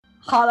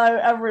Hello,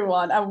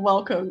 everyone, and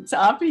welcome to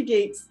RP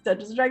Geeks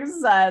Dungeons and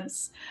Dragons and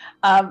Zeds.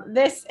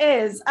 This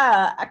is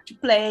a actual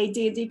play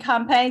D&D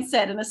campaign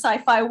set in a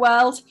sci-fi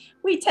world.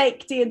 We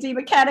take D&D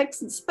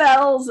mechanics and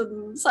spells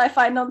and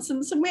sci-fi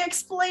nonsense, and we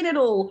explain it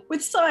all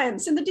with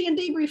science in the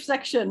D&D brief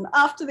section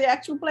after the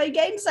actual play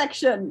game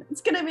section. It's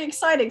going to be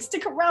exciting.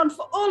 Stick around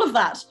for all of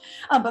that.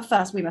 But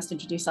first, we must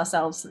introduce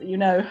ourselves so that you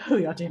know who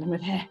you're dealing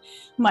with here.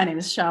 My name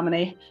is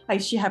Sharmini. I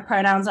use she, her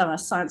pronouns. I'm a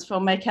science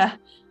filmmaker.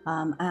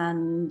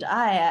 And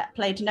I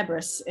played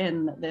Nebris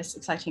in this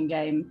exciting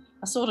game.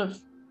 A sort of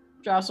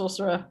drow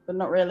sorcerer, but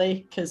not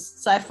really, because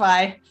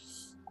sci-fi.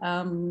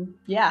 Emily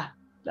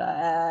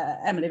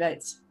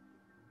Bates.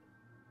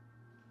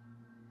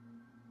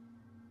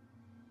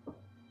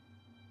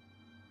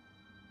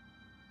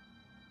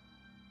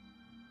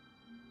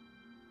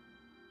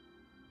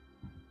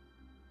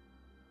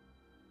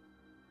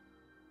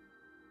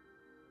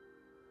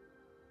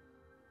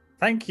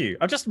 Thank you.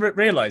 I've just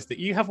realised that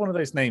you have one of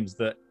those names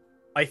that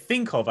I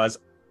think of as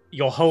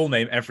your whole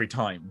name every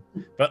time.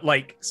 But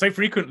like so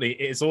frequently,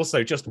 it is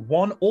also just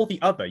one or the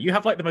other. You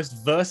have like the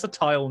most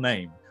versatile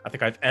name I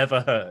think I've ever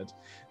heard.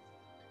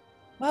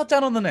 Well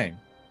done on the name.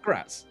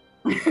 Congrats.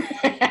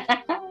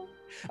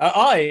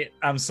 I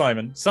am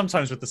Simon,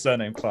 sometimes with the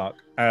surname Clark,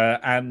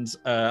 and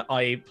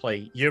I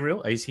play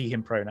Uriel, as he,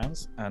 him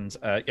pronouns. And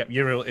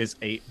Uriel is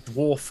a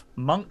dwarf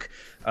monk,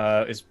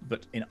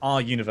 but in our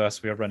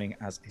universe, we are running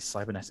as a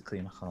cybernetically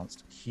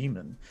enhanced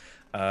human.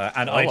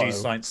 And I do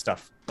science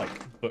stuff,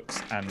 like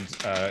books and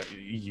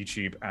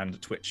YouTube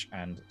and Twitch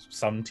and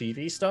some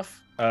TV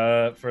stuff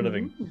for a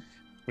living,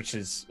 which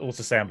is all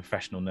to say I'm a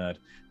professional nerd.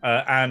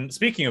 And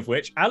speaking of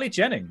which, Ali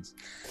Jennings.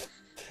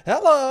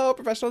 Hello,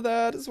 professional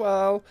nerd as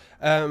well.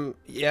 I'm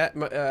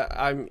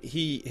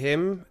he,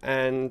 him,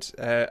 and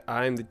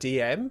I'm the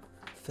DM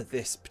for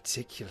this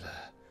particular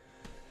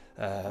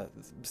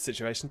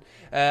situation.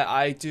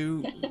 I'm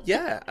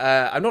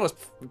not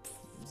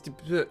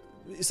a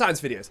science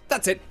videos.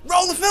 That's it.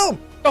 Roll the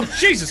film. Oh,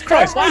 Jesus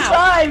Christ!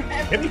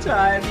 Every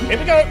time. Here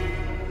we go.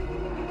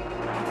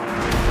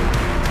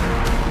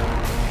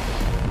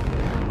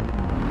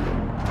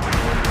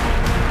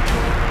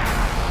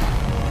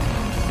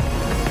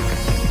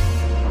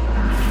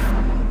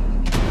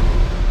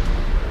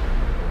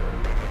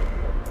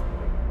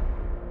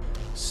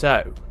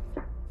 So,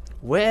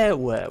 where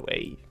were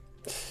we?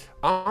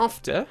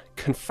 After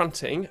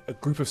confronting a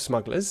group of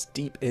smugglers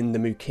deep in the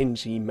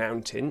Mukinji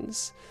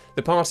Mountains,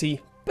 the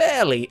party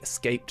barely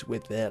escaped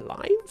with their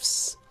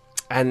lives,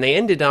 and they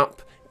ended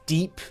up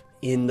deep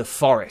in the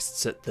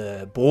forests at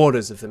the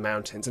borders of the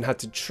mountains and had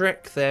to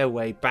trek their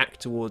way back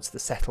towards the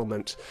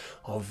settlement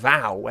of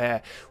Vow,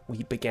 where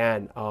we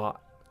began our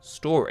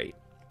story.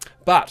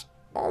 But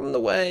on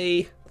the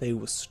way, they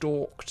were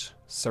stalked,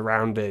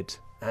 surrounded,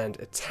 and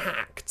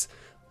attacked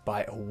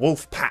by a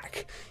wolf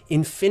pack.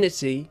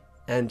 Infinity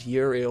and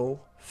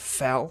Uriel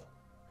fell,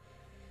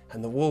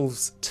 and the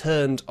wolves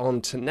turned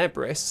on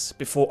Tenebris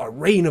before a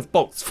rain of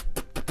bolts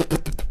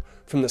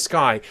from the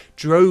sky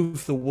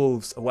drove the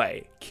wolves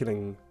away,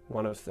 killing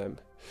one of them.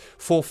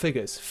 4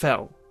 figures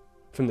fell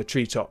from the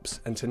treetops,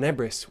 and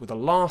Tenebris, with a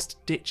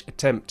last-ditch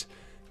attempt,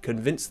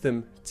 convinced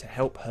them to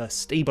help her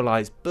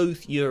stabilize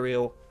both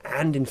Uriel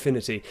and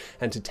Infinity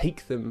and to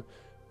take them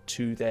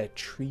to their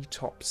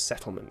treetop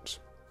settlement.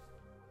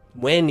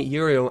 When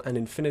Uriel and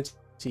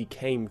Infinity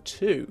came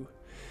to,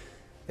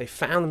 they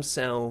found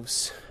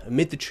themselves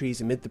amid the trees,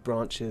 amid the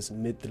branches,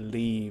 amid the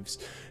leaves,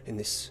 in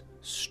this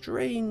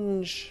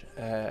strange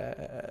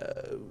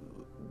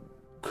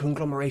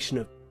conglomeration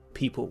of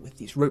people with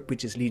these rope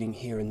bridges leading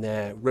here and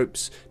there,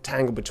 ropes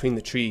tangled between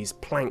the trees,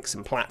 planks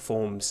and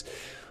platforms.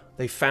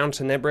 They found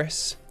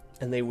Tenebris,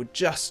 and they were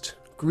just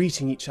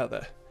greeting each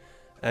other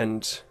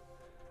and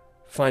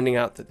finding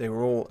out that they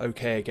were all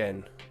okay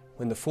again,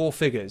 when the 4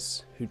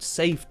 figures who'd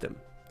saved them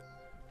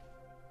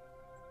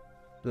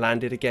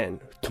landed again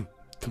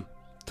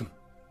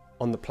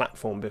on the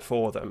platform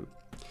before them,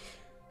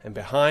 and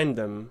behind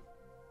them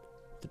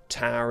the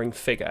towering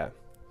figure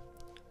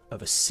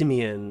of a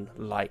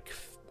simian-like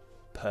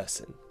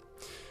person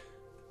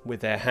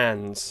with their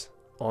hands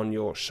on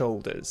your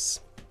shoulders.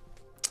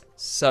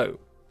 So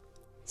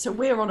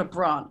we're on a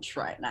branch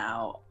right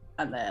now,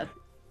 and they're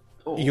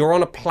You're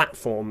on a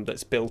platform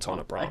that's built on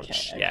a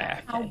branch. Okay.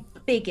 Yeah. How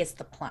big is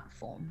the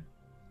platform?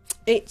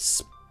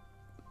 It's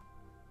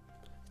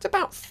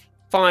about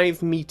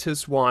 5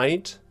 meters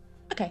wide.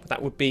 Okay.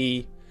 That would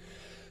be,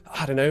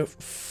 I don't know,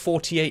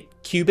 48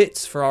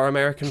 cubits for our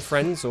American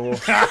friends, or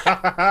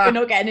We're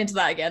not getting into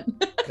that again.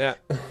 yeah.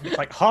 It's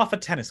like half a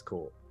tennis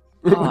court.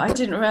 Oh, I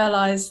didn't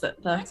realise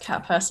that the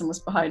cat person was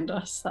behind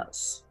us.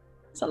 That's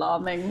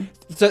alarming.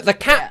 The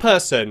cat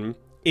person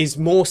is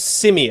more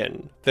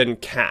simian than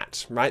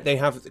cat, right? They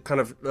have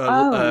kind of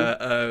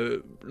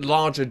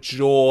larger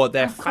jaw.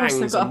 Their Of course, they've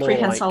fangs are got a more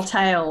prehensile like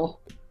tail.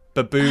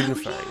 baboon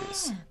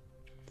fangs.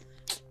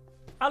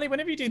 Ali,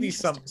 whenever you do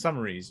these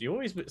summaries, you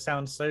always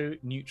sound so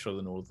neutral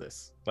in all of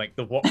this, like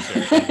the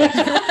Watcher.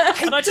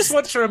 And I just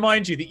want to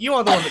remind you that you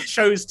are the one that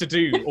chose to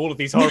do all of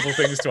these horrible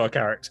things to our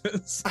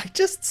characters. I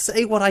just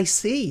say what I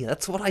see.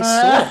 That's what I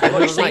saw.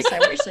 What you say,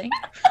 what you say.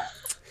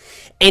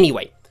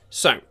 Anyway,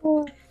 so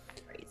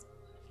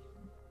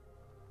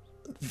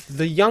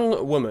the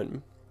young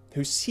woman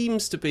who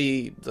seems to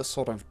be the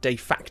sort of de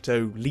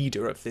facto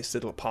leader of this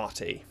little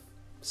party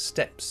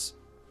steps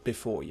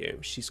before you.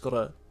 She's got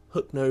a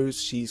hook nose,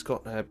 she's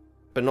got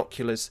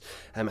binoculars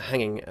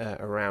hanging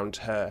around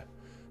her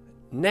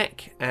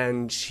neck,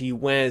 and she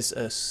wears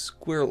a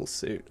squirrel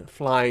suit, a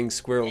flying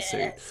squirrel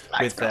suit,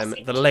 with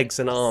the legs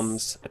and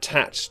arms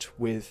attached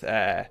with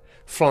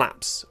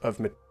flaps of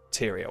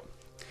material.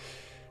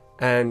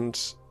 And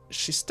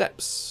she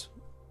steps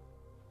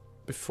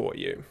before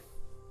you.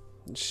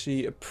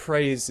 She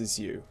appraises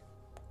you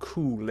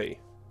coolly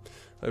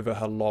over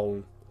her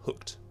long,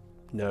 hooked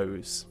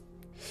nose.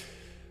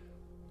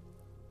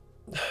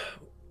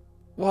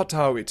 What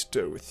are we to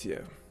do with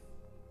you?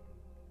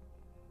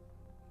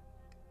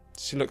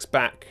 She looks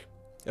back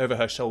over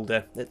her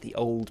shoulder at the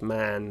old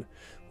man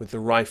with the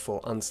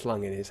rifle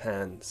unslung in his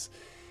hands.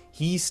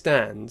 He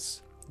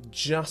stands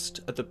just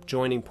at the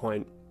joining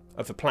point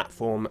of a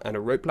platform and a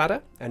rope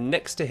ladder, and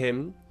next to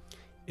him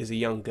is a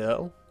young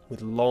girl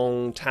with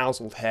long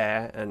tousled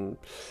hair and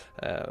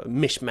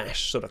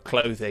mishmash sort of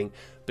clothing,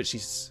 but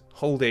she's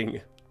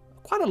holding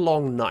quite a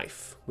long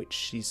knife, which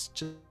she's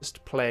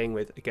just playing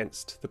with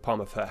against the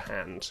palm of her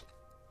hand.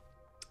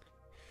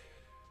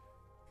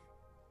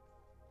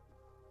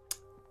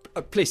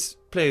 Please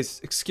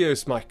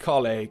excuse my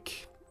colleague.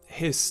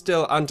 He's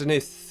still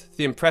underneath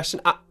the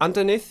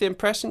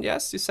impression,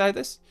 yes, you say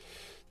this?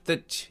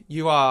 That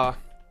you are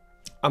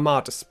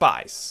Armada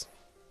spies.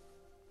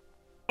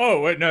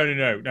 Oh, wait,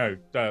 no.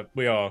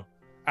 We are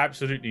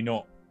absolutely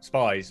not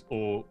spies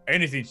or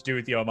anything to do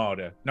with the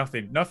Armada.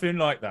 Nothing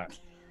like that.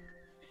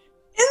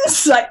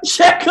 Insight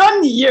check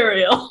on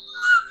Uriel.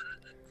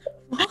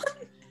 What?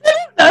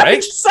 Right.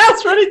 It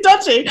sounds really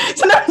dodgy.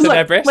 So now it's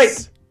like, Tenebris.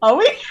 wait, are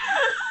we?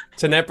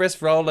 Tenebris,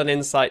 roll an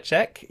insight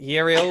check.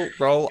 Uriel,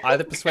 roll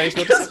either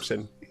persuasion or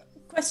deception.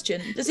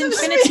 Question: does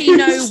Infinity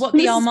know what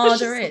the Armada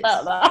is?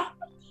 About that.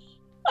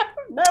 I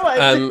have no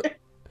idea.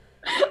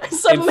 I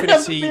suddenly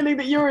have the feeling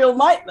that Uriel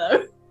might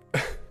though.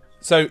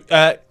 So,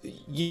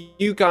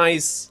 you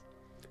guys,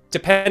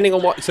 depending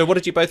on what... So what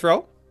did you both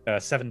roll?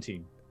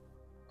 17.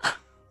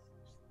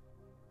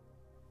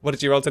 What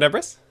did you roll,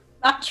 Tenebris?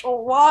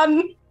 Natural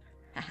 1.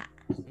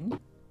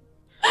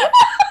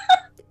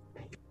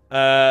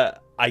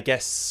 I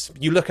guess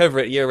you look over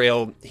at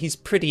Uriel, he's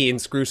pretty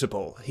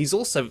inscrutable. He's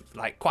also,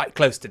 like, quite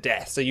close to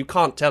death, so you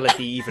can't tell if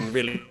he even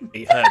really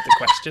heard the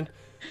question.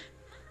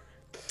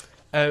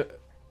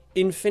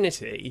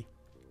 Infinity,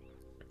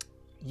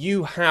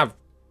 you have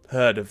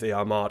heard of the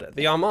Armada.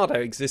 The Armada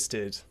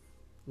existed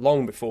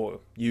long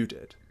before you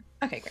did.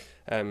 Okay,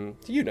 great.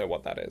 You know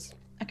what that is.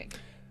 Okay.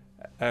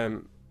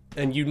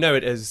 And you know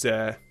it as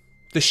the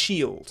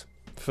shield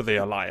for the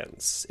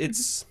Alliance.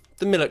 It's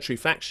the military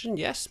faction,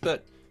 yes,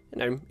 but, you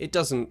know, it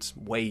doesn't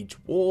wage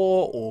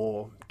war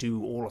or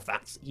do all of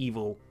that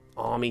evil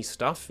army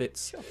stuff.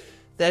 It's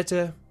there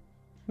to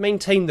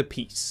maintain the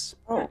peace.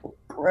 Oh,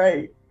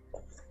 great.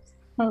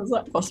 How is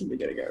that possibly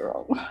going to go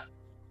wrong?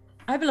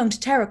 I belong to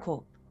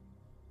TerraCorp.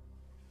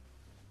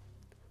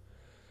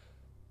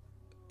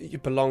 You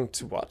belong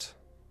to what?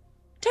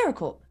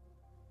 TerraCorp.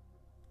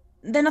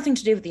 They're nothing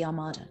to do with the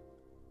Armada.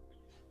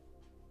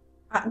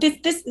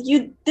 This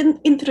you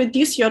didn't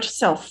introduce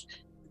yourself,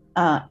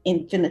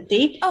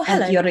 Infinity. Oh,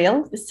 hello. And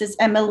Uriel. This is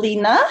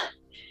Emelina.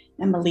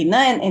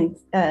 And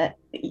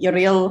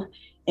Uriel,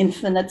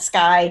 Infinite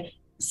Sky,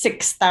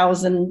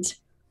 6000,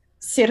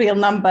 serial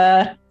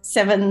number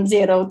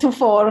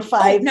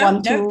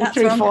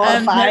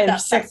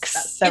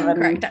 702451234567.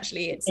 Incorrect.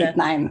 Actually, it's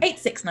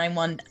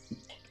 8691.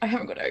 I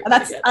haven't got it.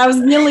 I was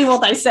nearly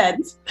what I said.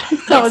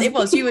 Yes, it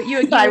was. You were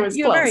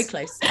very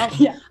close.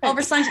 I'll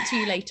recite it to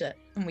you later,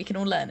 and we can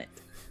all learn it.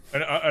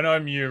 And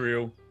I'm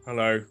Uriel.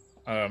 Hello.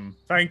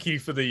 Thank you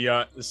for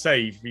the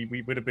save.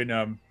 We would have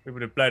been we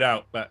would have bled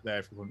out back there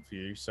if it wasn't for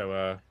you.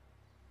 So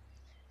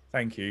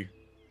thank you.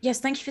 Yes,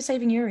 thank you for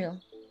saving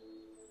Uriel.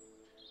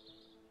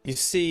 You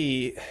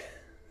see,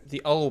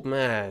 the old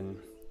man,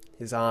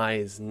 his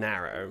eyes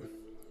narrow.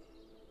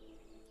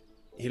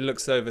 He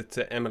looks over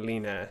to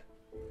Emelina,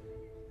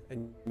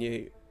 and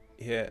you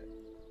hear,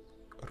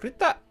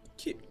 Rita.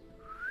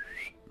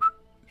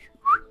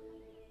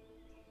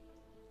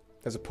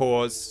 There's a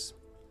pause.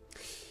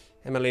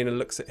 Emelina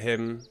looks at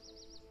him,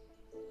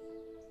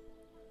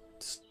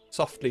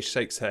 softly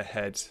shakes her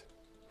head,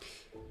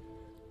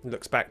 and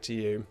looks back to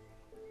you.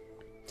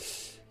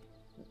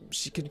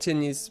 She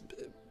continues,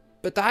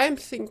 but I am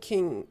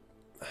thinking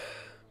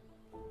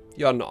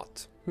you're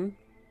not.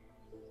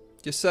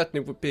 You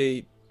certainly would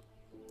be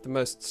the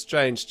most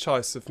strange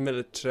choice of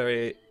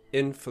military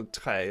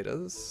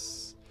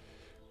infiltrators.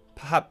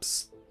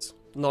 Perhaps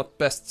not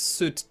best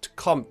suited to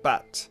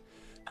combat,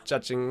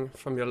 judging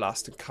from your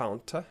last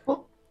encounter.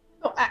 Well,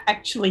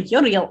 actually,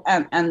 Uriel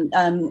and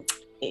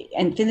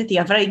Infinity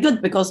are very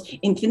good because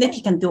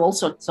Infinity can do all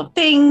sorts of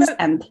things. No,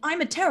 and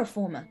I'm a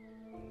terraformer.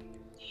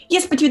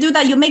 Yes, but you do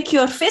that. You make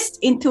your fist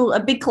into a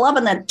big club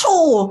and then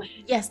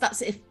Yes,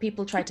 that's if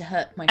people try to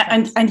hurt my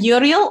friends. And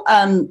Uriel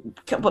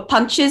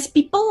punches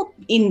people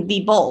in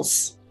the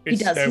balls. He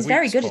does. He's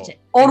very good at it.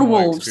 Or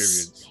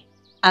wolves.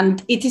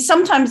 And it is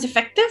sometimes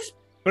effective.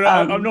 But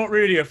I'm not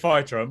really a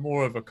fighter. I'm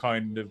more of a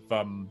kind of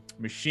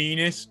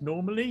machinist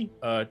normally.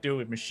 Deal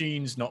with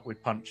machines, not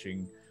with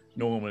punching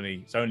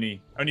normally. It's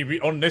only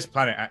on this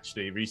planet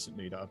actually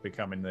recently that I've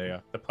become in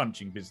the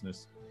punching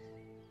business.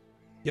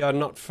 You're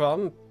not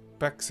from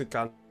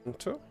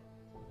Bexiganto?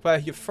 Where are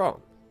you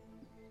from?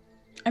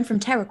 I'm from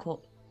Terracorp.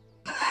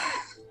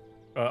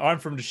 I'm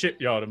from the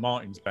shipyard of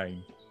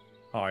Martinsbane.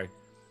 Hi.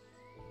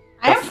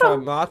 I'm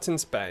from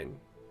Martinsbane.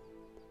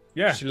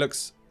 Yeah. She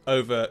looks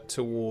over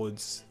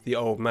towards the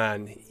old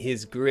man.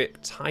 His grip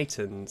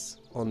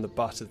tightens on the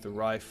butt of the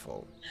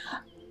rifle.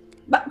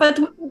 But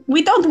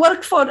we don't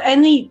work for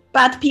any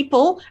bad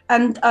people,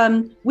 and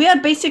we are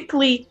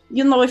basically,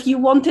 if you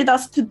wanted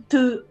us to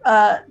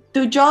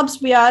do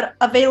jobs, we are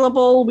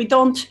available. We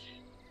don't,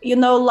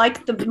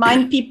 like the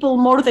mind people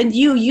more than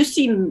you. You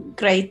seem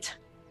great.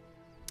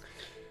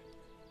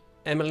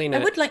 Emelina,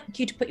 I would like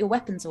you to put your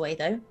weapons away,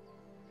 though.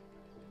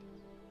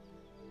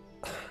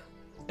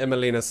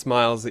 Emelina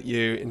smiles at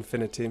you,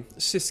 Infinity.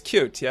 She's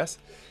cute, yes?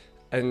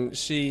 And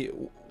she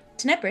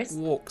Tenebris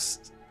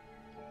walks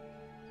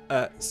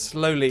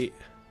slowly.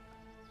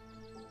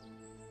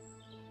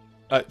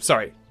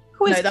 Sorry.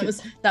 No,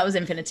 that was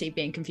Infinity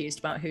being confused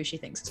about who she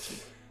thinks is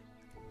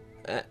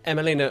cute.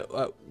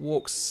 Emelina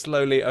walks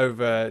slowly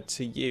over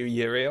to you,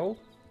 Uriel,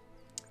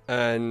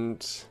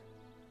 and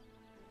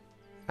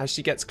as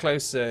she gets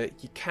closer,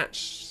 you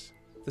catch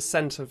the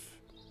scent of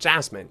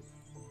jasmine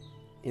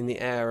in the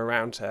air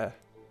around her.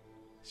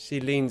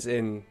 She leans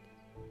in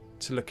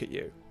to look at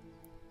you.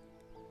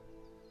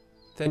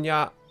 Then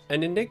you're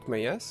an enigma,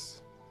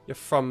 yes? You're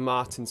from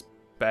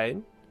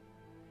Martinsbane,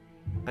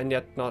 and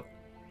yet not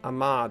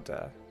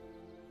Armada.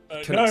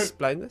 Can you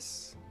explain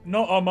this?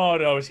 Not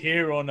Armada. I was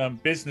here on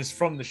business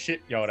from the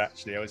shipyard,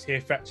 actually. I was here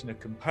fetching a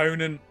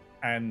component,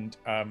 and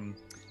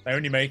they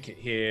only make it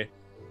here.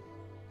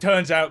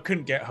 Turns out,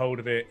 couldn't get hold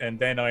of it, and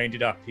then I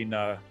ended up in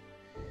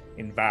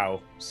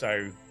Val.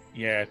 So,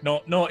 yeah,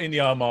 not in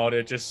the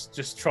Armada,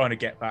 just trying to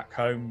get back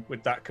home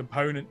with that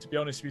component, to be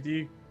honest with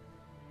you.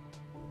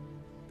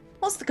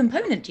 What's the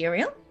component,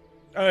 Uriel?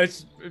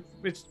 It's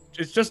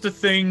just a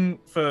thing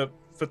for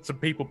some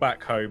people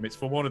back home. It's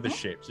for one of the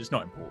ships. It's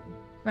not important.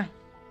 Right.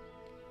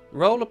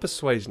 Roll a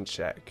persuasion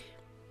check.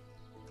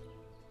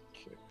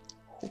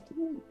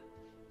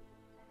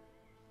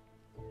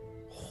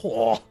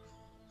 What's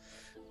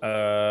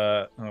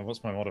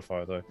my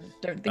modifier though?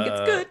 Don't think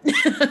it's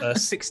good.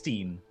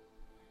 16.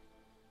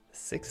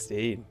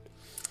 16.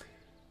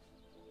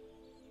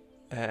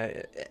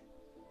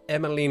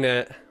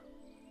 Emelina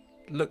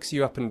looks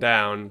you up and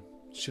down.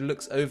 She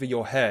looks over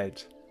your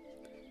head,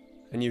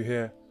 and you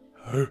hear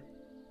 "Huh"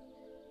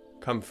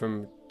 come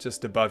from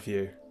just above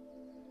you.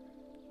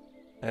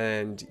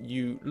 And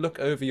you look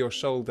over your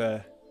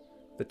shoulder,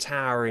 the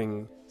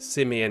towering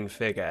simian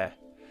figure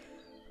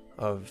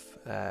of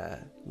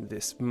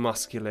this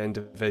muscular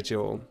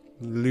individual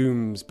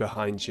looms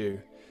behind you,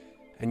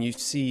 and you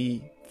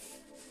see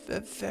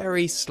a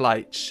very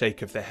slight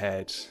shake of the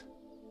head.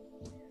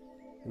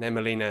 And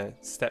Emelina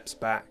steps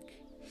back.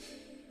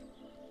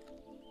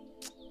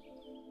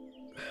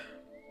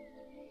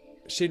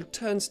 She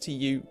turns to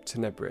you,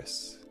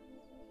 Tenebris.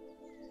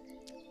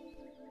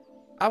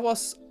 I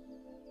was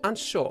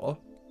unsure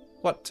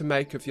what to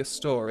make of your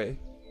story,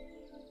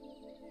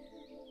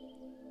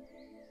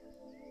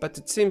 but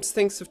it seems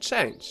things have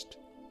changed.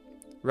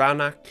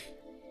 Raunak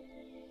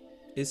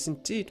is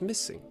indeed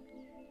missing.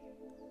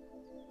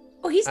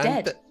 Oh, he's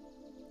dead.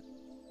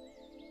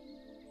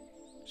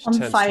 She On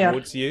turns fire.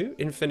 towards you,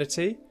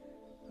 Infinity,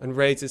 and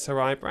raises her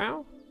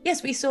eyebrow.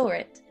 Yes, we saw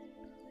it.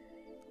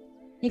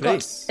 He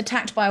Please. got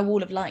attacked by a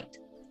wall of light.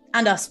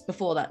 And us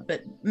before that,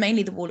 but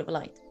mainly the wall of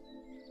light.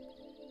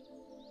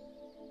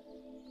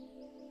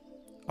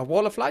 A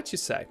wall of light, you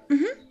say?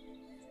 Mm-hmm.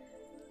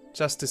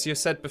 Just as you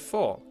said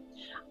before.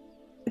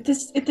 It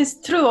is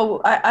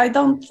true. I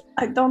don't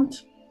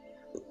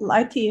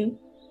lie to you.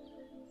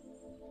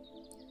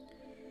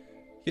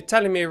 You're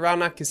telling me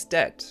Raunak is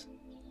dead?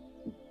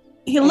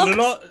 He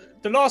looks.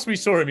 The last we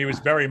saw him, he was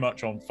very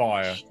much on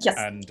fire Yes.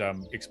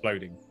 and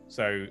exploding.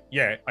 So,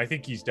 yeah, I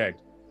think he's dead.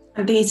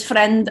 And his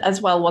friend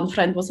as well. One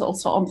friend was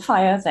also on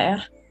fire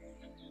there.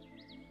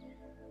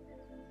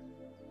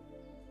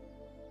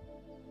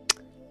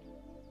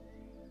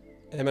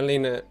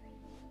 Emelina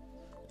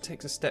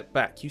takes a step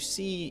back. You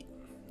see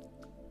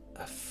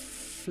a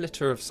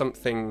flitter of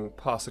something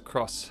pass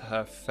across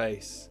her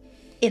face.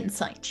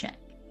 Insight check.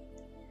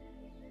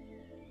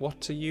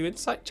 What are you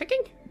insight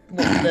checking?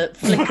 What the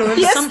flicker of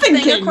Yes, something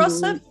thinking.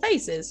 across her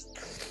face is.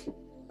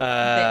 What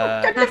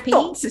kind of Happy.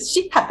 thoughts is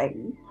she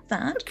having?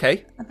 That.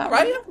 Okay. About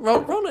Right,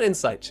 roll an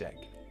insight check.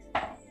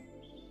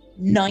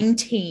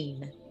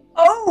 19.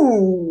 Oh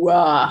Ooh.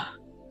 I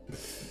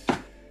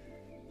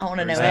want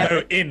to know There's no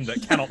everything. inn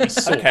that cannot be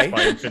sought Okay.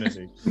 by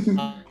infinity.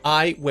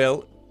 I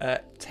will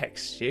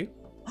text you.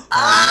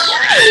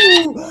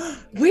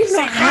 We've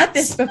not had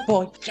this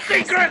before. Yes,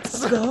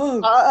 Secrets! let's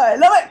go. I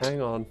love it.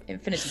 Hang on.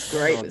 Infinity's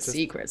great Oh, with just-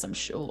 secrets, I'm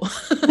sure.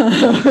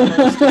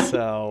 Amongst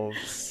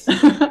yourselves.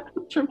 I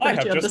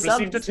have just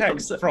received a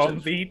text from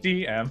the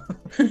DM.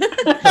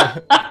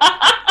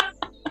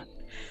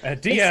 A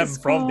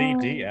DM from the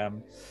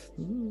DM.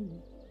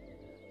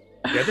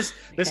 Yeah,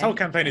 this whole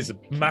campaign is a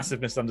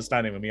massive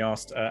misunderstanding. When we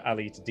asked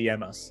Ali to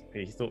DM us,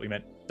 he thought we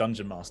meant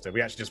Dungeon Master.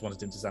 We actually just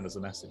wanted him to send us a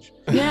message.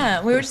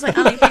 Yeah, we were just like,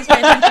 Ali, please pay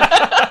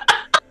attention.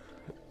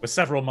 We're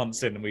several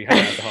months in and we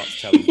haven't had the heart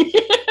to tell him.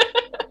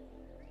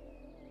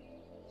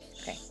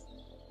 Okay.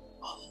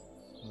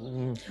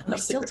 Mm, I'm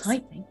still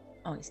typing.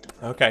 Oh, he's done.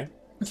 okay.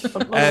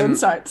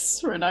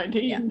 Insights for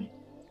 19.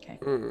 Yeah.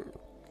 Mm.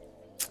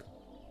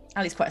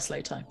 Ali's quite a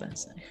slow typer,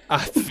 so.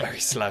 I'm very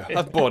slow.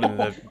 I'm born in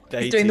the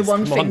 80s. He's doing the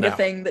one Come on finger now.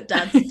 thing that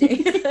dads do.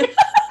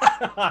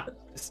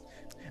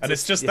 And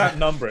it's just that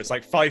number. It's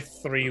like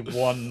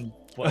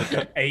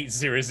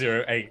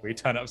 5318008. We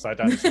turn it upside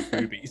down to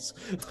boobies.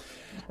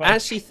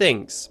 As she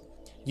thinks,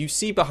 you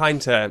see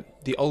behind her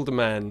the older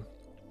man.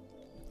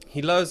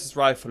 He lowers his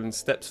rifle and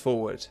steps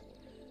forward.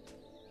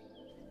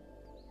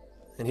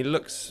 And he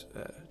looks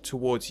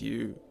towards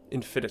you,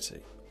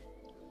 Infinity.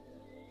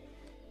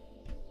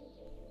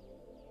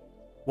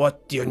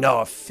 What do you know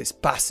of his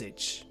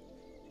passage?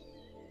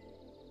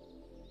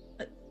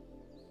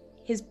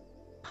 His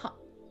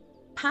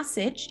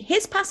passage?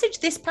 His passage?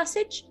 This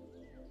passage?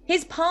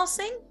 His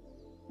passing?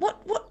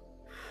 What?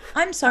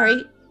 I'm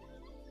sorry.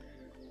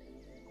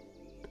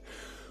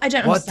 I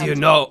don't What do understand. you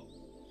know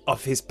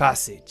of his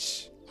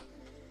passage?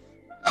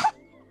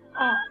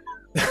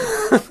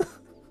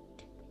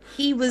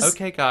 He was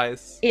Okay,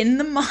 guys. in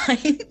the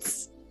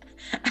mines.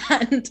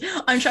 And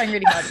I'm trying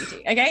really hard,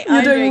 BT. Okay, You're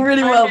I'm doing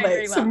really well, doing mate.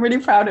 really So I'm really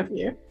proud of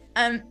you.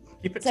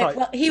 Keep it So, tight.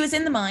 well, he was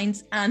in the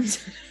mines, and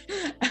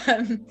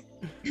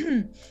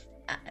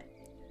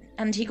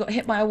and he got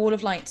hit by a wall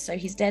of light, so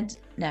he's dead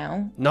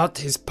now. Not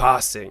his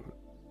passing.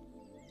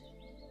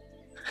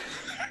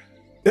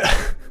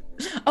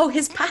 Oh,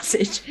 his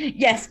passage.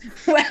 Yes.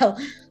 Well,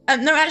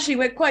 no, actually,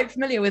 we're quite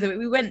familiar with it.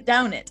 We went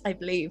down it, I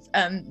believe.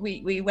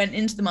 We went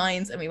into the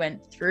mines and we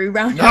went through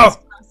roundhouse.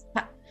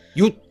 No!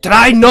 You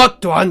try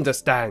not to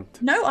understand.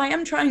 No, I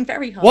am trying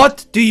very hard.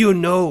 What do you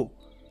know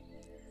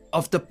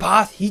of the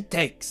path he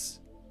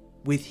takes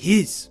with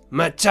his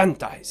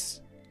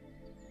merchandise?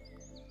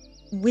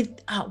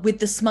 With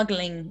the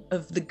smuggling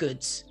of the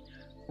goods,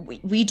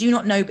 we do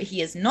not know, but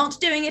he is not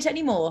doing it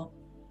anymore.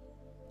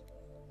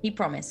 He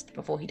promised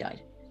before he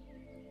died.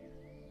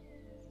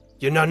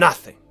 You know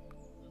nothing.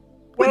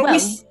 Well, we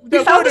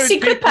there found were a those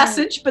secret people-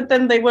 passage, but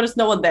then there was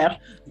no one there.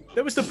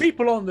 There was the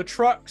people on the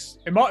trucks.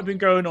 It might have been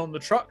going on the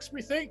trucks,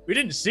 we think. We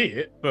didn't see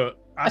it, but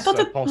that's thought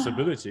a it-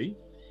 possibility.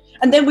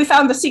 And then we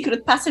found the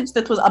secret passage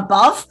that was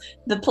above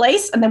the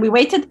place, and then we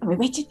waited, and we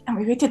waited, and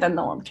we waited, and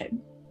no one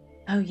came.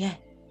 Oh yeah.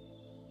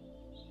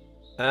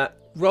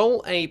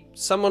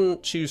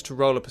 Someone choose to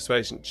roll a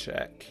persuasion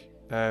check.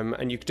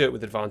 And you can do it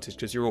with advantage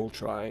because you're all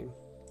trying.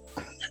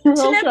 We're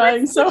all Tenebris,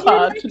 trying so would you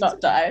hard like to not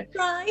die.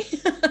 Try.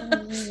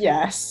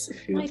 Yes,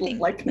 if you I would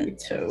think like me that-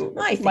 to.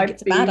 I think Might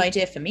it's a bad be-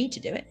 idea for me to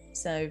do it.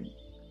 So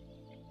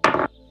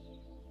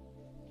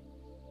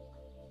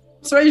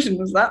Persuasion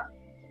was that?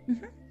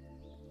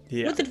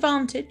 Yeah. with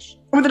advantage.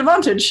 With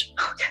advantage.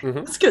 Okay,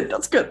 Mhm. that's good.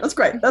 That's good. That's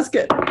great. That's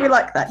good. We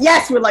like that.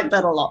 Yes, we like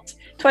that a lot.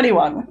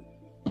 21.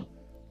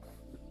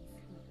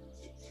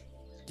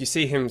 You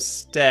see him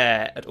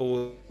stare at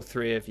all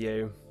three of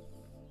you.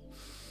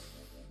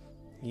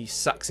 He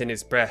sucks in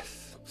his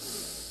breath,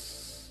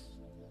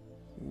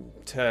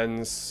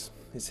 turns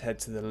his head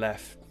to the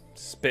left,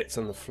 spits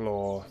on the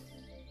floor,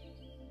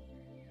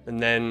 and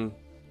then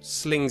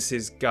slings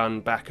his gun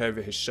back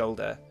over his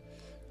shoulder,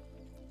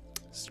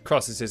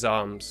 crosses his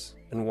arms,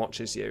 and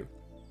watches you.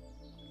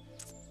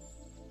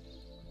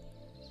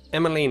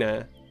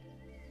 Emelina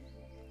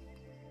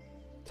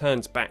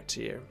turns back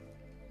to you.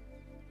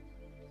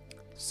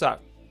 So,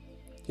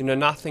 you know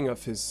nothing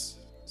of his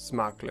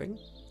smuggling?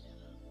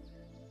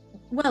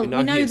 Well, We know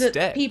we know he is that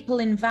dead. people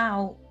in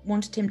Val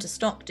wanted him to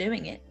stop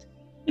doing it,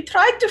 We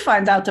tried to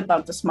find out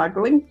about the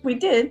smuggling. We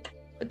did.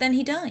 but then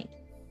he died.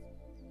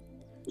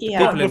 Yeah.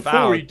 People in Before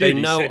Val, he did, they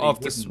he know said he of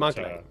the wouldn't,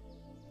 smuggling.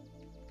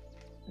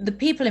 The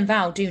people in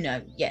Val do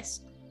know,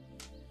 yes.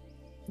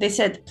 They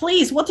said,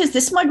 please, what is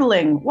the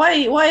smuggling? Why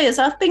is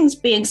our things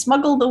being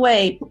smuggled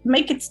away?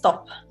 Make it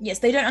stop. Yes,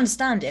 they don't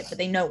understand it, but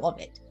they know of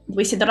it.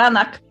 We said,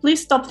 Ranak,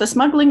 please stop the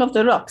smuggling of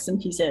the rocks.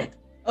 And he said,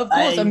 Of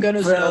I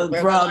will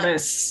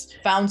promise.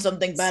 Found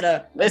something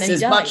better. And This then he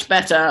is died. much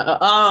better.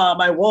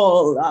 My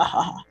wall. Ah,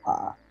 ha, ha,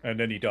 ha. And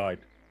then he died.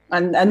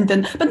 And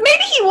then, but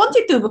maybe he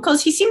wanted to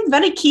because he seemed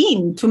very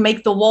keen to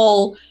make the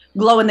wall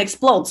glow and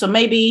explode. So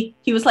maybe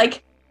he was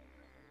like,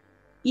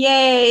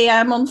 yay,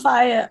 I'm on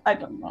fire. I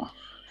don't know.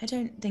 I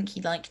don't think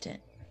he liked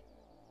it.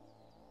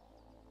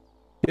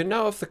 You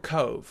know of the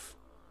cove?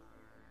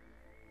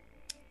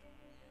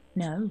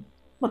 No.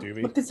 What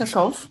is a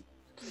cove?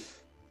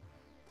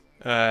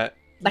 Like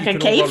Like a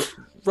cave?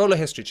 Roll a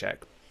history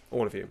check,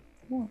 all of you.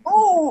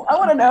 Oh, I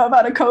want to know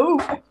about a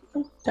cove.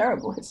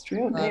 Terrible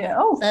history. Oh dear.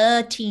 Oh,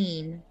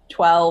 13.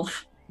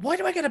 12. Why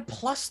do I get a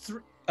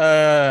 +3?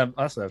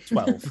 That's a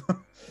 12.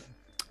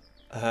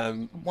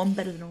 One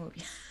better than all of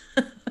you.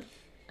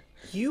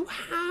 You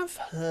have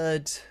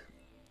heard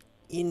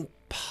in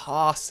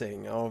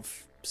passing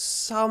of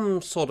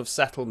some sort of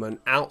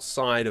settlement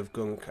outside of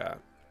Gunka,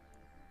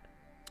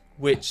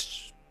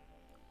 which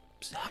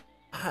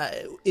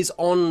is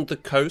on the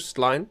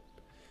coastline,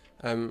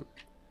 and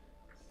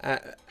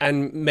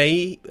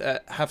may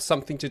have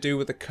something to do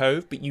with a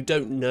cove, but you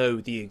don't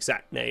know the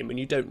exact name and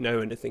you don't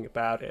know anything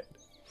about it.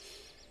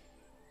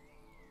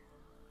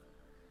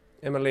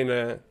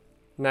 Emelina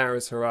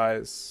narrows her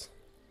eyes.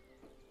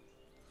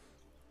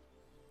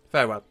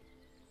 Very well.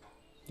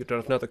 You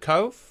don't know the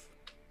cove.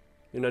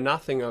 You know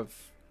nothing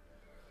of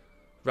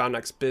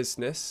Raunak's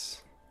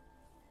business.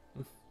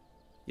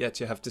 Yet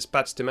you have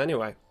dispatched him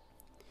anyway.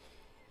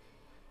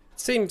 It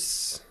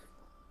seems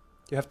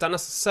you have done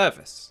us a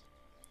service.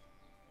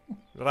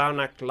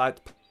 Raunak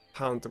Light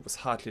Pounder was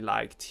hardly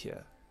liked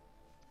here.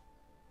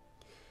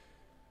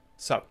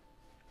 So,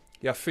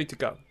 you are free to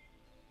go.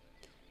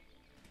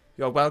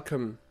 You are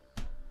welcome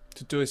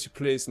to do as you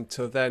please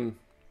until then,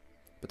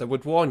 but I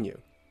would warn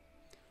you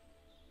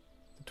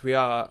that we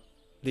are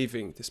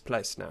leaving this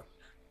place now.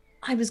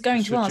 I was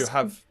going to ask,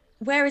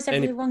 where is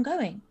any- everyone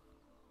going?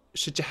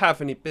 Should you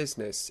have any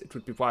business, it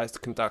would be wise to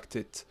conduct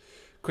it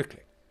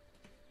quickly.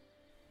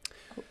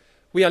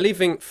 We are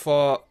leaving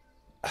for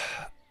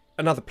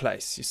another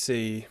place. You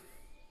see,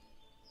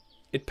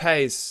 it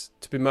pays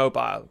to be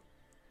mobile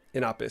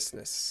in our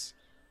business.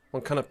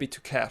 One cannot be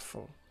too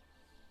careful.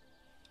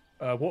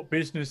 What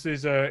business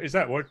is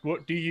that?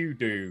 What do you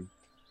do?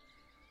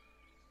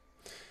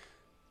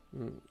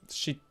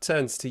 She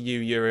turns to you,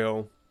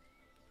 Uriel.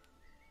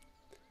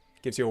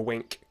 Gives you a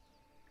wink.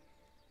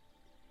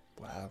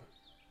 Wow.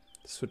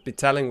 This would be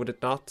telling, would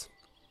it not?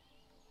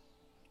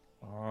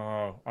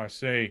 Oh, I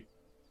see.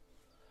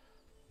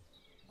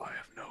 I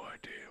have no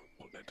idea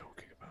what they're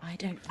talking about.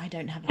 I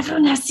don't have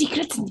Everyone has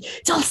secrets.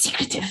 It's all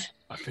secretive.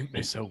 I think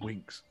they sell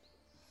winks.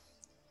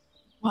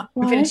 What?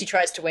 Infinity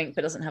tries to wink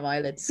but doesn't have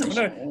eyelids. Oh,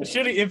 no,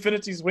 surely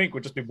Infinity's wink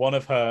would just be one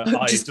of her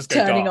eyes just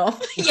go turning dark.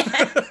 off.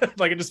 Yeah.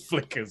 Like it just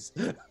flickers.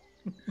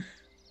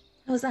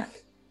 How was that?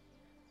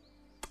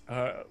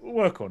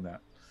 Work on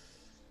that.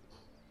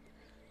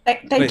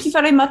 Thank you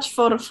very much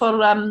for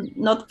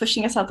not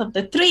pushing us out of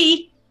the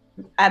tree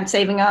and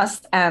saving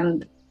us.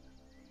 And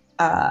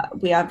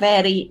we are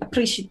very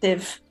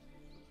appreciative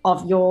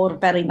of your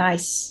very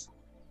nice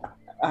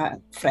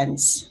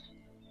friends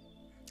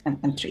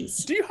and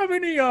trees. Do you have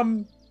any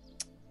I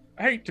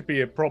hate to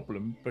be a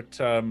problem, but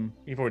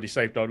you've already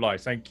saved our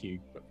lives, thank you.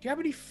 But do you have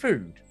any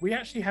food? We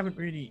actually haven't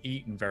really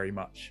eaten very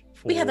much.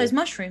 We had those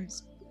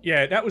mushrooms.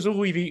 Yeah, that was all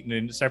we've eaten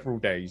in several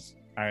days,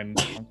 and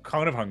I'm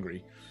kind of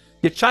hungry.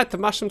 You tried the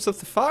mushrooms of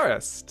the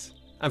forest.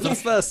 And for the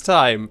first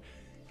time,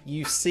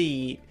 you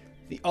see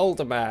the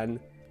older man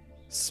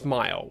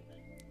smile.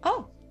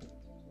 Oh.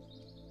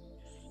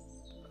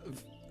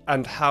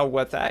 And how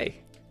were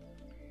they?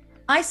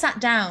 I sat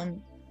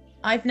down.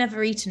 I've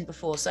never eaten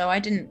before, so I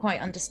didn't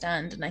quite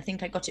understand, and I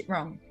think I got it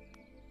wrong.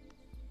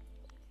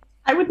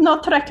 I would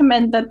not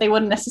recommend that they were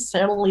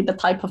necessarily the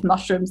type of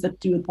mushrooms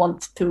that you would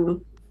want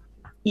to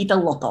eat a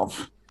lot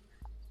of.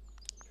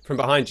 From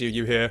behind you,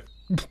 you hear...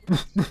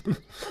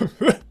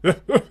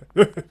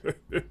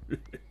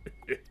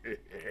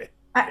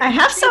 I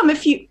have some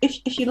if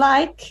you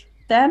like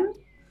them.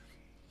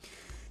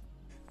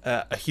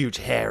 A huge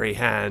hairy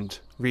hand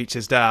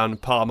reaches down,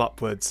 palm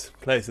upwards,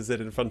 places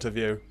it in front of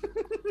you.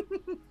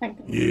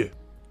 Yeah.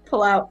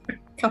 Pull out a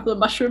couple of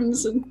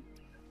mushrooms and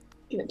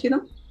give it to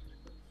them.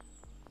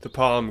 The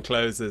palm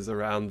closes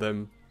around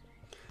them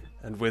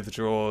and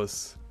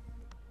withdraws.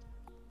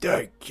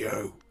 Thank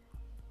you.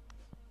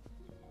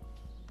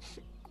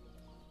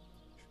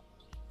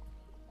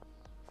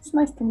 It's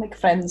nice to make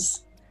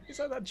friends. Is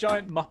that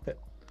giant Muppet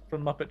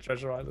from Muppet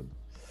Treasure Island?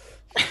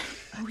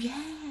 Oh,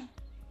 yeah.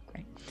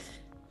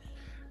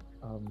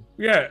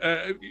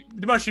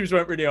 The mushrooms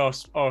weren't really our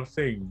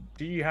thing.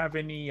 Do you have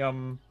any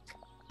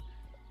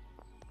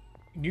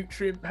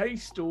nutrient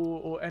paste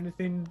or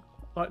anything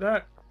like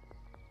that?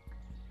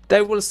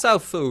 They will sell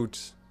food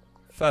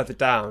further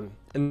down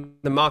in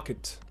the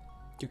market.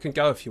 You can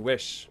go if you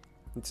wish.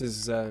 It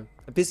is a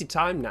busy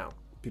time now.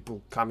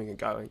 People coming and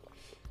going.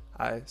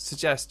 I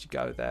suggest you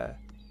go there.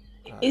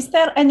 Is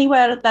there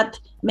anywhere that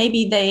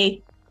maybe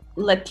they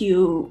let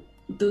you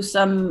do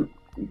some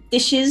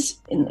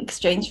dishes in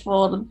exchange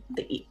for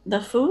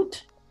the food?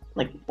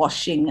 Like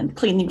washing and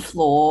cleaning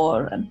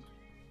floor and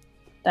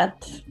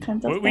that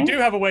kind of thing? We do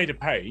have a way to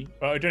pay,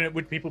 but I don't know,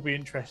 would people be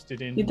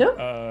interested in You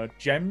do?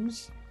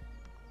 gems?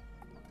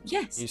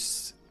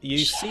 Yes. You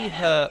see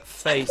her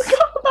face.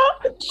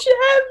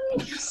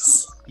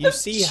 Gems! You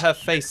see her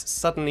face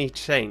suddenly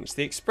change.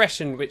 The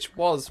expression, which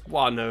was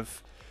one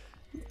of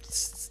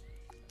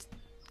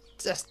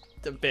just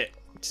a bit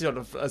sort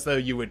of as though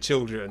you were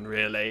children,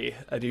 really,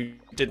 and you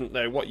didn't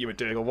know what you were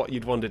doing or what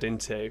you'd wandered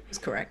into. That's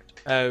correct.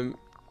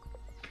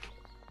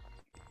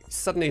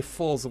 Suddenly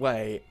falls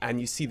away, and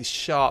you see the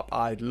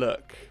sharp-eyed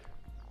look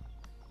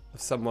of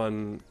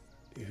someone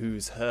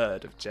who's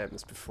heard of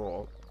gems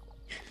before.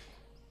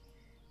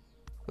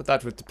 But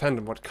that would depend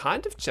on what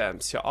kind of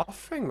gems you're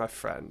offering, my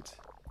friend.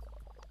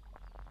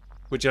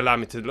 Would you allow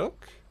me to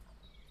look?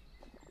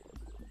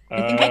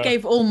 I think I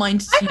gave all mine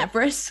to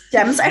Tenebris.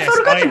 Gems. I Yes,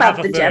 forgot I about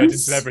have the a third, and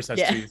gems. Tenebris has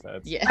Yeah.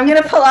 2/3. Yeah. I'm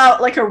gonna pull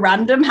out like a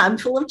random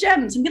handful of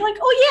gems and be like,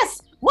 "Oh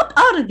yes, what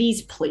are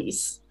these,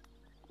 please?"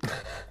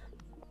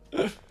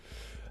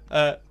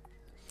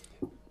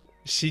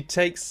 She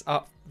takes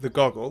up the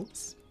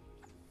goggles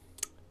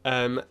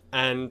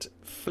and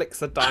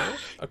flicks a dial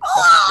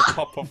across the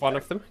top of one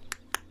of them.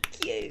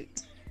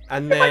 Cute.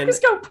 And then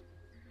Microscope.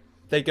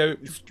 they go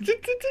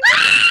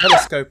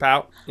telescope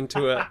out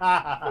into a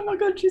Oh my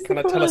god, she's kind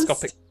the of coolest.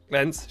 telescopic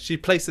lens. She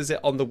places it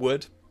on the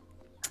wood.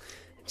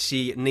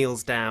 She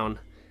kneels down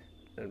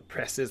and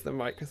presses the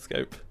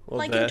microscope. on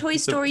Like the- in Toy the-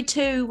 Story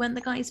 2 when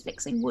the guy's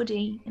fixing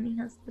Woody and he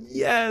has the...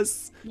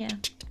 Yes! Yeah.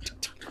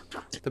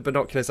 The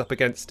binoculars up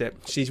against it.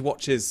 She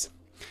watches,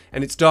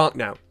 and it's dark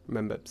now,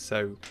 remember,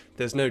 so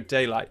there's no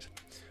daylight.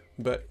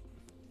 But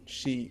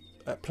she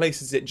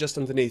places it just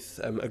underneath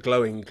a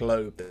glowing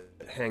globe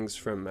that hangs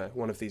from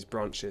one of these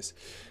branches.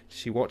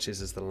 She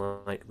watches as the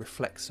light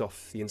reflects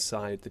off the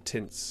inside, the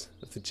tints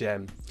of the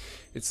gem.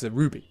 It's a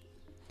ruby.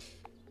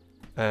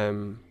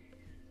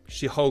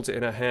 She holds it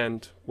in her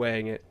hand,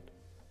 weighing it.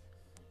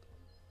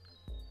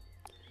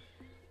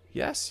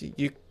 Yes,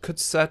 you could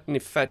certainly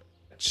fetch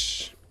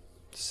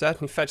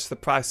the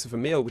price of a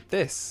meal with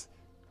this.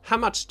 How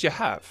much do you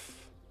have?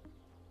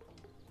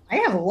 I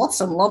have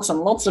lots and lots and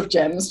lots of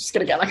gems. Just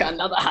gonna get like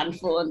another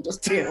handful and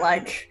just be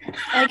like,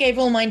 I gave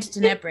all mine to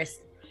Tenebris.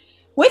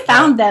 we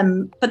found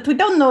them, but we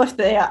don't know if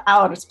they are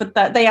ours. But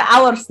they are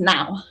ours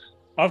now.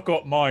 I've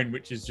got mine,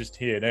 which is just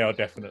here. They are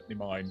definitely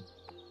mine.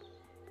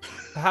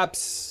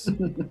 Perhaps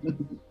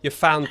you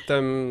found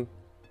them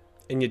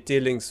in your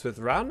dealings with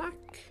Raunak?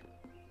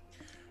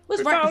 It was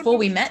We right found before them.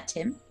 we met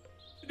him.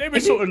 They were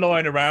sort of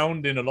lying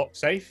around in a lock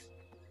safe.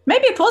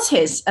 Maybe it was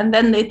his, and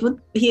then it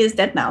would. He is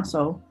dead now,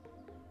 so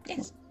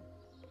Yes.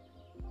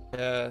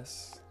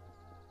 Yes.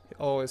 He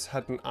always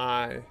had an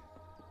eye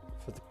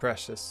for the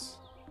precious.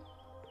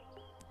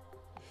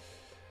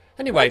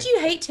 Anyway, Why do you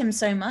hate him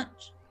so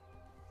much?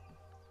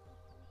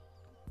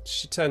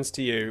 she turns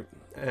to you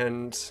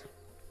and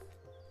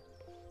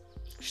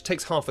she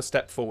takes half a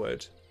step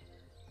forward,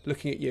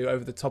 looking at you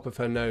over the top of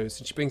her nose,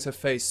 and she brings her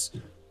face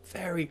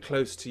very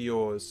close to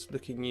yours,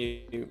 looking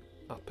you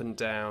up and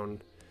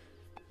down.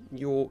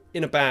 You're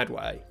in a bad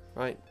way,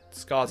 right?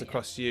 Scars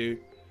across you,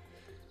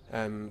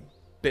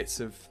 bits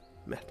of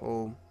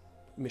metal,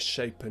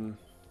 misshapen.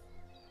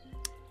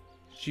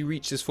 She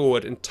reaches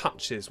forward and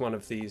touches one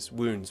of these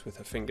wounds with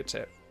her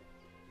fingertip.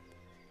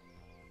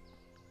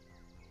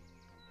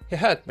 He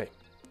hurt me.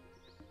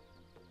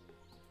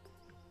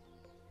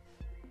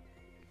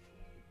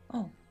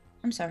 Oh,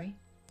 I'm sorry.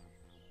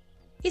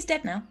 He's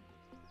dead now.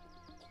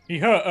 He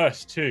hurt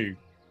us too.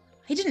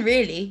 He didn't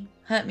really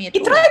hurt me at he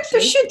all. tried to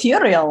actually. shoot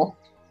Uriel.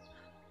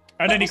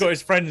 And then he got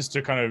his friends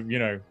to kind of,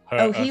 hurt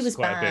Oh, us he was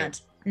quite a bad.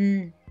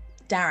 bit.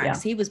 Darax,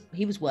 Yeah.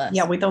 he was worse.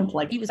 Yeah, we don't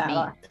like He was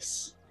that.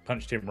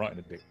 Punched him right in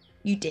the dick.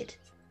 You did.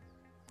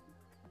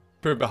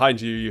 From behind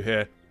you, you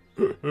hear.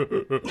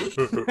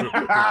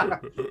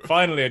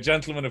 Finally, a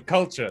gentleman of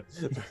culture.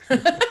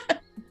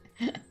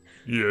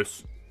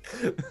 Yes.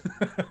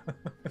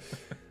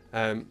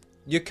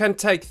 You can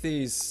take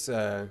these,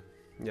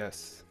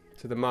 yes,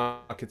 to the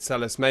market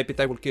sellers. Maybe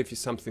they will give you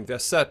something. They're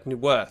certainly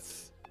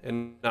worth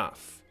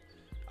enough.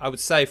 I would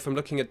say from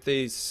looking at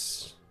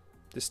this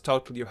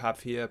total you have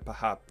here,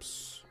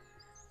 perhaps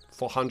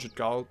 400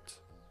 gold.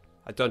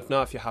 I don't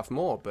know if you have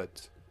more,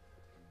 but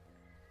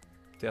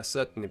they are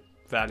certainly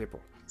valuable.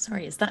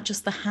 Sorry, is that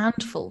just the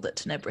handful that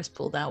Tenebris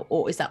pulled out,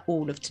 or is that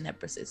all of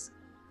Tenebris's?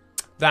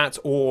 That's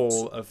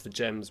all of the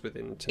gems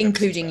within Tenebris'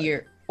 Including bag.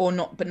 your, or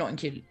not, but not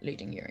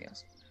including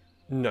Uriel's.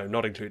 No,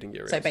 not including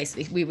Uriel's. So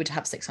basically, we would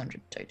have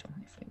 600 total.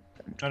 If we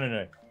put them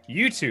No.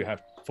 You two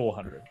have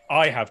 400.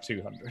 I have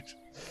 200.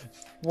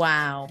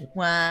 Wow.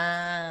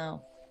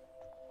 Wow.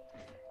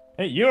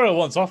 Hey, Euro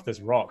wants off this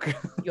rock.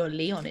 Your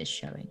Leon is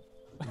showing.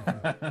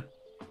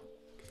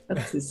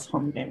 That's his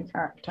home game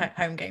character.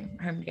 Home game.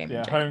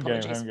 Yeah,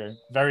 Apologies. home game.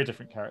 Very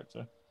different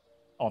character.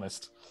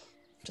 Honest.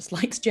 Just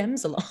likes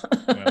gems a lot.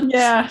 Yeah.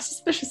 Yeah,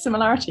 suspicious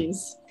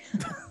similarities.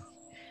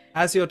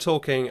 As you're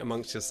talking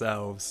amongst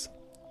yourselves,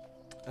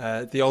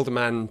 the older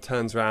man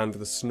turns around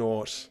with a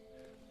snort,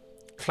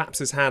 claps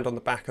his hand on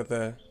the back of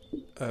the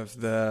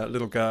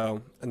little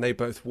girl, and they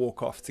both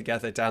walk off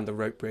together down the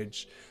rope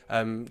bridge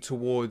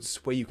towards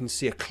where you can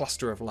see a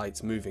cluster of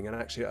lights moving, and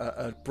actually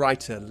a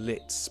brighter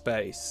lit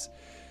space.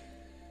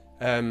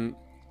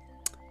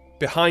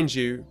 Behind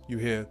you, you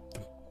hear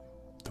thum,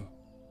 thum,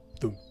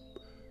 thum,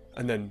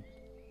 and then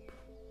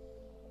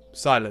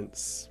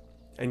silence,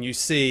 and you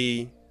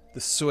see the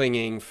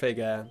swinging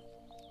figure,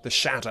 the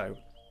shadow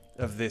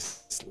of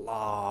this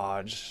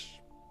large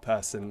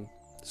person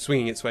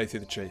swinging its way through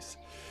the trees.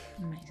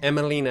 Amazing.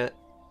 Emelina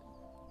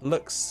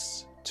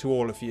looks to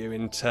all of you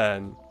in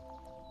turn.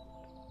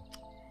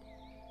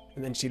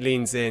 And then she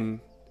leans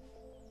in.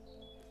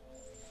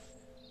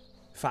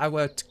 If I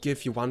were to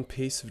give you one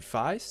piece of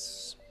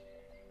advice,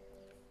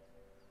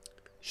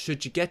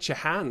 should you get your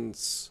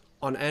hands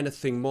on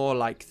anything more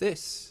like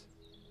this,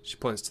 she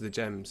points to the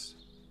gems,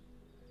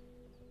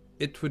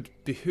 it would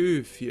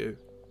behoove you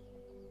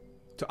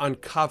to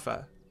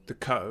uncover the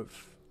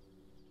cove.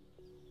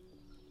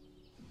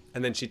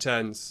 And then she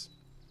turns,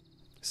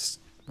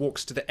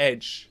 walks to the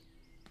edge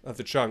of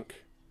the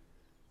trunk,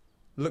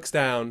 looks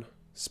down,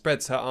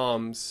 spreads her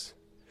arms,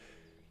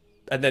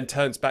 and then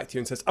turns back to you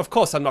and says, "Of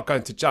course I'm not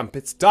going to jump.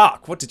 It's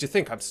dark. What did you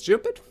think? I'm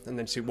stupid?" And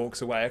then she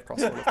walks away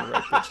across one of the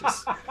road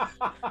bridges.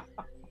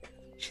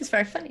 She's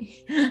very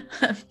funny.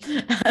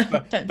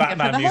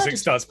 Batman music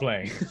starts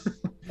playing.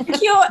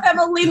 Thank you,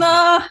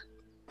 Emelina.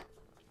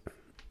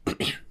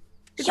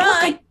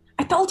 Goodbye.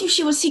 I told you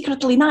she was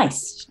secretly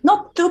nice.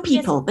 Not to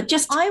people, but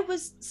just I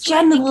was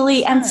slightly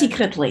generally and concerned.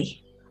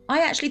 secretly. I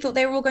actually thought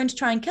they were all going to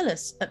try and kill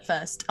us at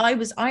first. I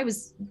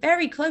was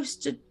very close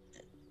to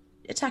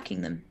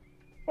attacking them.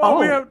 Well,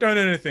 we Oh. haven't done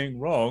anything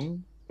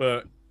wrong,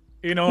 but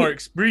in our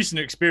recent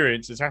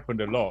experience, it's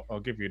happened a lot. I'll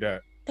give you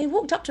that. They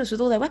walked up to us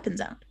with all their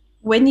weapons out.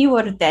 When you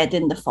were dead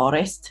in the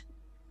forest,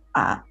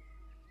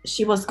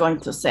 she was going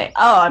to say,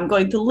 "Oh, I'm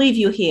going to leave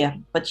you here,"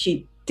 but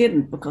she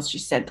didn't because she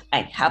said,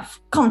 "I have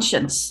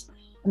conscience,"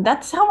 and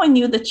that's how I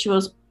knew that she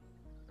was a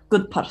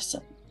good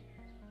person.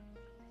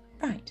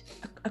 Right.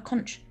 A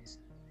conscience.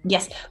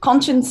 Yes,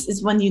 conscience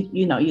is when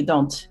you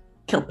don't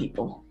kill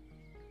people.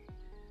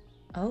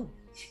 Oh.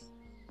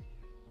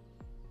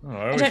 Oh,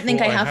 I always don't think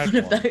thought I have had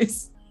one of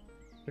those.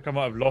 I think I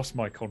might have lost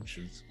my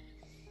conscience.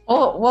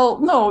 Oh well,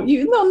 no,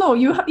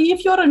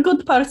 if you're a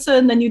good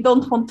person and you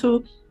don't want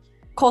to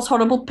cause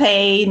horrible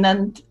pain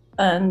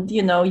and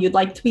you'd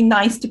like to be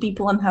nice to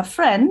people and have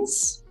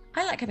friends,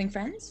 I like having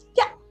friends.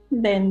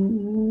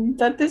 then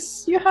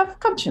you have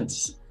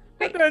conscience.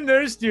 But then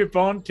there's the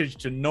advantage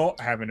to not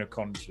having a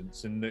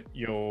conscience, in that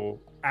your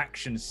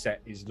action set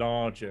is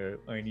larger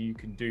and you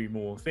can do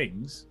more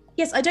things.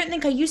 Yes, I don't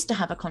think I used to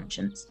have a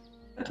conscience.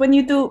 But when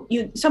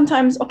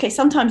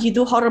sometimes you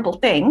do horrible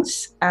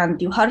things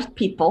and you hurt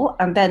people,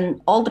 and then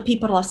all the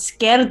people are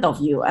scared of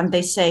you and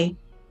they say,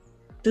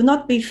 "Do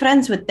not be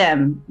friends with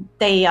them.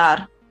 They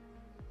are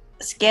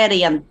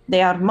scary and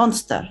they are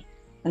monster."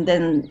 And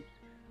then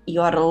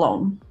you are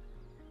alone.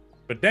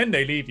 But then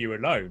they leave you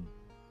alone.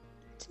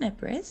 It's no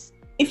breeze.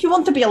 If you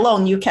want to be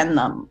alone, you can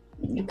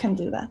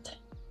do that.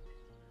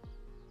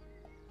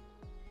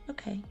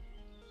 Okay.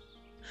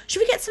 Should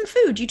we get some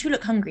food? You two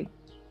look hungry.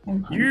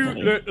 I'm You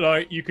hungry. look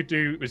like you could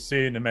do with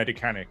seeing a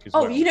mechanic as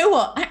Oh, well. you know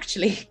what?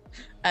 Actually,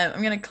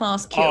 I'm going to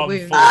class Cure Arm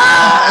Wounds full.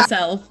 on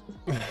myself.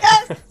 Which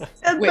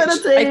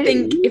Infinity. I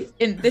think, if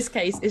in this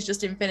case, is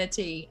just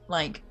Infinity,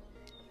 like,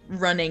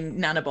 running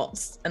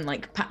nanobots and,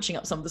 like, patching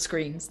up some of the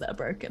screens that are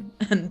broken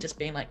and just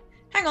being like,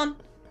 "Hang on."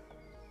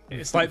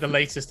 It's like the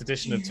latest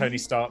edition of Tony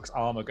Stark's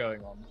armor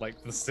going on. Like,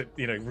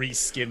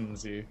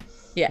 reskins you.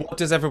 Yeah. What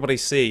does everybody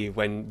see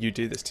when you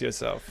do this to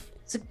yourself?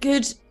 It's a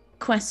good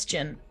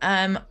question.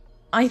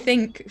 I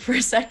think for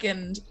a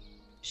second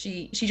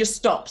she just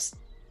stops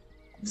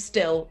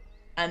still,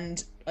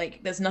 and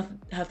like there's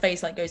nothing. Her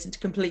face like goes into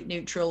complete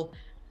neutral.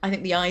 I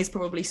think the eyes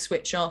probably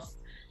switch off,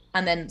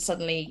 and then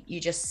suddenly you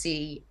just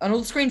see, and all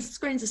the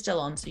screens are still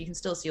on, so you can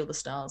still see all the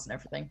stars and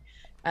everything.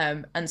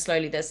 And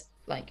slowly there's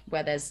like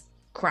where there's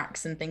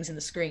cracks and things in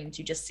the screens,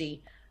 you just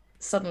see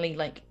suddenly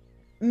like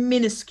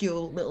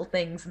minuscule little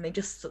things, and they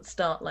just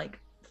start like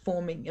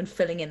forming and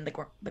filling in the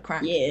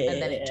crack,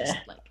 and then it just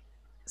like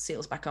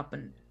seals back up,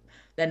 and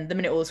then the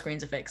minute all the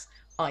screens are fixed,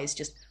 eyes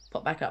just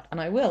pop back up. And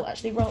I will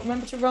actually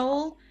remember to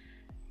roll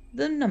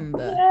the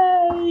number.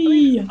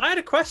 Yay! I had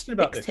a question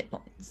about 6 this, hit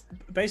points.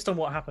 based on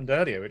what happened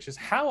earlier, which is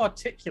how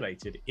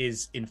articulated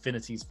is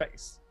Infinity's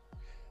face?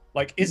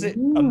 Like, is it a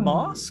Ooh.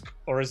 mask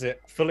or is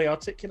it fully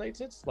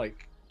articulated?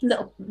 Like,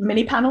 Little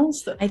mini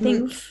panels that I think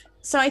move.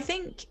 so. I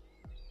think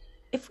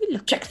if we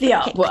look Check at the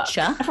artwork.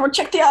 picture, Everyone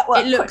check the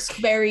artwork. it looks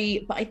quick.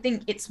 very, but I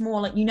think it's more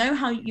like, you know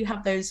how you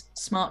have those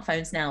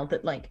smartphones now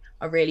that like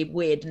are really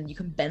weird and you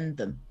can bend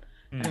them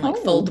and like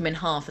Oh. fold them in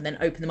half and then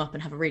open them up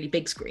and have a really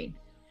big screen.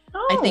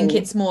 I think Oh.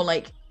 it's more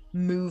like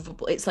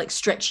movable. It's like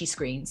stretchy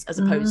screens as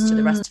opposed to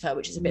the rest of her,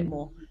 which is a bit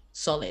more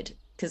solid.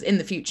 Because in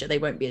the future they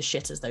won't be as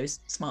shit as those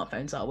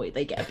smartphones are, where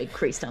they get a big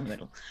crease down the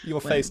middle. Your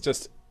Well- face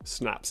just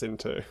snaps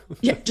into.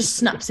 Yeah, just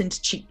snaps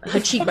into her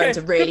cheekbones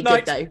Okay, are really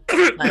good good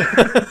though.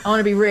 Like, I want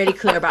to be really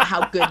clear about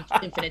how good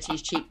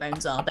Infinity's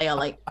cheekbones are. They are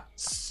like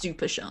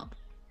super sharp.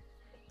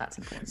 That's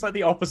important. it's like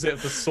the opposite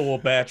of the saw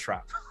bear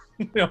trap.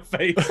 Your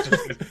face just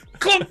goes,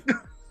 clunk!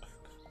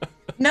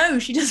 No,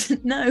 she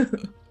doesn't know.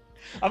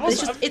 I'm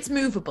It's also, just it's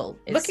movable.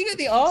 It's, looking at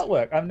the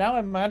artwork, I'm now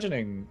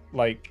imagining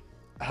like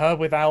her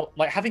without,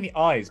 like, having the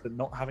eyes but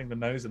not having the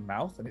nose and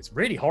mouth, and it's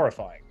really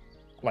horrifying.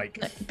 Like,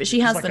 No, but she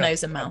it's has like the a-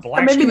 nose and a mouth.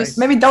 blank maybe face.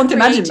 don't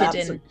imagine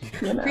Created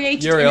that. in-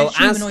 created Uriel, in a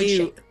as humanoid you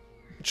shape.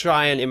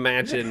 try and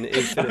imagine I'm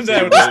infinity.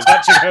 there with just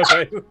touching her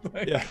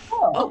face. Yeah.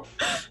 Oh.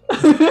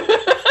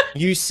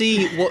 You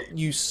see what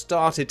you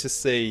started to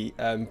see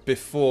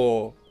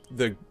before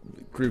the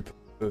group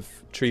of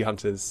tree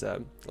hunters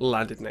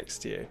landed next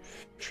to you.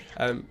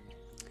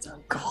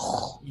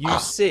 You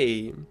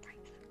see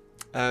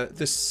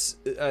this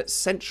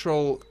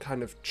central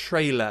kind of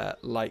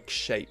trailer-like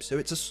shape. So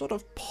it's a sort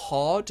of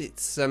pod.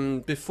 It's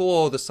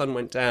before the sun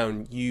went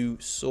down, you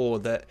saw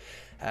that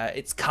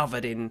it's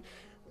covered in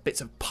bits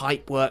of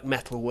pipe work,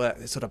 metal work,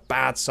 this sort of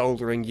bad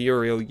soldering.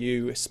 Uriel,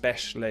 you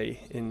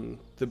especially, in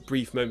the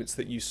brief moments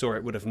that you saw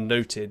it, would have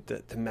noted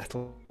that the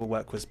metal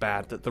work was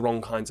bad, that the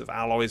wrong kinds of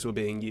alloys were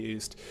being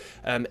used.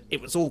 It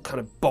was all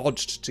kind of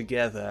bodged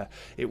together.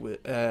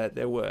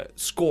 There were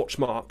scorch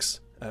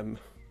marks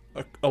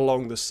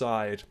along the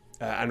side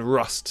and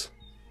rust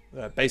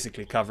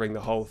basically covering the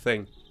whole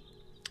thing.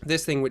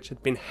 This thing, which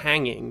had been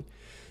hanging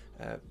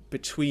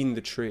between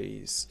the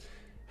trees,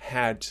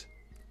 had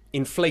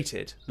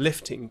inflated,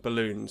 lifting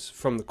balloons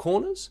from the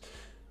corners,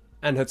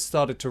 and had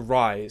started to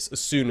rise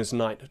as soon as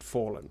night had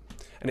fallen.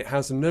 And it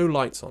has no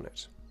lights on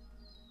it.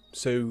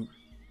 So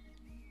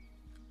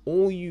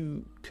all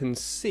you can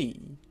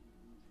see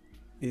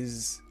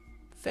is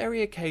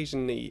very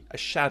occasionally a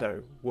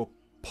shadow will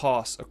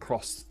pass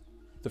across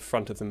the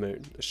front of the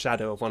moon, the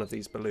shadow of one of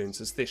these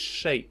balloons, as this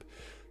shape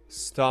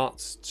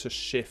starts to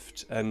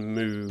shift and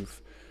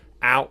move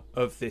out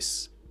of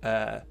this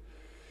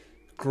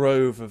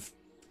grove of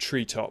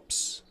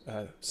treetops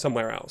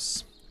somewhere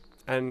else.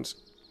 And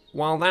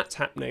while that's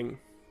happening,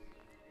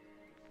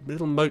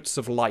 little motes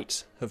of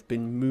light have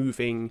been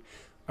moving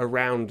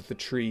around the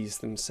trees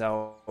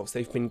themselves.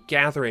 They've been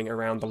gathering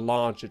around the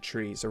larger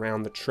trees,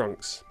 around the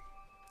trunks,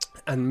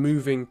 and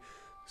moving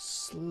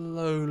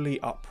slowly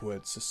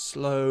upwards, a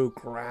slow,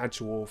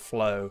 gradual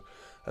flow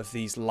of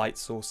these light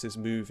sources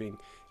moving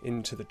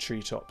into the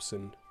treetops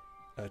and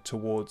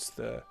towards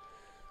the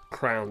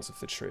crowns of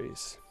the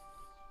trees.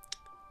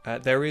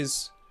 There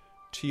is,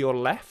 to your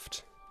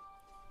left,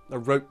 a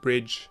rope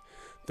bridge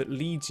that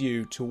leads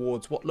you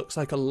towards what looks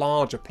like a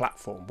larger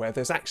platform, where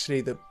there's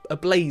actually a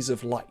blaze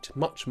of light,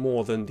 much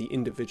more than the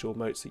individual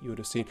motes that you would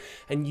have seen.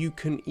 And you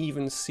can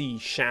even see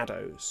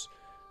shadows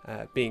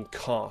being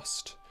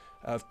cast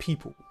of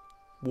people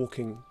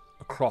walking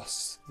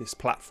across this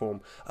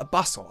platform. A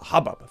bustle, a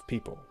hubbub of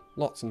people,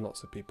 lots and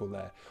lots of people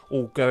there,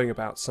 all going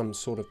about some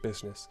sort of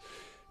business.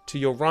 To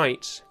your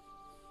right,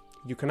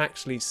 you can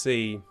actually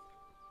see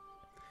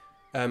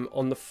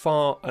on the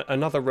far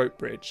another rope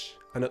bridge,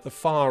 and at the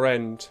far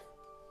end,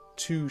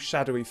 two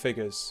shadowy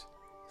figures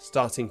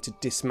starting to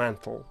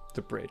dismantle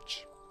the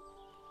bridge.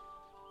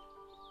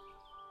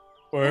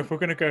 Well, if we're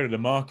going to go to the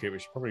market, we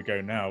should probably go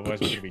now,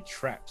 otherwise we're going to be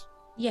trapped.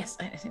 Yes,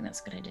 I think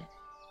that's a good idea.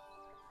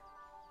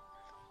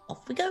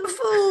 Off we go.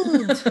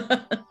 Food.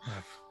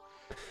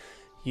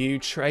 You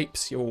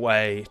traipse your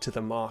way to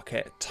the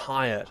market,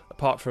 tired,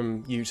 apart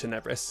from you,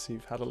 Tenebris,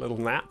 who've had a little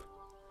nap.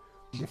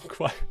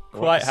 quite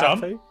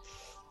happy.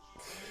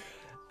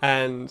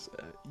 And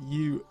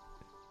you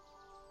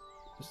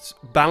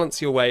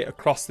balance your way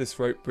across this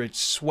rope bridge,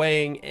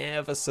 swaying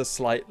ever so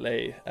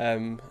slightly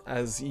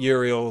as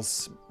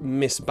Uriel's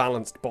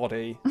misbalanced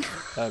body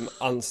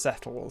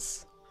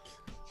unsettles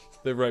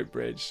the rope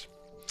bridge.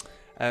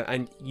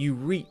 And you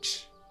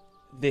reach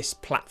this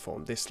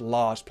platform, this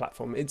large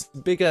platform. It's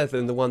bigger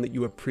than the one that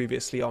you were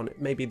previously on.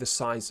 It may be the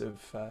size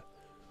of...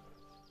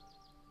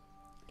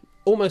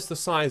 almost the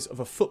size of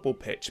a football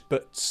pitch,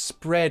 but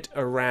spread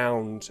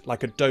around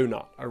like a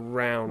donut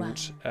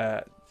around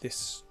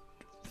this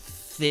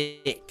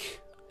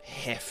thick,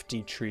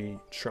 hefty tree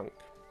trunk.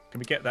 Can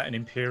we get that in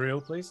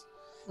Imperial, please?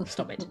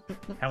 Stop it.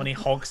 How many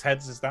hogs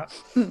heads is that?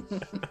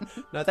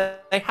 No,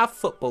 they have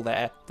football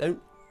there.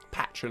 Don't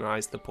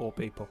patronise the poor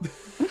people.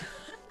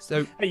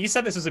 So Hey, you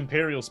said this was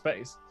Imperial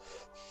space.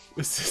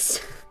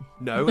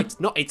 No, it's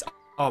not. It's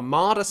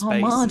Armada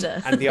space,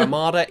 Armada. and the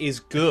Armada is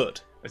good.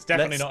 It's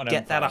definitely Let's not an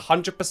get that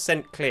Empire.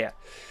 100% clear.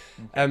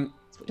 That's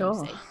what you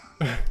Sure.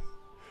 say.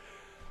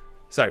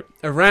 So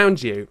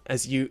around you,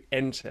 as you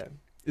enter,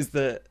 is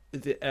the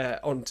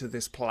onto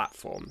this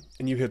platform,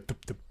 and you hear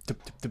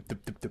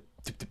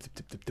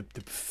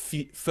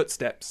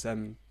footsteps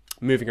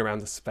moving around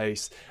the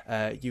space.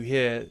 You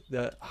hear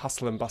the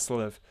hustle and bustle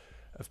of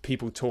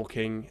people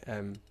talking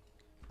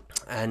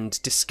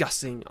and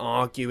discussing,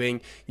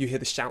 arguing. You hear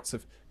the shouts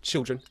of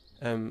children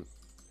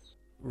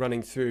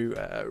running through,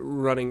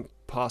 running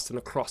past and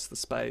across the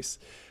space.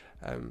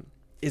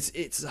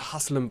 It's a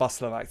hustle and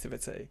bustle of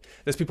activity.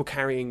 There's people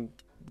carrying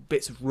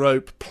bits of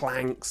rope,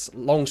 planks,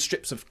 long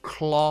strips of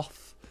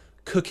cloth,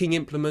 cooking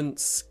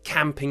implements,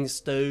 camping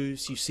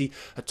stoves. You see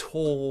a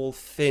tall,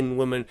 thin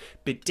woman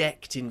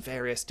bedecked in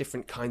various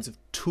different kinds of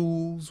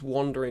tools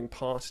wandering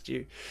past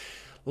you.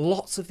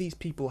 Lots of these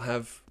people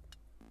have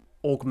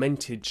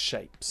augmented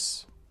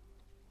shapes.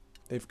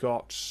 They've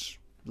got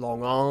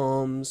long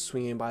arms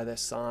swinging by their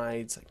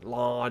sides, like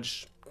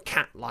large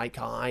cat-like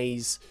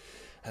eyes.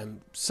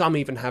 Some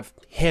even have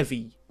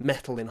heavy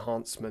metal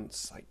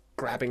enhancements, like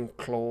grabbing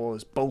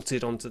claws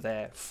bolted onto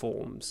their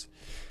forms.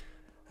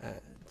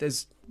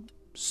 there's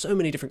so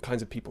many different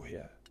kinds of people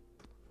here.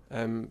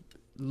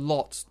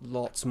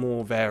 Lots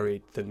more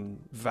varied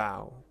than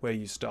Val, where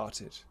you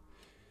started.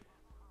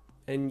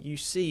 And you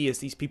see as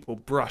these people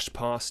brush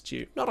past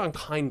you, not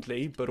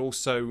unkindly, but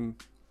also,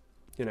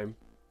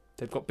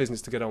 they've got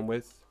business to get on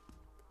with.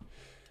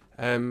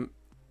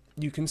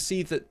 You can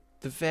see that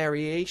the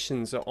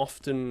variations are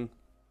often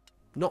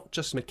not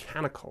just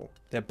mechanical,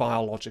 they're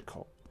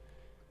biological.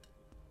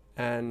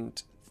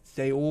 And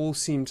they all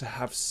seem to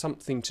have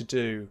something to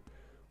do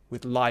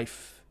with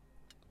life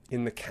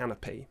in the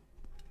canopy.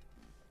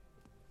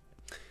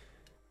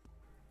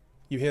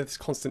 You hear this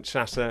constant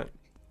chatter,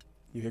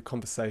 you hear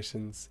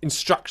conversations,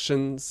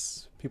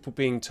 instructions, people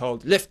being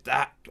told, lift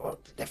that, or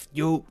lift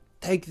you,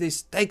 take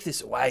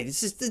this away,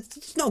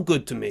 it's not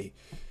good to me.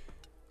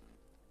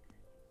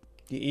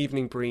 The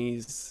evening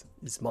breeze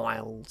is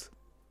mild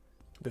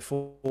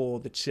before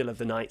the chill of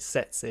the night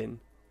sets in,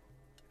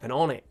 and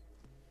on it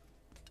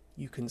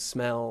you can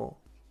smell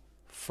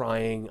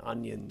frying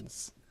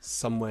onions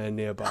somewhere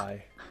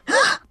nearby.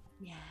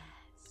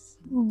 Yes.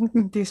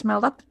 Do you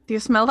smell that? Do you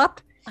smell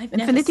that? I've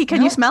Infinity, never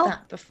can you smelled smell?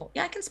 that before.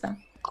 Yeah, I can smell.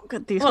 Oh,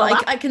 good. Do you Well, smell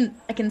that?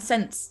 I can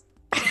sense.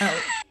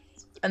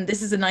 And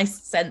this is a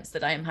nice sense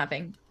that I am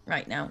having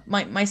right now.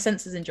 My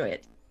senses enjoy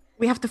it.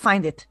 We have to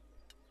find it.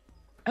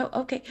 Oh,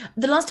 okay.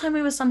 The last time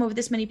we were somewhere with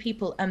this many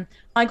people,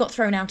 I got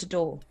thrown out a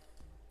door.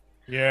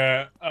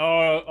 Yeah,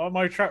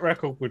 my track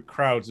record with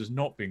crowds has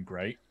not been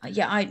great.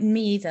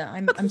 Me either.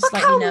 I'm Look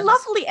slightly how nervous.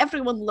 lovely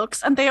everyone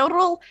looks, and they are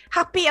all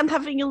happy and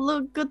having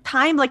a good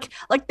time. Like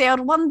they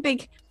are one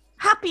big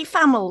happy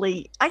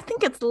family. I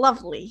think it's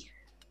lovely.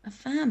 A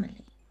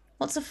family?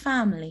 What's a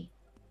family?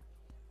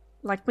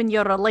 Like when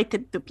you're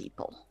related to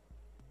people,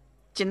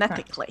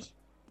 genetically,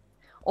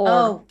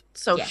 or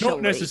socially.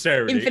 Not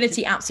necessarily.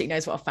 Infinity absolutely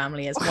knows what a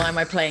family is. Why am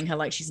I playing her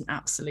like she's an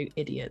absolute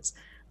idiot?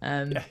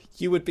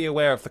 You would be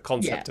aware of the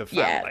concept of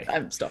family. Yeah,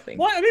 I'm stopping.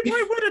 Why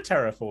would a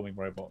terraforming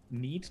robot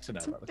need to know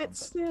about the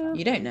concept?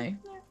 You don't know.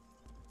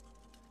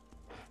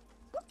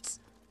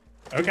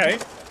 Okay.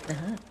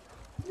 Uh-huh.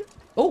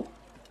 Oh,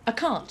 a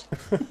cart.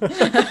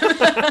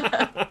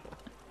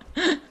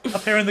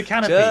 Up here in the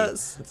canopy.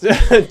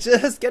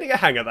 Just getting a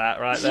hang of that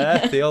right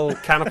there. The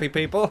old canopy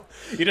people.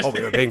 You just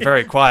we were being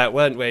very quiet,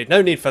 weren't we?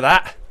 No need for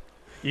that.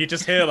 You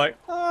just hear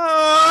like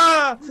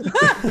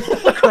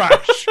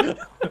crash.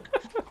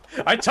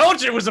 I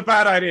told you it was a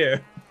bad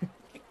idea.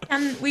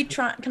 Can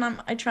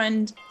I try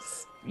and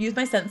use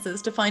my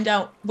senses to find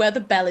out where the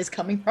bell is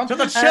coming from? To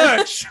the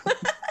church.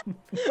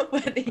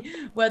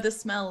 Where the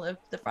smell of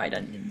the fried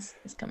onions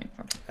is coming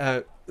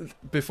from.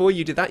 Before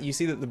you did that, you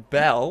see that the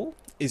bell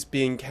is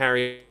being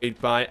carried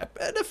by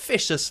an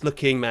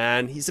officious-looking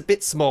man. He's a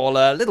bit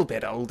smaller, a little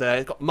bit older.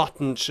 He's got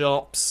mutton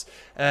chops,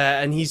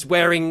 and he's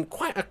wearing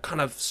quite a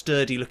kind of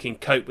sturdy-looking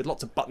coat with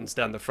lots of buttons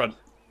down the front.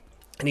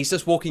 And he's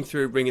just walking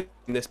through, ringing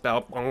this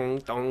bell. Dong,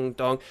 dong,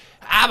 dong.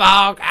 Come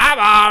on, come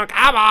on,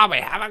 come on. We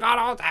haven't got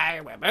all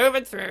day. We're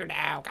moving through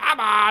now. Come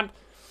on.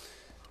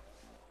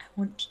 I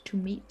want to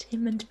meet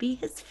him and be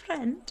his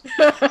friend.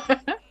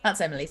 That's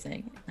Emily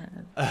saying.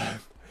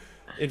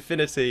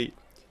 Infinity,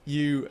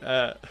 you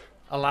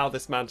allow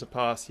this man to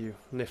pass. You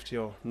lift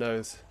your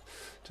nose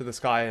to the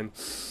sky and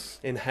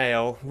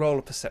inhale. Roll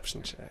a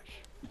perception check.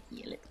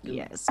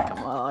 Yes, come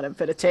on,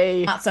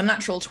 Infinity. That's a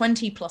natural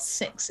 20 plus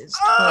 6 is 26.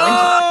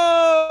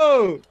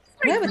 Oh!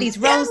 Where were these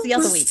rolls the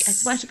other week? I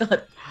swear to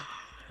God.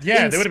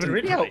 Yeah, they would have been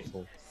really Instant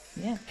helpful.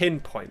 Yeah.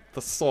 Pinpoint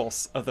the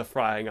source of the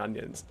frying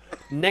onions.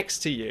 Next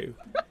to you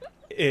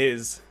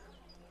is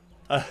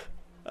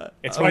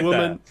It's a right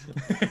woman.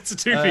 there. It's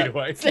 2 feet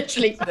away. It's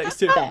literally Next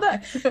to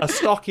there. a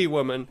stocky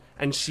woman,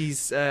 and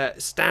she's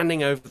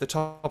standing over the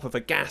top of a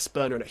gas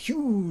burner in a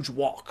huge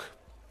wok.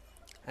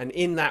 And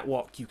in that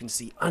wok, you can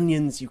see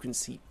onions, you can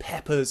see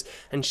peppers,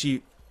 and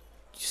she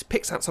just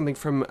picks out something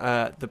from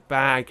the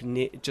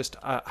bag just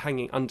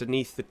hanging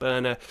underneath the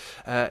burner.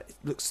 It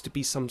looks to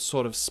be some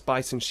sort of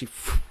spice, and she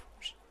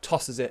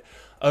tosses it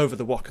over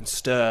the wok and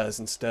stirs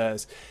and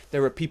stirs.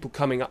 There are people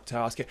coming up to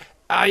ask her,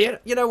 you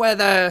know where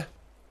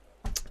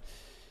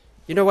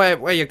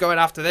where you're going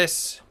after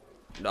this?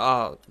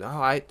 No,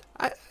 I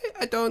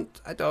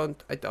don't.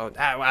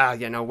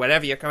 Well,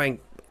 wherever you're going,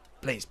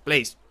 please,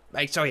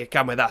 make sure you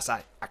come with us.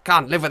 I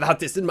can't live without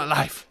this in my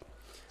life.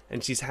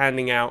 And she's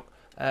handing out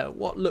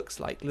what looks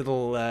like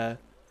little. They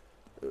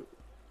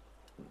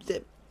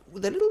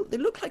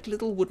look like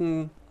little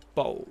wooden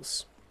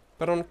bowls,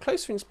 but on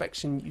closer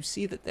inspection, you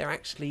see that they're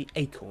actually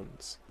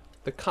acorns.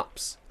 The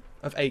cups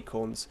of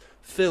acorns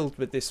filled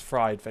with this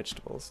fried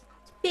vegetables.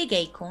 Big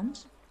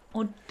acorns?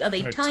 Or are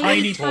they No,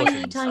 tiny?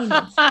 tiny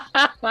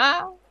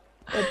Wow.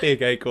 They're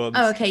big acorns.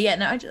 Oh, okay, yeah,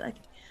 no, I just like.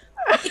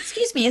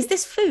 Excuse me, is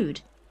this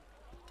food?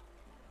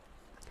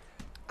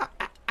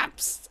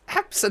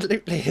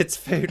 Absolutely, it's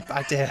food,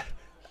 my dear.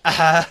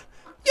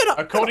 You're not,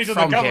 According to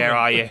the from here, government.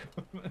 are you?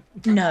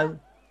 No.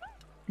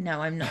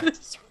 No, I'm not.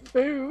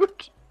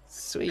 Food.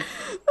 Sweet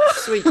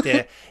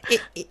dear.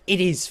 It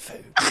is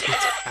food.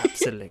 It's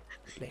absolutely.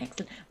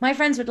 Excellent. My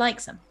friends would like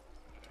some.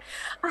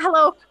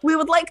 Hello, we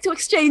would like to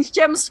exchange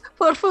gems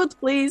for food,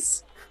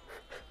 please.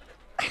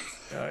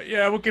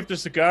 Yeah, we'll give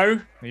this a go.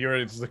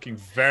 Uriel's looking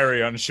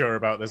very unsure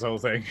about this whole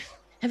thing.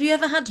 Have you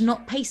ever had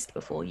not paste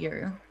before,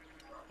 Uriel?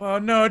 Well,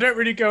 no, I don't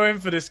really go in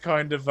for this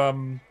kind of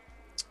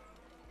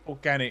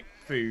organic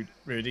food,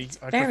 really.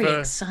 Very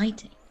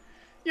exciting.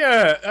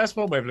 Yeah, that's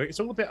one way of looking. It's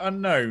all a bit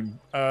unknown.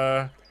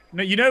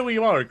 No, you know where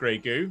you are, a grey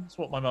goo. That's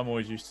what my mum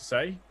always used to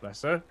say.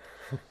 Bless her.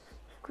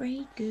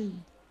 Grey goo.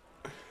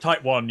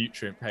 Type 1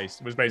 nutrient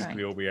paste was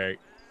basically Right. all we ate.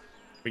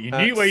 But you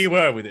knew where you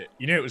were with it.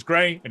 You knew it was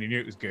grey and you knew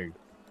it was goo.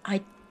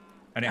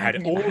 And it I've had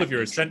never all had of your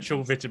nutrient essential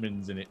paste.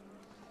 vitamins in it.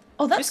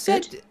 Oh, that's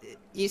good.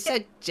 You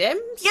said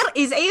gems? Here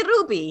is a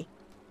ruby.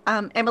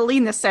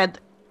 Emelina said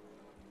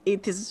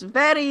it is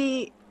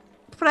very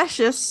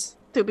precious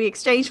to be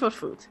exchanged for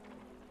food.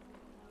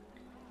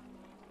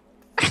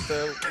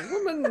 The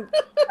woman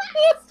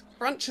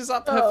crunches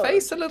up her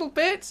face a little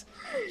bit.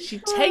 She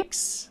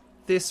takes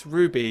this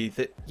ruby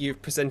that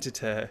you've presented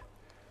to her.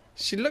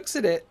 She looks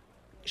at it.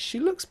 She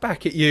looks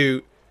back at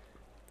you.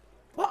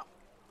 What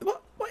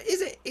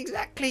is it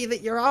exactly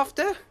that you're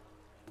after?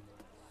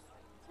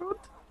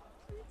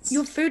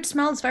 Your food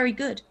smells very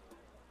good.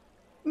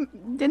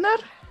 Dinner?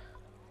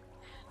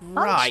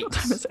 Right. What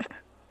time is it?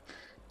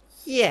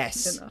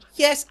 Yes. Dinner.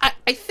 Yes.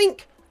 I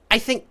think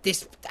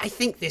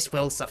this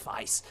will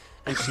suffice.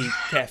 And she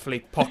carefully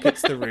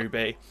pockets the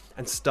ruby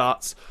and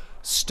starts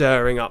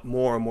stirring up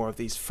more and more of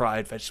these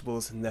fried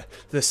vegetables, and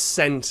the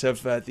scent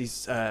of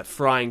these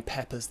frying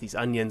peppers, these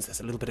onions. There's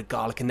a little bit of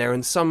garlic in there,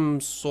 and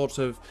some sort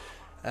of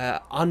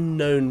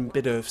unknown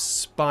bit of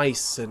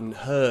spice and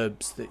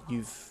herbs that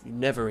you've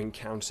never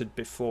encountered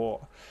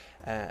before.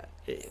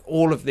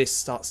 All of this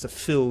starts to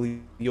fill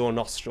your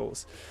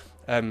nostrils.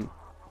 And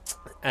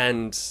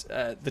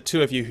the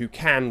two of you who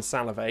can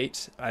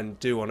salivate and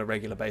do on a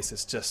regular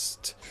basis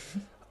just...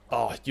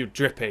 Oh, you're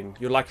dripping.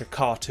 You're like a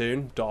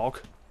cartoon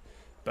dog,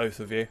 both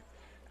of you.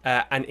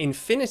 And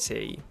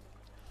Infinity,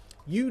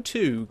 you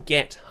two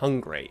get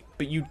hungry,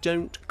 but you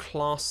don't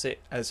class it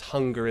as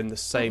hunger in the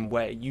same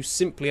way. You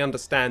simply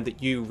understand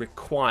that you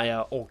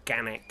require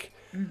organic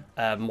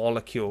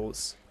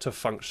molecules to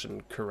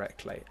function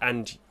correctly,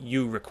 and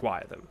you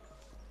require them.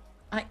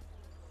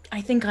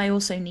 I think I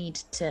also need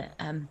to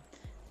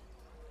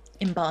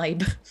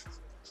imbibe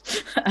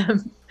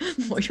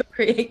what you're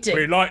creating.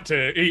 We like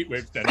to eat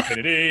with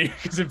Infinity,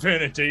 because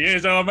Infinity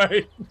is our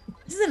mate.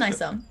 This is a nice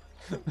song.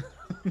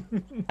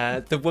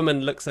 The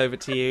woman looks over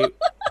to you.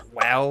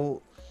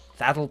 Well,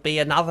 that'll be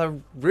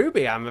another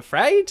ruby, I'm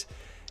afraid.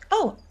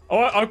 Oh,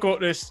 I've got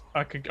this.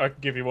 I could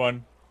give you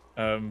one.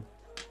 I'll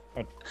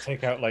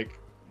take out like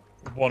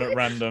one at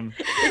random.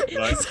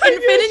 Like,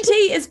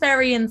 Infinity is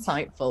very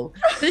insightful.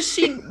 Does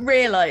she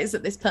realise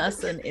that this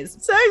person is?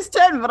 So it's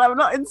 10, but I'm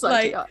not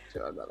inside. Like,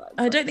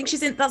 I don't think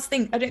she's in. That's the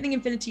thing. I don't think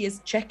Infinity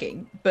is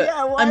checking, but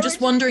Yeah, why I'm just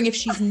would- wondering if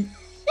she's.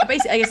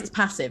 Basically, I guess it's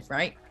passive,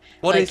 right?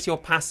 What is Like- your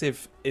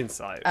passive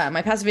insight?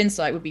 My passive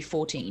insight would be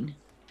 14.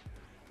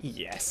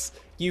 Yes,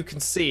 you can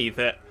see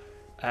that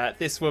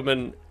this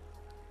woman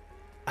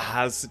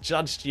has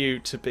judged you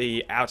to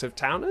be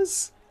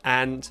out-of-towners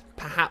and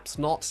perhaps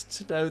not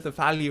to know the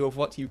value of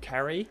what you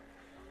carry,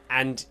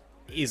 and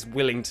is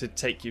willing to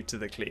take you to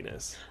the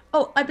cleaners.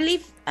 Oh, I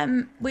believe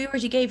we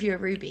already gave you a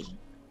ruby.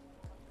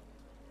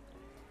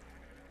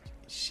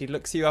 She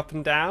looks you up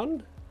and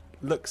down,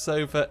 looks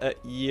over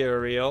at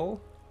Uriel.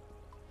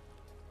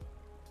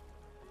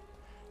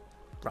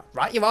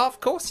 Right, you are, of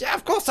course. Yeah,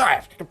 of course. Sorry,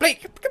 I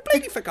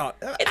completely forgot.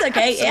 It's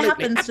okay. It Absolutely,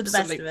 happens to the best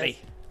of us. absolutely.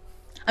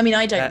 I mean,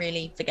 I don't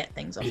really forget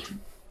things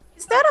often.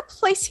 Is there a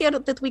place here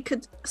that we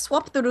could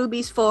swap the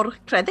rubies for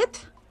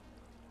credit?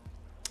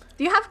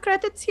 Do you have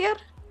credits here?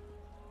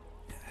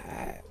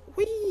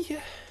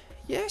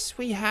 Yes,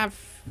 we have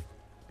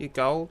your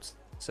gold,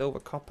 silver,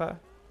 copper,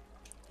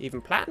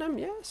 even platinum.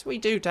 Yes, we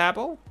do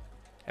dabble.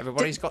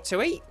 Everybody's got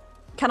to eat.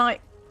 Can I,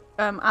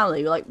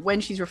 Ali, like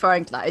when she's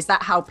referring to that, is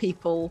that how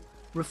people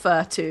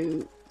refer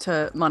to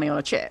money on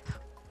a chip?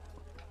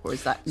 Or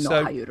is that not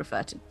So- how you would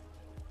refer to?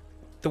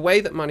 The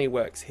way that money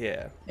works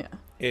here Yeah.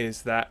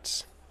 is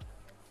that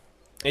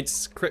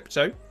it's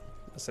crypto,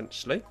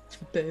 essentially.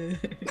 Boo.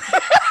 It's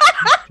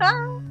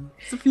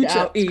the future.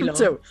 Yeah, It's Elon.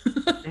 crypto.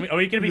 are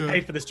we going to be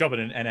paid for this job in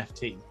an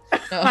NFT?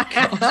 Oh,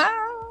 God.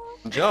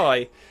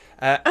 Enjoy.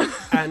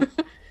 And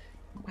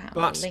Wow,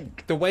 but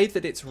Link. the way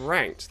that it's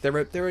ranked, there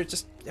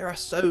are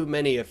so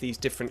many of these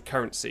different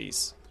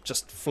currencies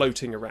just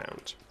floating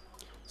around.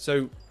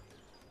 So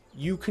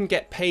you can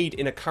get paid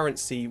in a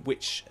currency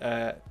which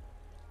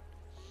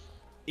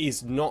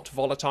is not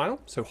volatile,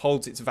 so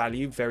holds its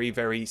value very,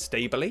 very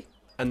stably.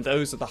 And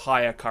those are the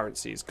higher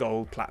currencies,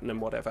 gold,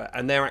 platinum, whatever.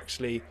 And they're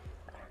actually,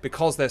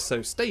 because they're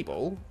so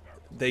stable,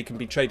 they can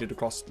be traded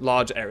across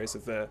large areas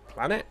of the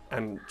planet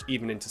and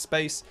even into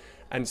space.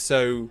 And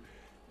so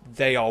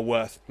they are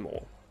worth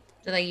more.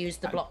 Do they use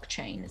the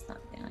blockchain? Is that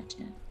the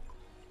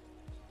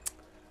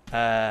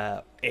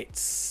idea?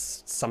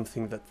 It's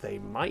something that they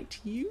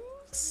might use.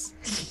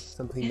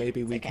 Something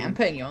maybe we Okay, I'm can.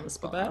 putting you on the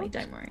spot, about? Molly.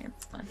 Don't worry,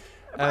 it's fine.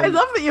 I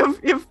love that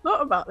you've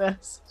thought about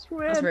this. It's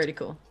weird. That's really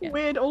cool. Yeah.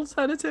 Weird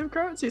alternative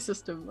currency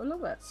system. I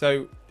love it.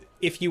 So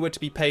if you were to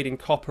be paid in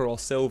copper or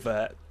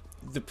silver,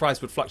 the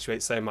price would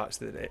fluctuate so much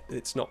that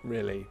it's not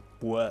really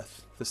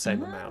worth the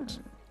same amount.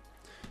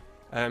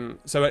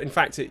 So in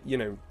fact,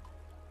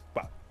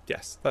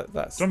 yes,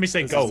 that's. So when we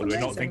say gold, we're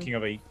amazing. not thinking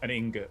of an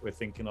ingot. We're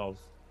thinking of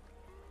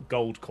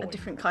gold A coin.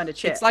 different kind of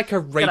chip. It's like a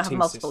It's gonna have rating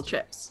multiple system.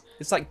 chips.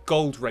 It's like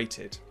gold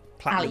rated,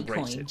 platinum Alley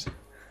coin. rated.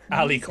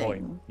 Alley Amazing.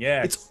 coin.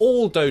 Yes. It's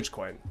all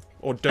Dogecoin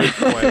or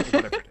Dogecoin, or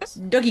whatever it is.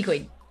 Doggy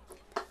Queen.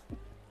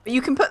 But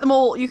you can put them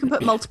all. You can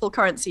put multiple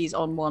currencies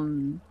on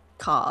one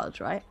card,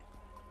 right?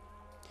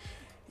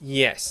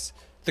 Yes,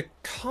 the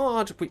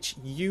card which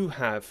you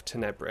have, I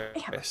have a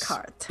Tenebris,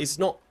 card. is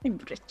not. I'm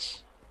rich.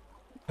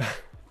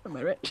 Am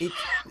I rich?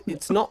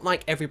 It's not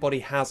like everybody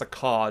has a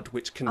card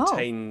which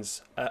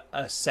contains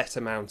a set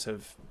amount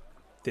of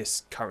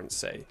this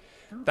currency.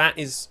 That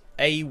is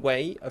a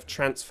way of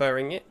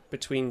transferring it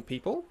between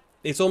people.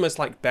 It's almost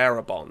like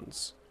bearer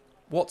bonds.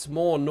 What's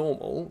more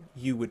normal,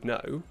 you would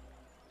know,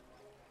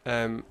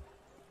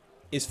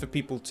 is for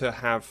people to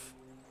have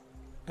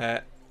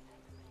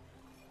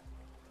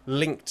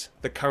linked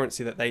the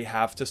currency that they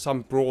have to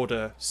some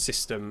broader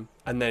system,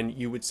 and then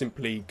you would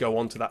simply go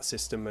onto that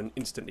system and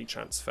instantly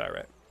transfer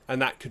it.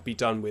 And that could be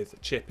done with a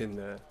chip in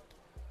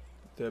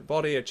the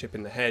body, a chip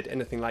in the head,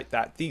 anything like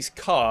that. These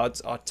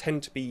cards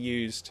tend to be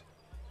used.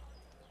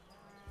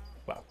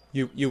 Well,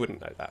 you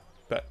wouldn't know that,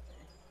 but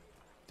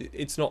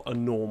it's not a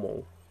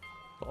normal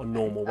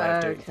way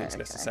of doing things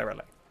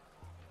necessarily.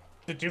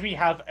 So do we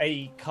have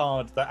a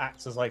card that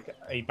acts as like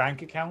a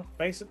bank account,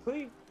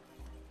 basically?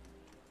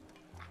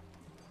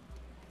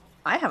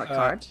 I have a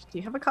card. Do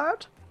you have a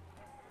card?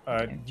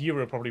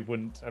 Euro probably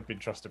wouldn't have been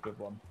trusted with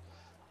one.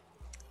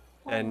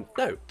 And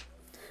no,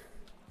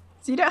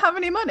 So you don't have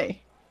any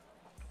money?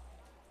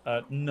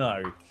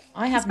 No.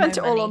 I You have spent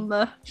no it all money. on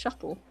the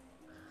shuttle.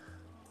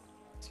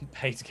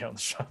 Pay to get on the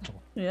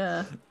shuttle.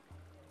 Yeah.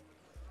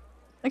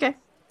 Okay.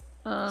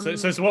 So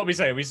what are we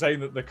saying? Are we saying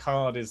that the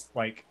card is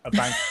like a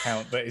bank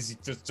account that is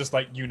just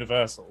like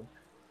universal?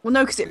 Well,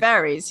 no, because it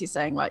varies. He's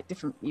saying like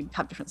different. You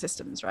have different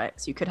systems, right?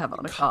 So you could have it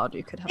on a card.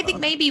 You could have. I think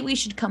maybe we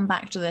should come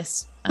back to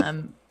this at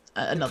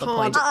another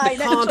card- point.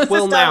 the card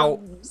will now-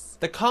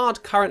 The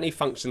card currently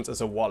functions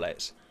as a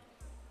wallet,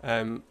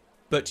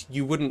 but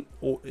you wouldn't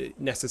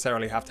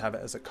necessarily have to have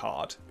it as a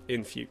card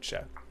in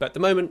future. But at the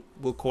moment,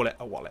 we'll call it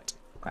a wallet.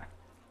 Okay.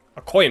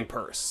 A coin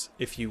purse,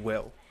 if you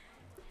will.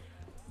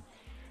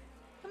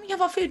 Can we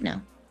have our food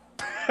now?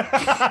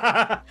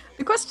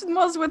 The question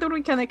was whether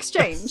we can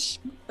exchange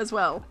as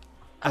well.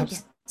 Oh, yeah.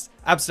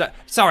 Absolutely.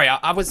 Sorry,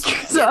 I was.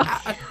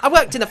 I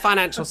worked in the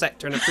financial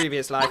sector in a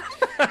previous life,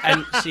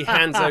 and she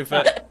hands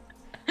over.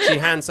 She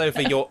hands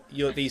over your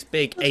these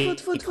big food, acorn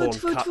food, cups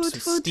food,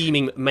 with food.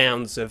 steaming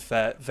mounds of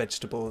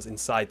vegetables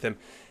inside them,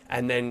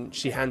 and then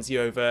she hands you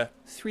over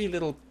three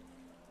little.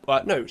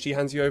 No, she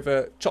hands you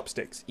over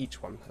chopsticks.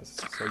 Each one has,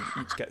 so you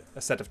each get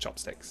a set of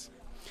chopsticks.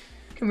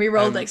 Can we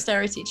roll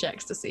dexterity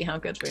checks to see how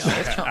good we are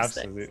with chopsticks?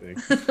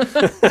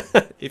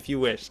 Absolutely. If you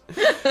wish.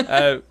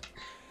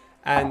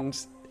 And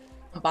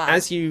I'm bad.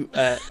 as you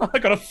I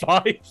got a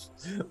 5.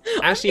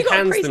 as she You got a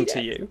hands crazy them dex.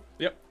 to you,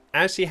 Yep.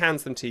 as she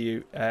hands them to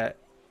you,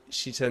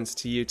 she turns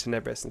to you,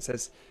 Tenebris, and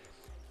says,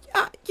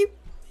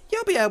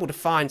 "You'll be able to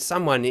find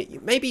someone.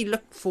 Maybe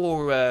look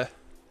for.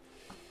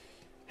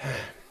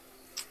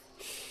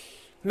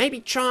 Maybe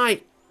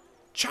try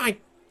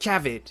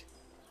Chavid.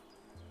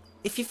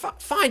 If you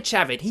find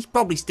Chavid, he's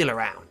probably still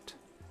around.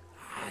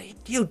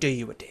 He'll do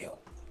you a deal."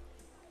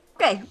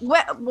 Okay,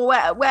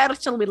 where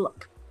shall we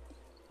look?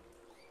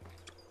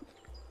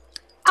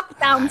 Up,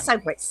 down,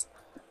 sideways.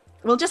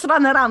 We'll just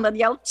run around and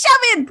yell,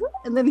 Chavid!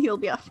 And then he'll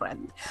be our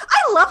friend.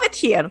 I love it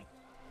here.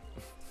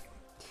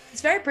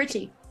 It's very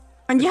pretty.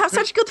 And you have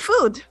such good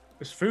food.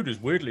 This food is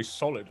weirdly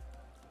solid.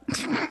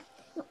 It's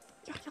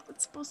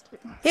supposed to be.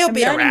 He'll I'm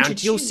be learning around.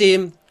 to You'll choose. see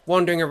him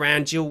wandering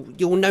around. You'll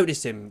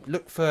notice him.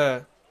 Look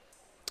for.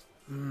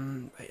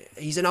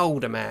 He's an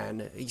older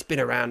man. He's been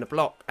around the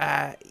block.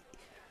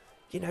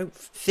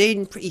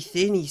 Thin, pretty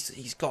thin.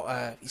 He's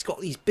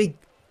got these big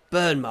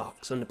burn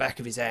marks on the back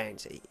of his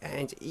hands,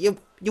 and you'll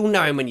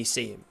know him when you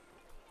see him.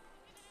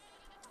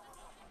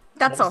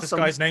 That's What was awesome.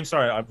 this guy's name?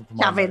 Sorry, I've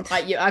Chavid.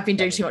 I've been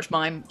doing too much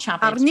mime. Our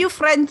Chavid. new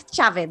friend,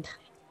 Chavid.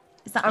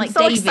 Is that I'm like so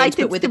David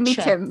excited but with to a meet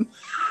ch? him.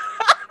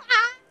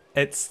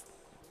 It's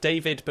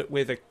David, but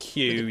with a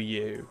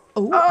Q-U.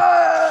 Ooh.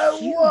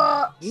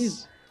 What?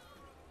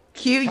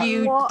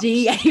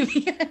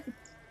 QUDAV.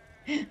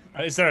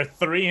 Is there a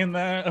 3 in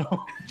there?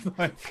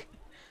 Like,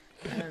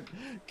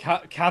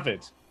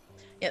 Cavid.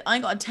 Yeah, I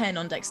got a 10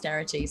 on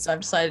dexterity, so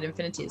I've decided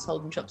Infinity is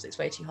holding chopsticks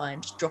way too high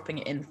and just dropping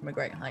it in from a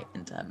great height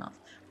into her mouth.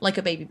 Like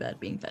a baby bird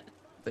being fed,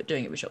 but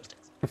doing it with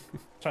chopsticks.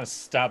 Trying to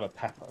stab a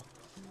pepper.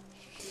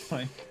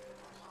 Like,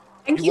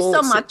 Thank You you so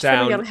all sit much for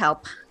down. your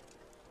help.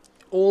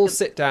 All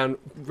sit down,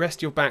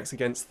 rest your backs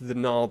against the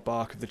gnarled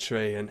bark of the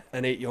tree,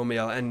 and eat your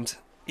meal. And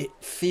it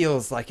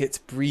feels like it's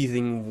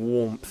breathing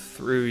warmth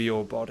through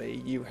your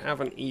body. You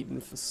haven't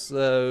eaten for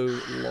so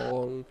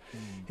long.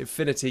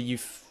 Infinity, you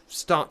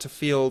start to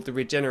feel the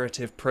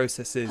regenerative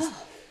processes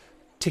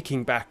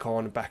ticking back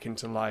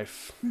into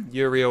life.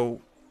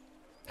 Uriel,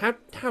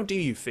 how do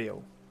you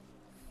feel?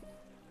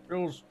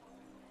 Feels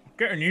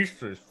getting used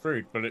to this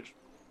food, but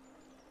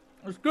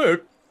it's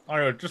good.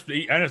 I would just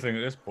eat anything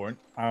at this point.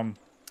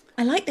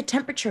 I like the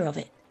temperature of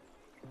it.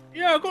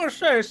 Yeah, I've got to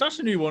say that's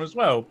a new one as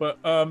well. But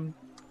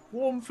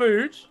warm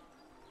food,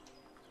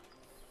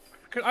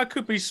 I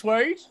could be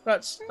swayed.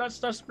 That's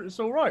it's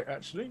all right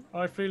actually.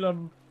 I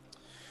feel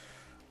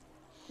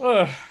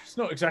it's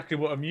not exactly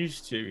what I'm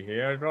used to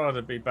here. I'd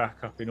rather be back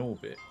up in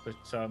orbit. But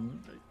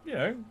you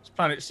know, as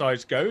planet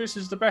size go, this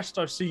is the best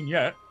I've seen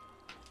yet.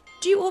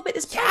 Do you orbit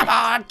this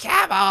planet?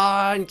 Come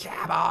on,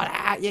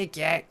 out you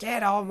get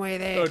on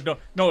with it.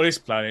 Not this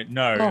planet.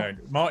 No, Oh. no.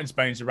 Martin's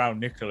Bane's around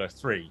Nicola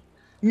 3.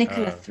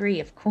 Nicola 3,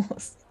 of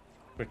course.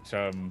 But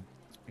yeah,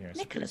 it's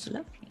Nicola's a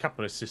lovely.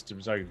 couple of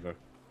systems over.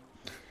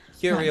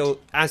 Uriel,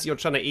 as you're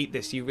trying to eat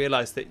this, you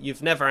realise that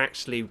you've never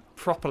actually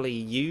properly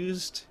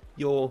used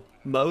your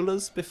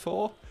molars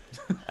before.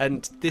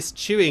 And this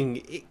chewing,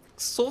 it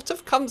sort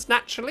of comes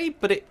naturally,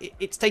 but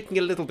it's taking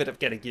a little bit of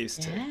getting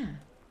used to.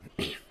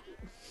 Yeah.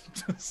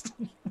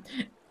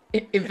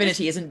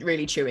 Infinity isn't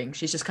really chewing.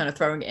 She's just kind of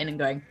throwing it in and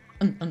going,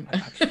 and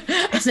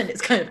then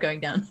it's kind of going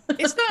down.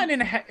 Is that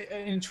an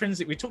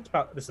intrinsic? We talked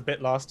about this a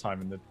bit last time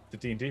in the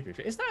D&D brief.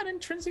 Is that an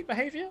intrinsic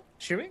behaviour?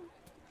 Chewing?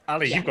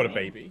 Ali, Yeah. you've got a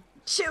baby.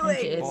 Chewing.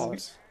 It is.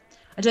 God.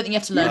 I don't think you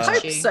have to You'd learn to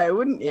hope chew. so,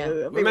 wouldn't you? Yeah.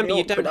 It'd be Remember, really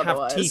you don't awkward have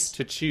otherwise. teeth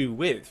to chew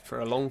with for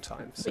a long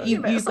time. So. But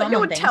you- It's like gone no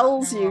on one things.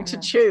 tells you to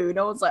chew.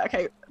 No one's like,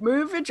 okay,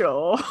 move your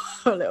jaw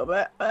a little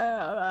bit.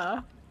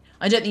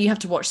 I don't think you have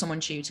to watch someone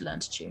chew to learn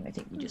to chew. I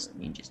think you just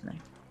know.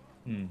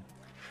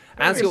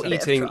 As There you're is a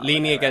bit of eating, drama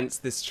leaning there.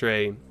 against this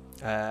tree,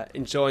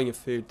 enjoying your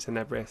food,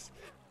 Tenebris,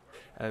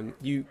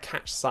 you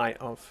catch sight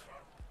of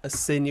a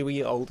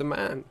sinewy older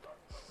man.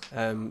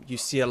 You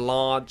see a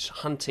large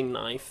hunting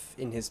knife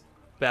in his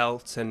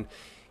belt, and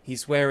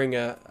he's wearing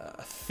a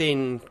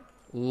thin,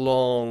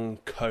 long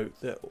coat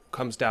that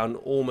comes down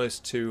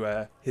almost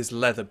to his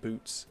leather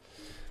boots.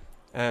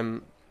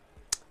 One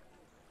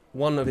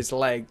of his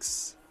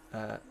legs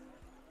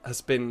has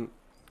been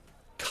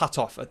cut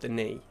off at the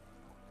knee.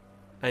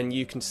 And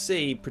you can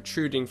see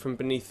protruding from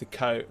beneath the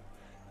coat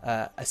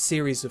a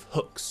series of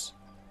hooks,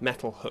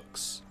 metal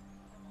hooks,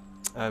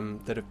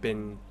 that have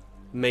been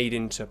made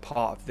into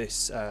part of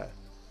this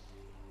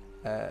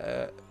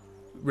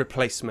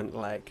replacement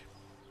leg.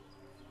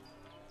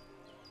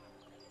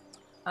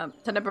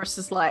 Tenebris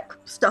is like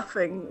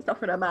stuffing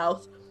her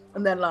mouth,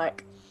 and then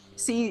like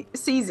sees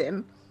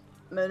him,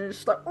 and then it's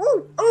just like,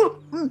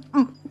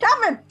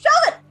 Chavin,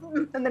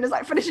 and then it's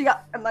like finishing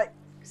up and like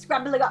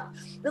scrambling up.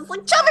 It's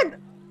like, Chavin,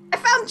 I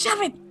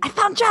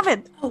found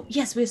Chavin. Oh,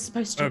 yes, we're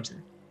supposed to talk to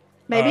them.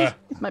 Maybe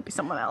it might be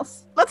someone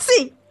else. Let's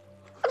see.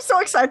 I'm so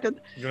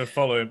excited. I'm going to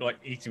follow him, like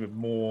eating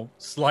with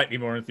slightly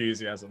more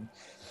enthusiasm.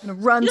 I'm gonna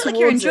run You look towards like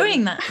you're him.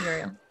 enjoying that,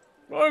 Muriel.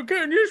 Well, I'm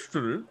getting used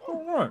to it.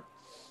 All right.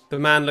 The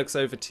man looks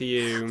over to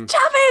you.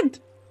 Chavin!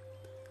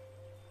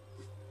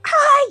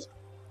 Hi!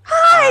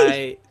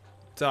 I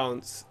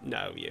don't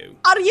know you.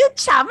 Are you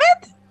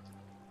Chavin?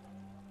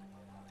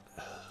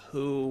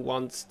 Who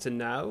wants to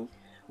know?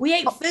 We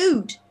ate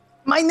food.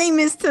 My name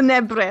is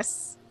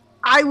Tenebris.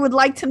 I would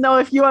like to know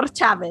if you're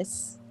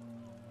Chavis.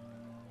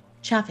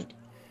 Chavid.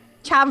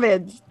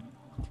 Chavid.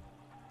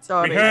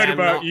 Sorry. We heard I'm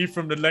about not- you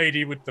from the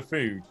lady with the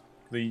food.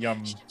 The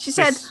She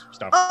said, this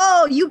stuff.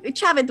 "Oh, you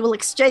Chavid will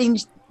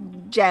exchange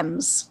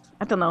gems.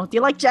 I don't know. Do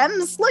you like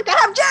gems? Look, I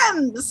have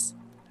gems."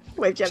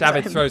 Wave gems at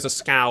Chavid him. throws a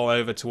scowl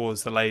over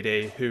towards the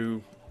lady,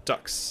 who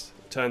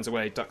turns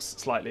away, ducks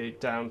slightly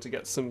down to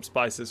get some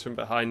spices from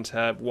behind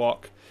her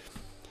wok.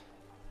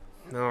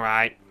 All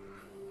right.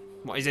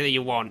 What is it that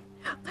you want?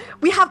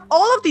 We have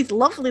all of these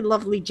lovely,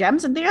 lovely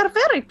gems, and they are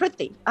very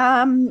pretty.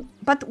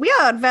 But we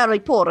are very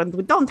poor, and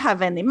we don't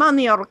have any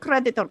money or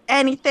credit or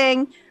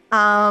anything.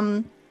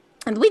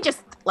 And we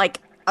just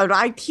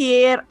arrived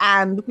here,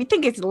 and we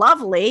think it's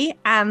lovely,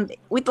 and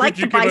we'd like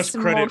Could you to buy give us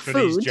some more credit for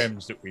these food.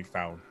 gems that we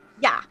found?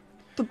 Yeah,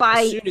 to buy.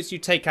 As soon as you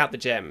take out the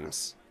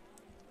gems,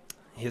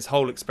 his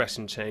whole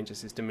expression changes,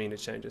 his demeanor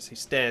changes. He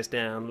stares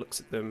down, looks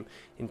at them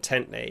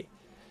intently.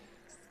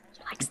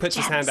 He puts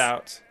his hand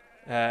out,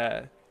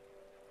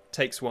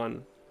 takes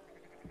one,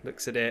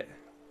 looks at it.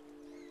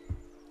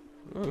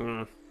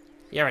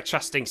 You're a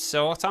trusting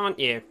sort, aren't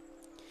you?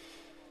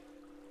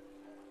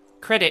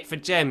 Credit for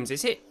gems,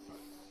 is it?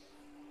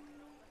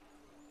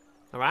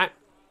 Alright.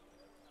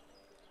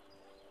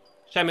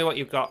 Show me what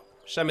you've got.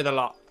 Show me the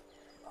lot.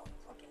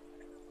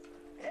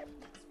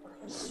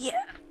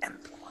 Yeah.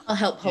 I'll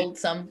help hold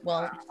some.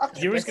 Well,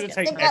 You're just going to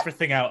take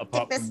everything out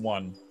apart from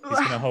one. He's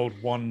going to hold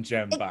one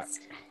gem back.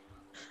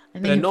 I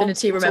They're think not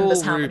Infinity remembers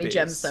all how many rubies.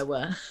 gems there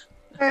were.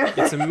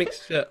 It's a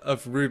mixture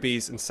of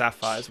rubies and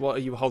sapphires. What are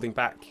you holding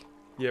back?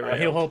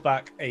 He'll hold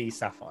back a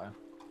sapphire.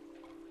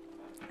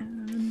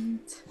 And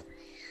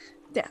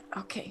yeah,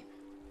 okay.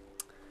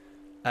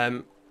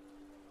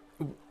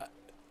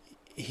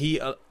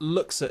 He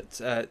looks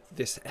at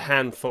this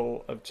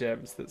handful of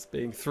gems that's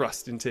being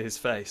thrust into his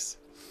face.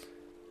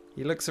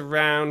 He looks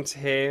around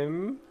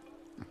him.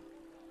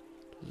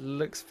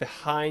 looks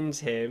behind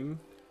him,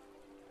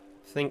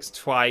 thinks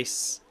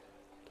twice,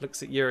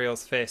 looks at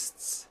Uriel's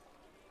fists.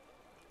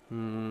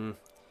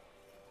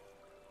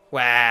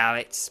 Well,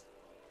 it's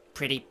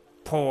pretty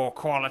poor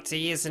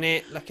quality, isn't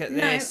it? Look at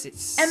this.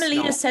 It's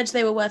Emelina not... said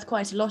they were worth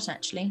quite a lot,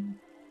 actually.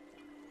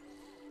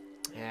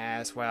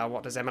 Yes, well,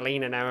 what does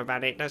Emelina know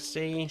about it, does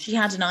she? She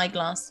had an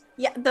eyeglass.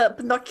 Yeah, the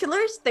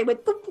binoculars, they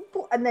went boop, boop,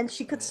 boop, and then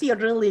she could see it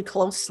really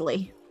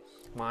closely.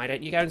 Why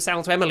don't you go and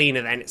sell to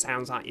Emelina then? It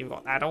sounds like you've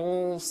got that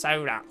all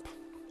sewed up.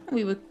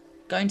 We were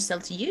going to sell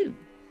to you.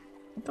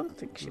 I don't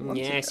think she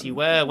wanted Yes, them. you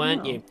were,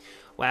 weren't No. you?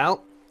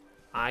 Well,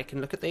 I can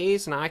look at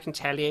these and I can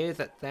tell you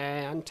that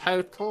in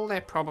total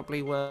they're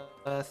probably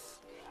worth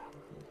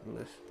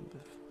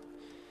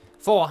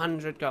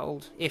 400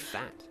 gold, if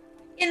that.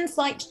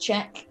 Insight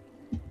check.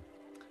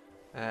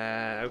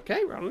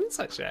 Okay, roll an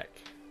insight check.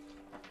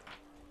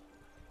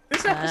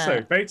 This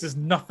episode, Bates is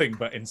nothing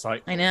but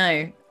insight. I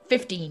know.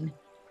 15.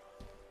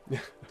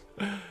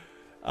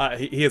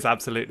 He is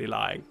absolutely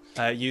lying.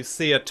 You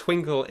see a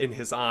twinkle in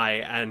his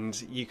eye,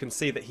 and you can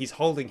see that he's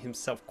holding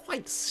himself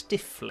quite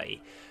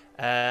stiffly,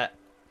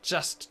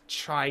 just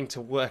trying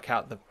to work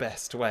out the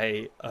best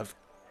way of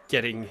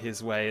getting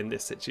his way in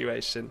this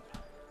situation.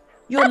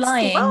 You're That's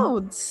lying.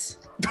 loads.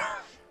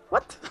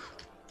 What?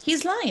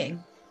 He's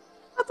lying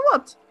At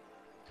what?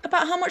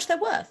 about how much they're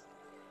worth.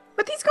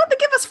 But he's going to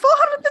give us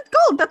 400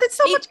 gold. That is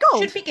so He much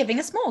gold. should be giving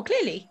us more,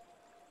 clearly.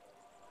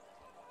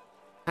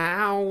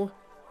 How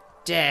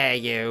dare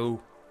you?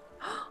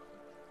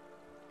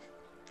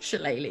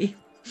 Shillelagh.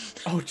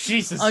 Oh,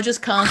 Jesus. I'll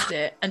just cast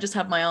it and just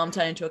have my arm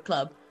turn into a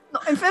club. No,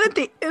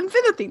 infinity.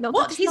 No,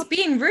 What? that is He's not...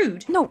 being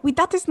rude. No,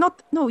 that is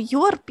not... No,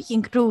 you're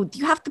being rude.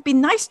 You have to be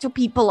nice to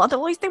people,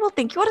 otherwise they will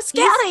think you're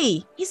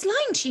scary. He's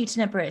lying to you,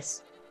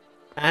 Tenebris.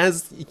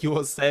 As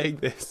you're saying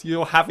this,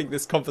 you're having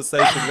this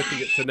conversation looking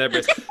at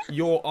Tenebris,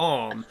 your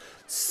arm,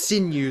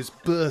 sinews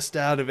burst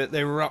out of it,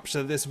 they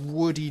rupture, this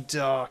woody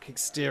dark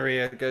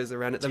exterior goes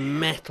around it, the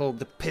metal,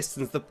 the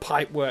pistons, the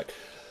pipework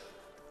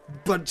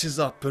bunches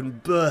up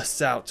and bursts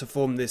out to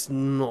form this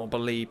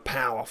knobbly,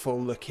 powerful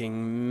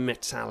looking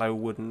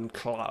metallo-wooden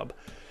club,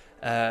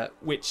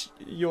 which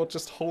you're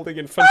just holding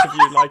in front of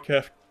you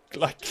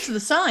like To the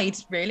side,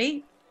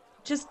 really.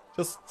 Just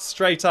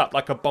straight up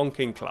like a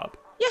bonking club.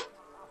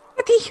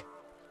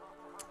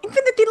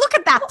 Infinity, look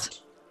at that.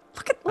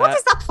 Look at... What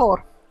is that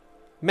for?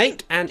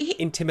 Make an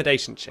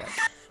intimidation check.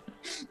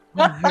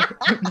 rolled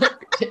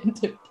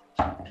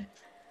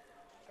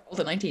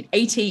a 19.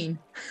 18.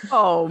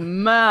 Oh,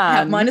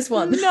 man. Yeah,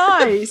 -1.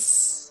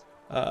 Nice.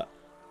 Uh,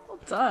 Well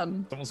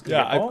done. Someone's gonna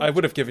Yeah, get I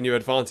would have given you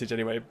advantage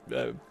anyway,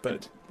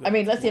 but... I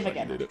mean, let's see if I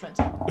get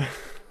 20.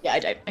 Yeah, I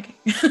don't. Okay.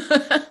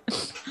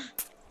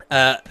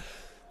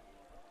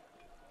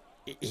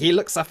 He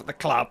looks up at the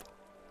club.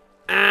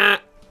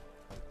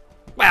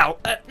 Well,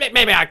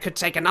 maybe I could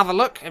take another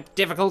look.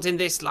 Difficult in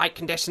this light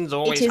conditions,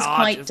 always It is hard,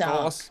 quite of dark.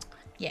 course.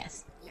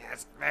 Yes.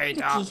 Yes,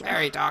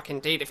 very dark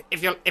indeed.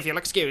 If you'll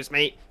excuse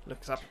me, he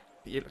looks up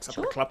Sure. at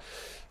the club.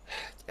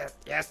 Yes.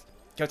 Yes.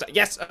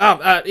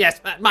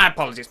 Yes. My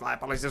apologies.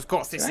 Of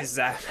course, this is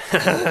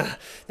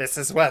this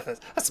is worth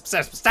a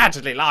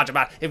substantially large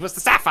amount. It was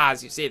the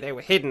sapphires. You see, they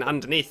were hidden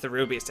underneath the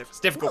rubies. It was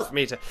difficult for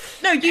me to.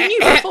 No, you knew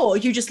before.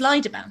 You just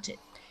lied about it.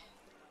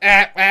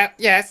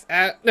 Yes.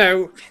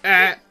 No.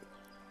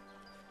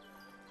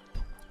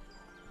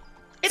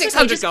 It's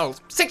 600 okay,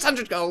 gold.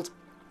 600 gold.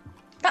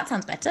 That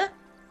sounds better.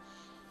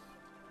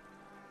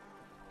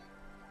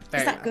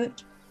 Very Is that well.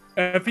 good?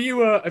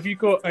 Have you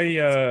got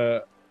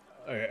a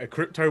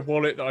crypto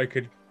wallet that I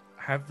could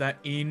have that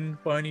in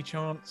by any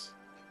chance?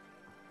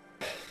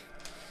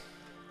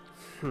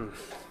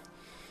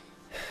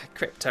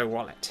 Crypto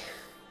wallet.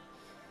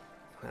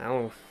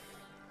 Well,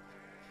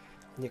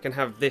 you can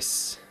have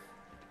this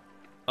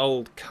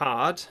old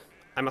card.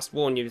 I must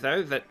warn you,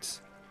 though, that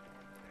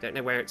I don't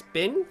know where it's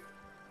been.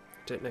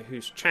 Don't know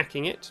who's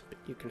tracking it, but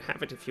you can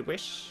have it if you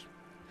wish.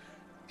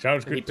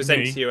 Sounds And he good to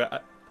presents me. you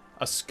a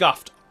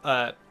scuffed,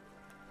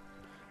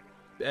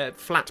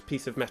 flat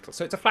piece of metal.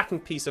 So it's a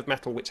flattened piece of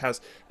metal which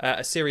has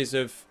a series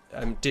of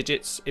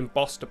digits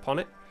embossed upon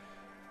it,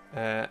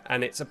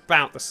 and it's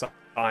about the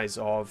size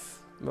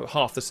of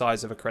half the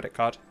size of a credit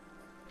card.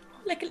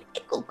 Like an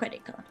equal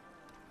credit card.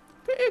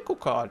 Vehicle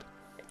card.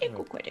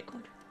 Equal credit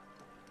card.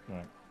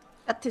 Right.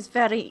 That is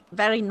very,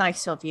 very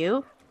nice of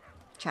you,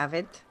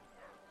 Chavid.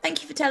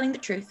 Thank you for telling the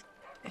truth.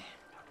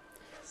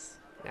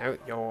 No,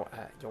 you're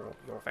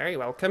very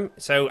welcome.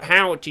 So,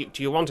 how do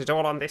you want it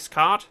all on this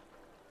card?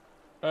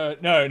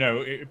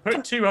 No.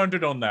 Put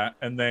 200 on that,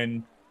 and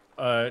then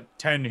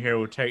 10 here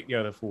will take the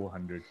other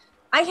 400.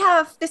 I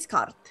have this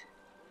card.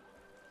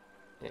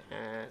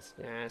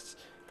 Yes.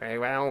 Very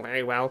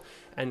well.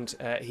 And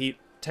he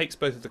takes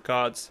both of the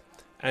cards,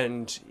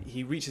 and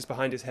he reaches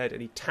behind his head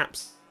and he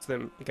taps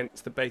them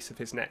against the base of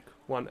his neck,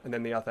 one and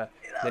then the other.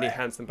 Then he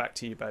hands them back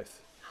to you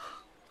both.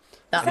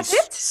 That's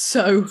it?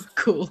 so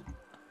cool.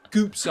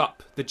 Scoops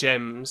up the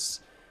gems,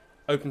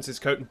 opens his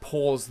coat and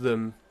pours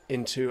them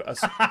into a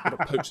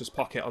poacher's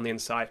pocket on the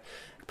inside,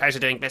 Pleasure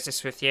doing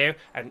business with you.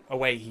 And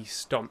away he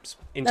stomps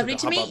into Lovely the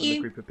to meet hubbub of the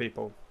you. group of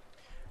people.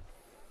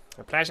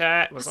 A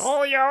pleasure. It was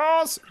all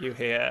yours. You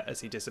hear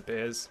as he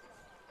disappears.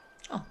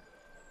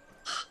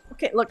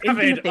 Okay, look, Have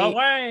it Infinity.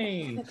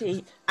 away.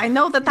 Infinity, I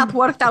know that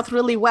worked out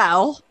really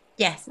well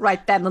Yes.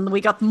 right then, and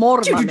we got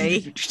more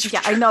money.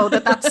 Yeah, I know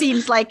that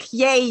seems like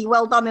yay,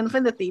 well done,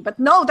 Infinity. But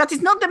no, that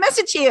is not the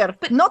message here.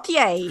 But not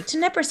yay.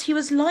 Tenebris, he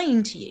was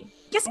lying to you.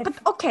 Yes, but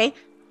okay.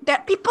 There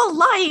are people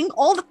lying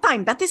all the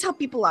time. That is how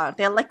people are.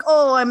 They're like,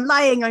 "Oh, I'm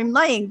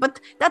lying," but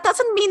that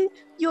doesn't mean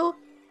you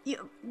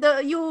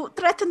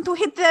threaten to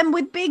hit them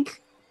with big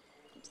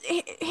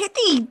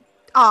hitty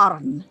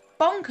arm,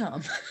 Bonk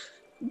arm.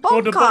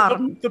 Well, bonk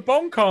arm. the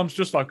bonk arm's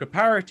just like a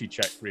parity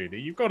check, really.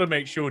 You've got to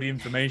make sure the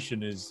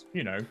information is,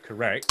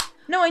 correct.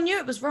 No, I knew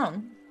it was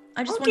wrong.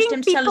 I just Bonking wanted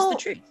him to tell us the people-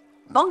 truth.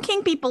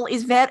 Bonking people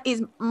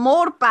is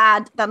more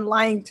bad than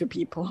lying to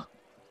people.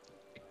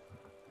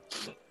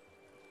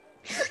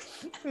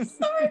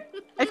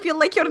 I feel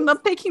like you're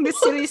not taking this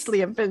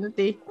seriously,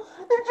 Infinity.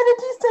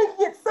 Infinity's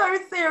taking it so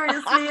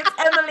seriously. It's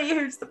Emily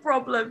who's the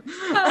problem.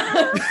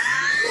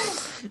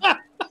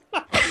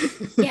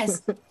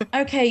 Yes.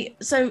 Okay,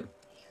 so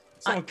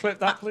Someone clip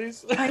that,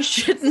 please. I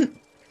shouldn't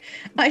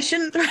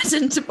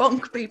threaten to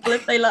bonk people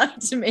if they lie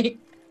to me.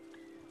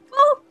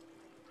 Well,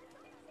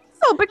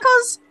 so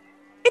because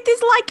it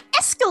is like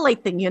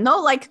escalating,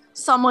 like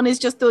someone is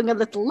just doing a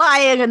little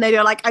lying and then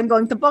you're like, I'm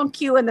going to bonk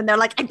you, and then they're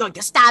like, I'm going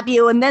to stab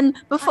you, and then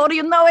before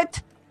you know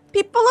it,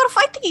 people are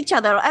fighting each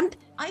other, and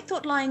I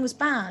thought lying was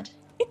bad.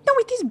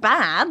 it is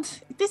bad.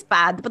 It is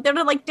bad, but there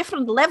are like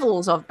different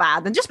levels of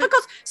bad, and just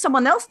because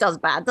someone else does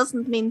bad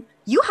doesn't mean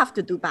you have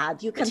to do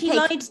bad. You can But he take...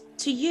 lied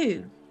to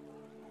you.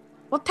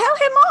 Well, tell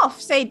him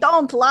off. Say,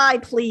 don't lie,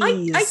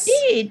 please. I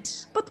did.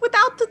 But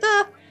without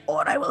the,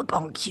 or I will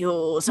bonk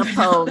you,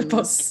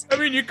 suppose. I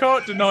mean, you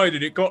can't deny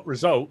that it got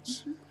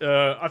results.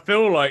 I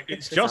feel like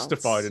it's Results.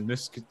 justified in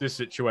this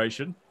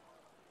situation.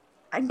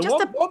 I'm The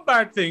just one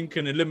bad thing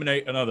can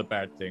eliminate another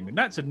bad thing, and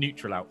that's a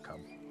neutral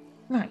outcome.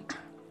 Right.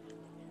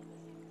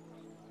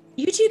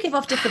 You two give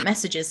off different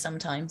messages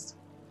sometimes.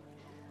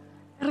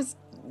 There's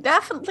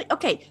definitely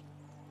okay.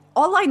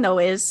 All I know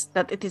is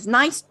that it is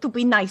nice to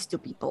be nice to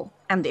people,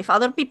 and if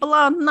other people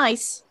aren't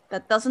nice,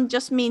 that doesn't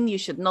just mean you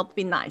should not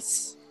be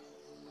nice,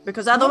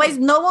 because otherwise,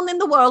 no one in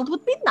the world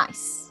would be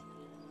nice.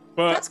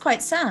 But That's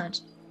quite sad.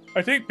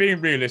 I think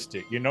being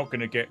realistic, you're not going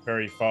to get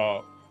very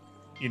far,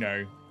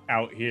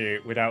 out here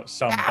without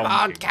some Come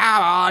bonking.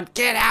 on,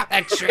 get out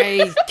the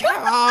trees.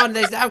 Come on,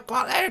 there's no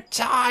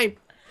time.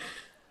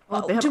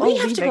 Oh, they're Do we all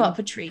have to go leaving. up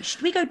a tree?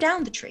 Should we go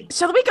down the tree?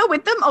 Shall we go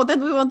with them? Oh,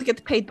 then we want to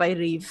get paid by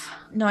Reeve.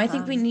 No, I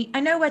think we need. I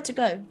know where to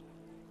go.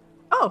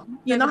 Oh,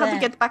 you know Over how to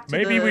there. get back to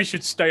Maybe the... we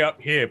should stay up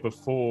here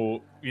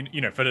before,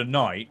 for the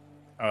night,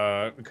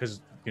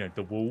 because,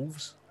 the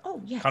wolves,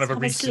 Oh yes. kind of a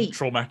have recent sleep.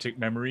 traumatic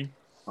memory.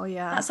 Oh,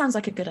 yeah. That sounds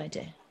like a good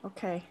idea.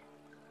 Okay.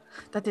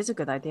 That is a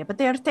good idea. But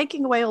they are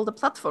taking away all the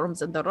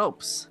platforms and the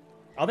ropes.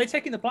 Are they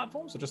taking the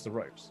platforms or just the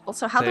ropes?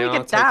 Also, how They do we are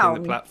get taking down?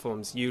 the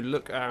platforms. You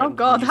look out. Oh,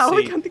 God, you how are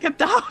we see going to get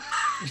down?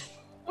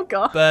 Oh,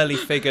 God. burly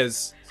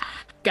figures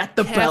Get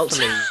the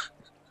carefully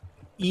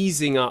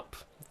easing up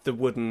the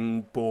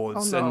wooden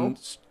boards Oh, no.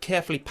 and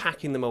carefully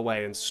packing them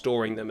away and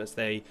storing them as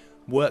they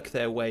work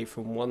their way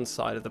from one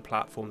side of the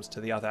platforms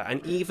to the other.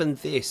 And even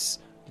this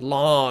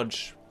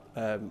large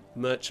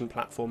merchant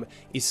platform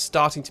is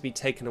starting to be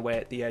taken away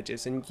at the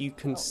edges, and you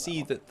can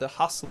see that the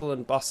hustle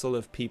and bustle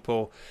of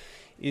people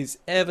is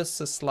ever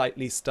so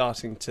slightly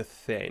starting to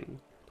thin.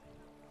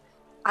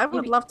 I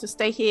would love to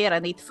stay here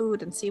and eat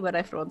food and see where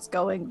everyone's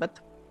going, but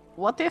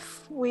what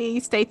if we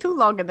stay too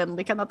long and then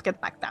we cannot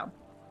get back down?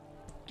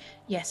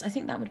 Yes, I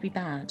think that would be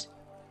bad.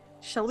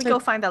 Shall we So- go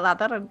find a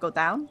ladder and go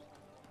down?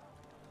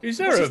 Is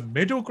there a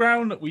middle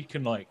ground that we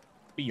can,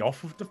 be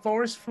off of the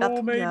forest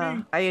floor, maybe?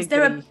 Yeah, I agree. Is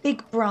there a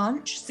big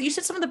branch? So you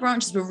said some of the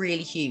branches were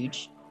really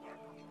huge.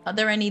 Are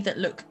there any that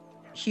look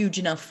huge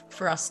enough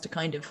for us to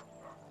kind of?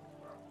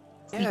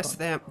 sleep Yes,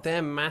 on?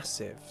 they're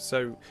massive.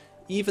 So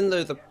even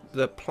though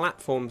the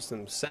platforms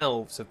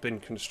themselves have been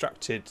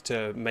constructed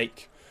to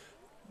make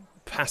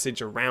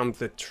passage around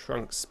the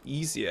trunks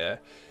easier,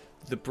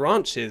 the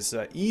branches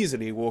are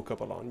easily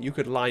walkable on. You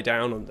could lie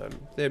down on them.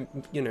 They're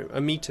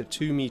 1 meter,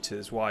 2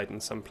 meters wide in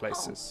some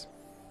places.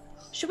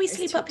 Should we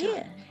sleep up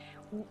here?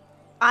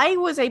 I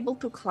was able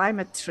to climb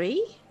a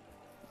tree,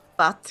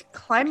 but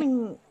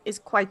climbing is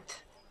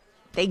quite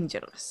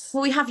dangerous.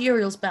 Well, we have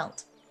Uriel's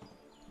belt.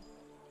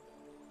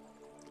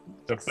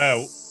 The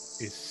belt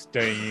is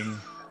staying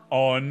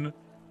on.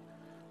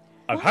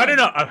 I've had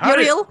enough. I've had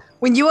it. Uriel,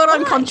 when you were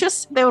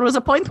unconscious, there was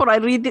a point where I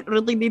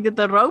really needed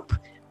the rope,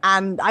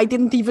 and I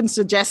didn't even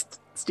suggest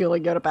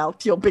stealing your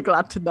belt. You'll be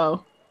glad to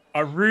know.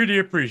 I really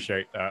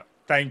appreciate that.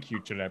 Thank you,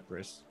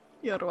 Tenebris.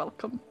 You're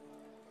welcome.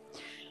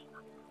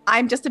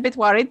 I'm just a bit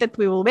worried that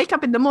we will wake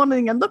up in the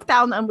morning and look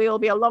down and we will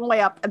be a long way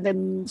up and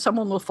then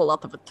someone will fall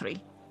out of a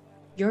tree.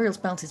 Uriel's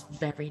belt is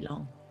very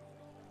long.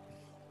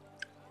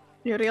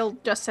 Uriel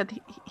just said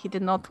he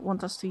did not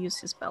want us to use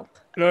his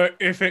belt. Look,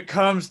 if it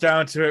comes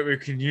down to it, we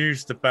can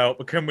use the belt,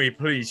 but can we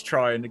please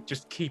try and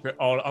just keep it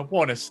on? I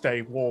want to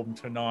stay warm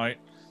tonight.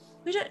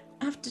 We don't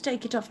have to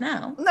take it off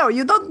now. No,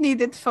 you don't need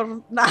it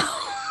for now.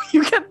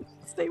 You can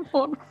stay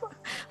warm.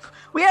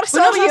 We are We're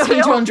sorry, not asking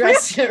you to Uriel.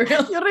 undress,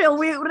 Uriel. Uriel,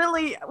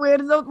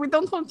 we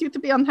don't want you to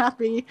be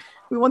unhappy.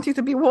 We want you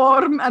to be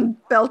warm and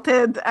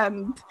belted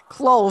and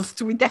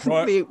clothed. We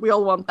definitely, we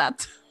all want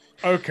that.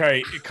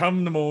 Okay, come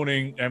in the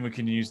morning and we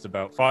can use the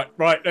belt. Fine.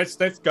 Right, let's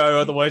go.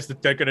 Otherwise,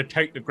 they're going to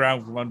take the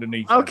ground from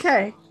underneath.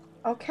 Okay.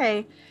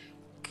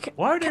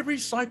 Why are they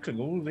recycling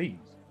all these?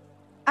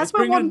 As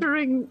we're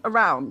wandering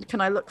around, can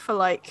I look for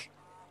like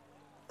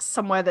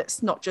somewhere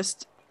that's not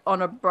just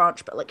on a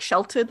branch but like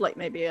sheltered, like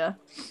maybe a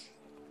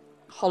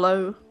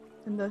hollow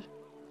in the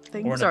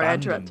thing? Sorry, I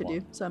interrupted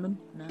you, Simon.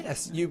 No.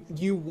 Yes,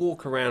 you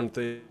walk around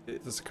the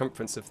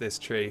circumference of this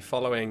tree,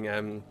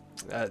 following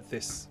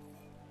this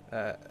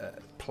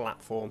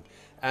platform,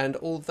 and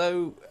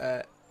although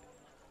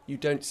you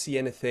don't see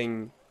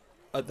anything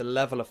at the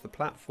level of the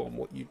platform,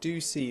 what you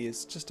do see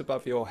is just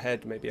above your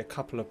head, maybe a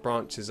couple of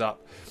branches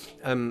up,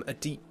 a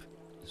deep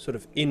sort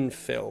of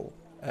infill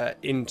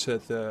into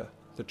the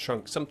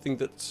trunk, something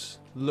that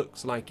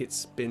looks like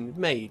it's been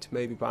made,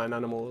 maybe by an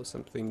animal or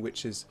something,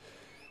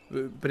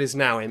 but is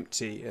now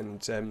empty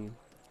and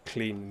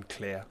clean and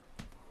clear.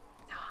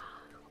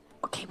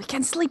 Okay, we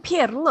can sleep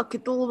here. Look,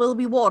 it all will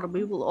be warm.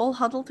 We will all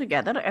huddle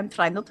together and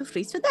try not to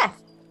freeze to death.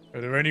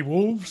 Are there any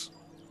wolves?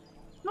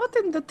 Not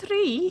in the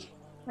tree.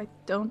 I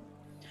don't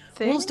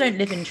think. Wolves don't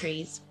live in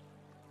trees.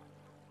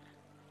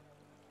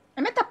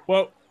 I met a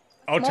Well,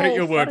 I'll take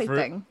your word furry for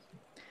thing,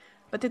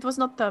 but it was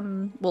not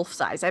wolf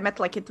size. I meant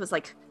like it was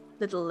like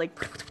little like,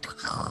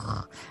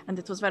 and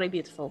it was very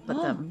beautiful.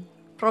 But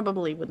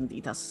probably wouldn't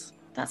eat us.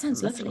 That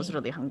sounds Unless lovely. it was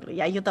really hungry.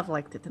 Yeah, you'd have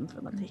liked it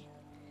infinitely.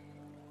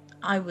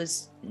 I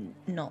was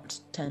not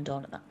turned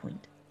on at that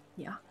point.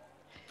 Yeah.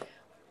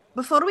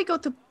 Before we go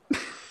to...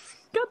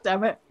 God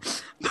damn it.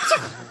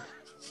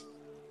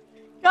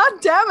 God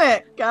damn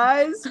it,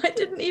 guys. I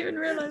didn't even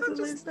realise that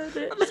I said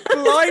it.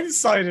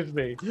 blindsided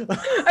me.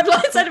 I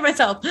blindsided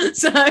myself.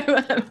 So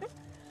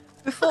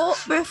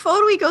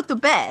Before we go to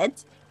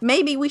bed,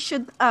 maybe we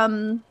should...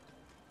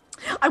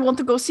 I want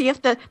to go see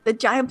if the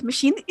giant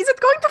machine... Is it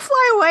going to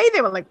fly away?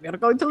 They were like, we're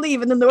going to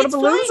leave. And then there were it's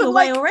balloons. flying And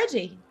away like,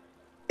 already.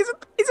 Is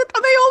it?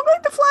 Are they all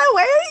going to fly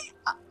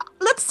away?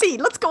 Let's see.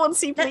 Let's go and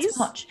see, please. Let's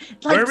watch.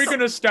 Where are we going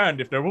to stand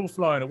if they're all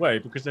flying away?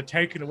 Because they're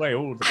taking away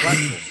all of the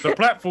platforms. The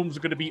platforms are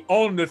going to be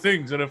on the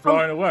things that are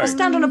flying away. We'll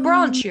stand on a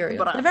branch,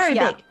 Uriel. They're very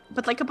yeah, big.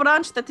 but like a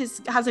branch that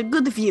has a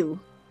good view.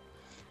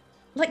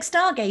 Like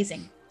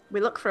stargazing. We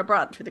look for a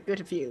branch with a good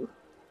view.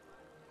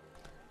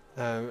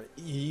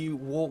 You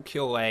walk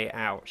your way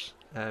out.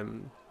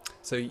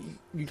 So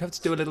you'd have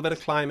to do a little bit of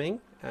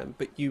climbing,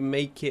 but you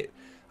make it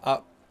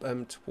up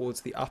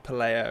towards the upper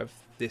layer of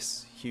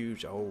this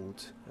huge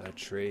old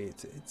tree.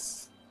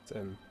 It's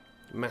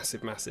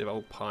massive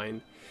old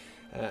pine,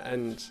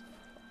 and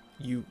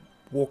you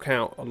walk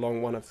out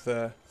along one of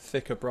the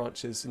thicker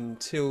branches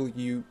until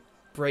you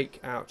break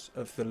out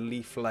of the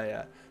leaf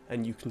layer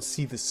and you can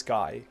see the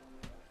sky.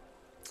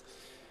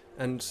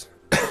 And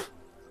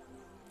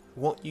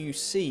what you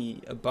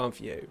see above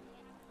you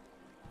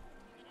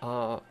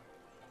are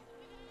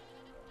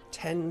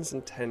tens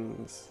and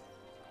tens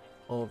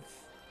of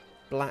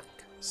black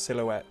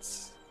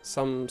silhouettes,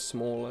 some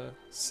smaller,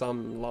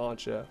 some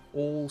larger,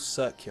 all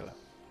circular,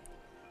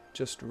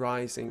 just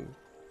rising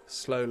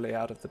slowly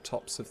out of the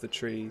tops of the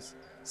trees,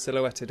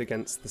 silhouetted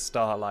against the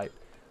starlight,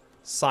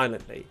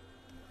 silently,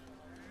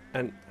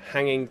 and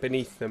hanging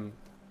beneath them,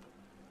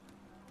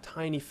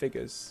 tiny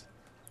figures,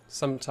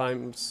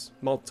 sometimes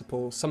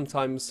multiple,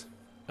 sometimes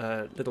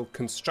little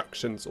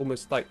constructions,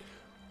 almost like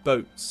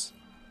boats,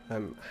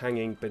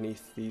 hanging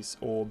beneath these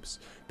orbs,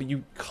 but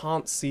you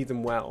can't see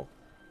them well.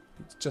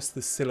 It's just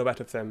the silhouette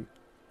of them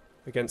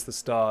against the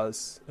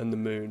stars and the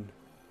moon,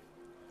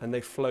 and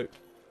they float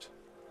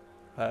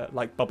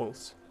like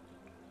bubbles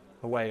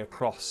away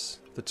across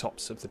the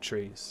tops of the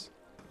trees.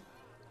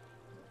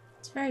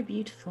 It's very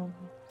beautiful.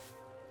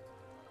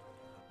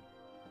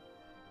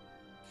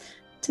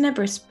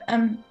 Tenebris,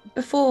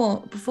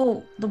 before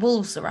the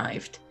wolves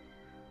arrived,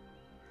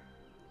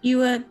 you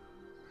were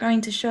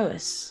going to show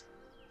us.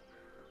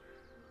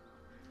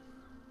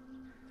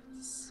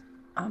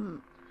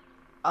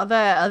 Are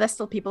there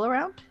still people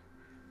around?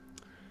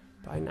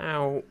 By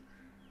now,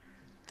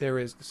 there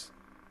is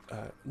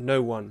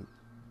no one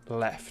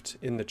left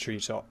in the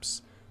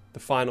treetops. The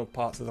final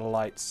parts of the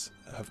lights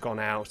have gone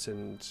out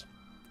and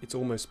it's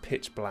almost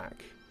pitch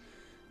black.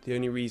 The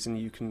only reason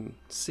you can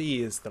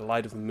see is the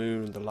light of the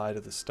moon, the light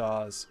of the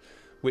stars,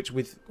 which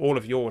with all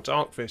of your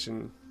dark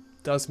vision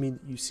does mean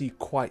that you see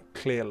quite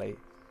clearly,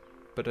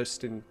 but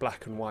just in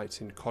black and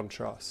white in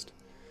contrast.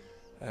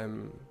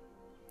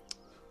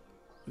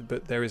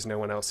 But there is no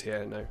one else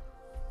here, no.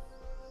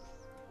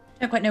 I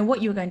don't quite know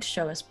what you were going to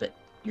show us, but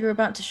you were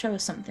about to show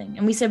us something,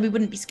 and we said we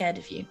wouldn't be scared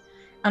of you.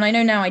 And I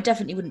know now I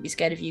definitely wouldn't be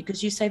scared of you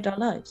because you saved our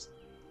lives.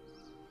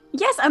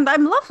 Yes, and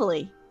I'm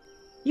lovely.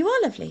 You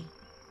are lovely.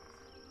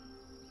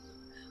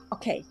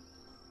 Okay.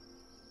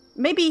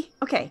 Maybe.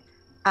 Okay.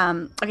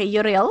 Okay,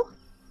 Uriel,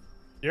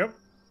 Yep.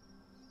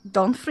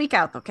 don't freak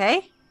out,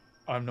 okay?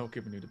 I'm not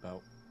giving you the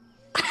belt.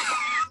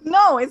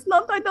 No, it's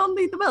not. I don't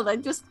need the belt.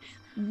 I'm just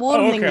Oh,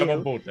 warning okay, you. I'm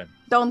on board then.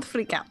 Don't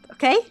freak out,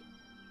 okay?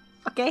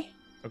 Okay.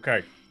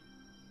 Okay.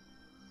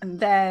 And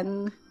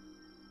then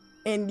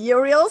in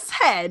Uriel's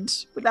head,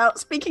 without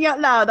speaking out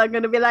loud, I'm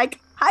going to be like,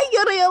 "Hi,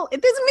 Uriel.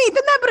 It is me,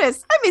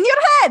 Tenebris. I'm in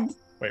your head."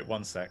 Wait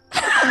 1 sec.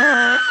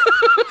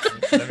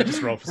 Let me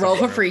just roll for Roll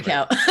something for real freak quick.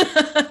 out.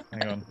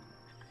 Hang on.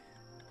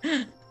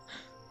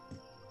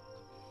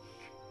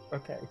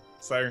 Okay.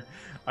 So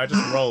I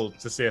just rolled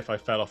to see if I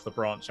fell off the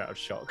branch out of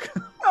shock.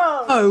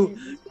 Oh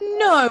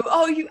no!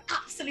 Oh, you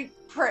absolute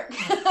prick!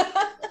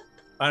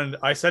 And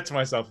I said to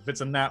myself, if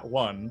it's a nat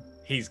 1,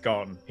 he's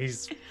gone.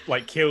 He's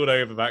like keeled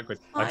over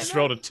backwards. I I just know.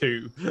 rolled a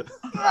 2.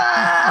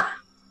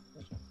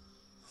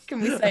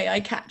 Can we say I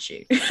catch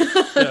you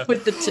Yeah.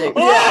 with the 2?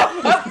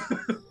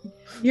 Oh!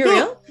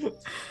 Uriel,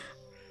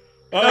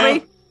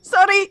 Sorry.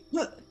 Sorry,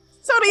 what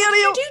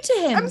Uriel. did you do to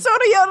him? I'm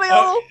sorry,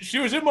 Uriel. She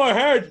was in my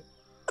head.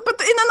 But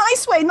in a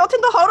nice way, not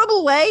in the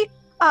horrible way.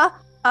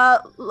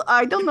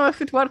 I don't know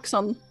if it works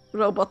on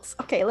robots.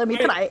 Okay, let me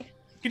Wait. try.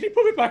 Can you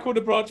put me back on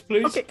the branch,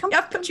 please? Okay, come, Yeah,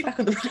 I've put you back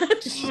on the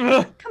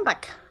branch. come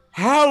back.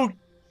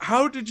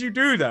 How did you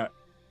do that?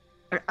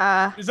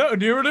 Is that a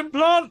neural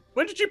implant?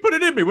 When did you put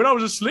it in me? When I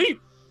was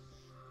asleep?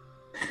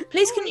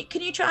 Please,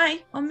 can you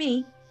try on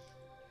me?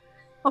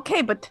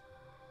 Okay, but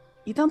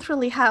you don't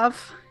really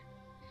have.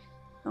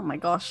 Oh my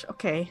gosh.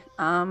 Okay.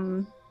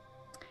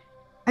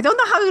 I don't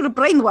know how your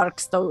brain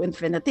works, though,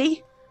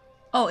 Infinity.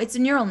 Oh, it's a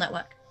neural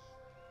network.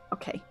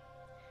 Okay.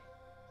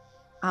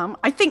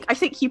 I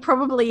think you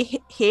probably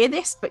hear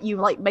this, but you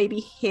like maybe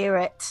hear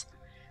it,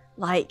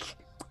 like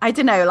I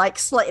don't know, like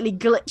slightly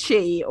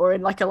glitchy or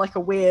in like a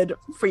weird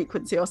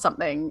frequency or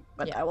something.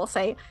 But Yeah. I will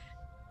say,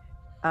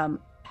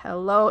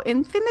 hello,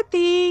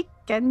 Infinity.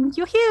 Can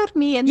you hear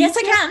me? And Yes,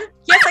 I can.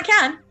 Yes, I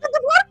can.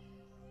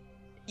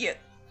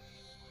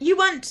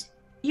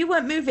 You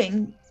weren't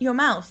moving your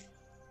mouth.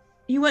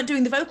 You weren't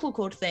doing the vocal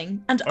cord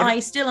thing, and I I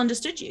still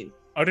understood you.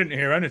 I didn't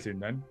hear anything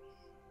then.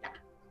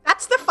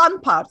 That's the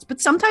fun part.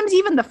 But sometimes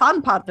even the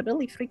fun part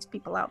really freaks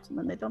people out, and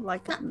then they don't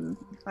like it, and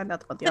find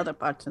out about the other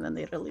parts, and then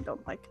they really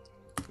don't like it.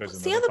 There's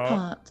What's the another other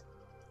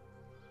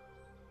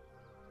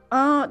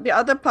part? The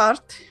other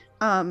part,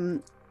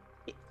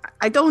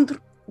 I don't.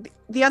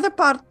 The other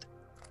part,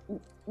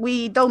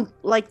 we don't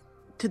like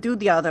to do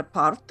the other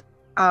part.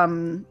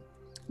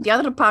 The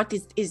other part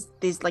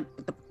is like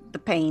the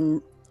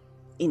pain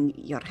in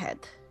your head.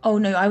 Oh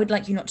no, I would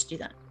like you not to do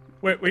that.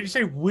 Wait, when you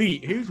say we,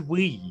 who's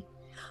we?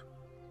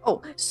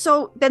 Oh,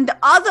 so then the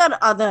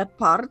other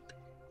part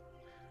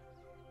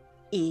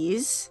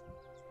is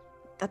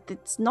that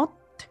it's not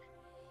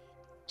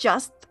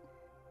just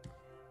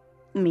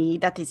me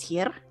that is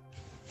here,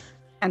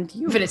 and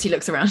you. Infinity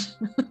looks around.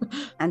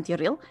 And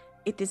Uriel,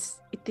 it is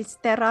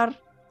there are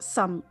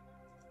some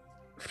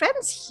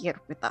friends here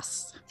with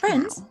us.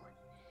 Friends? now.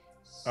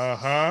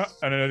 Uh-huh.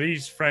 And are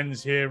these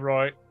friends here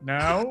right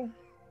now?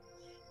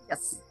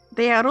 Yes,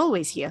 they are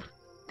always here.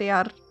 They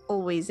are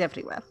always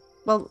everywhere.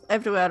 Well,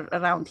 everywhere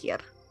around here.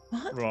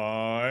 What?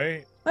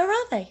 Right. Where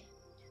are they?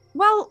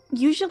 Well,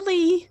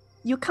 usually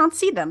you can't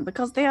see them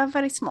because they are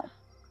very small.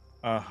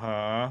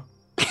 Uh-huh.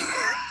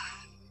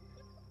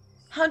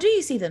 How do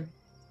you see them?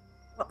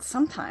 But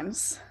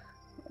sometimes.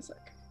 A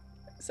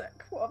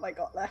sec. What have I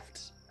got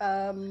left?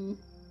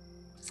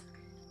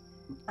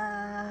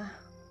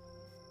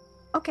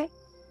 Okay.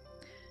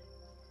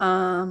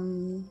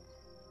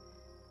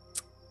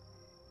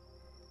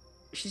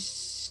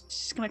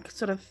 She's gonna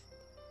sort of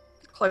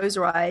close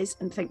her eyes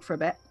and think for a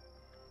bit.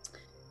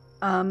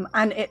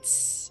 And it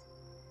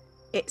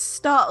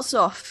starts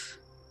off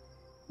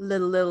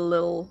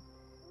little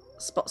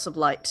spots of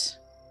light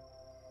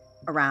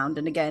around,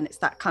 and again it's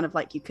that kind of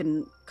like you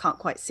can't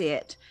quite see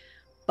it,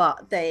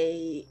 but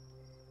they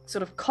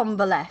sort of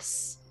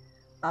convalesce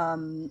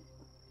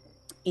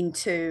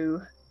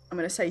into, I'm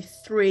going to say,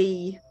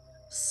 3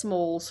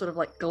 small sort of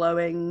like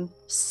glowing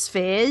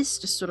spheres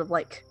just sort of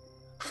like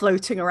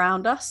floating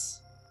around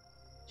us.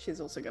 She's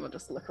also going to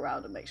just look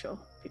around and make sure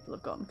people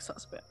have gone, because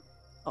that's a bit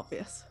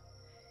obvious.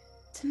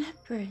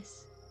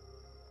 Tenebris.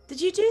 Did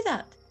you do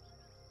that?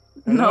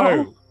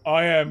 Hello,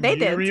 I am They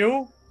did.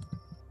 Uriel.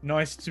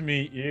 Nice to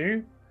meet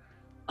you.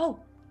 Oh,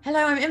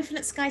 hello, I'm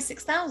Infinite Sky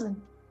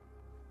 6000.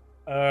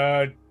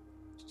 Have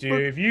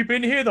you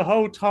been here the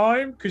whole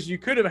time? Because you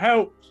could have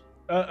helped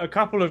a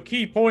couple of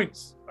key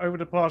points over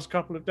the past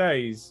couple of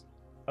days.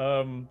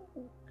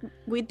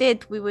 We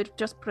did. We were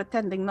just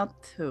pretending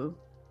not to.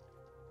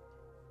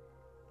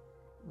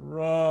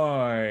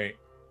 Right.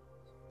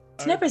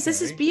 Tenebris,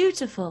 this is Okay.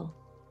 beautiful.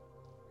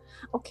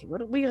 Okay,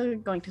 we are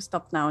going to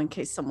stop now in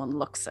case someone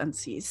looks and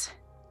sees.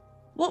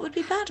 What would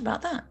be bad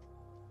about that?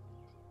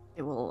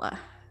 It will.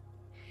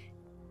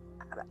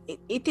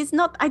 It is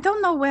not. I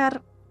don't know where.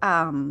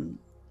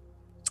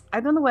 I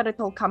don't know where it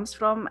all comes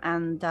from,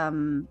 and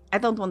I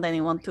don't want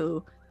anyone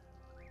to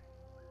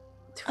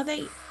to Are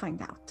they-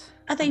 find out.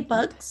 Are they And-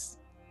 bugs?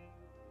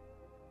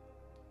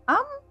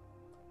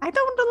 I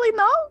don't really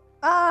know.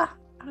 Are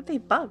they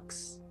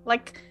bugs?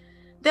 Like,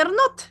 they're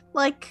not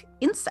like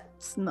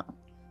insects, no.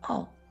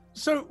 Oh,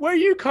 So where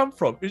you come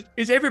from?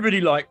 Is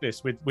everybody like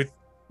this with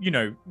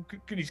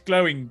these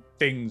glowing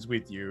things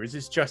with you? Or is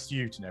this just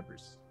you,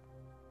 Tenebris?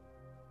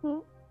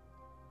 Well,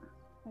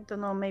 I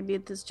don't know, maybe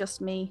it is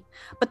just me.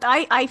 But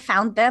I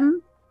found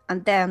them,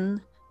 and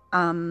then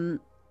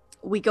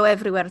we go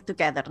everywhere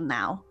together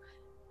now.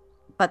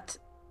 But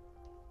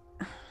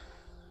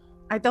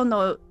I don't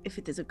know if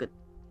it is a good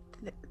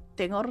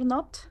thing or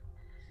not.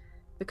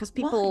 Because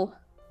people,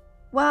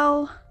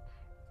 well,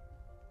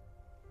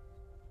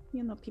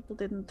 people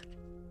didn't,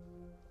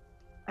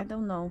 I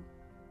don't know.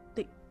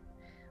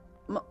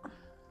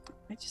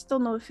 I just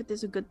don't know if it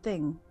is a good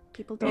thing.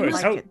 People don't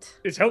like it.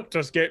 It's helped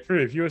us get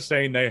through. If you were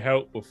saying they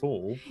helped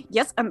before.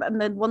 Yes, and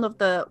then one of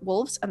the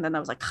wolves, and then I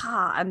was like,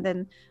 ha, and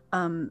then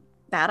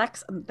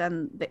Barax, and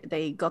then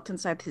they got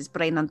inside his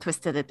brain and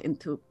twisted it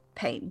into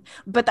pain.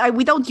 But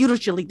we don't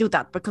usually do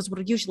that because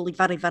we're usually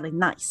very, very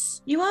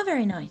nice. you are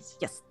very nice.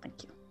 Yes,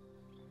 thank you.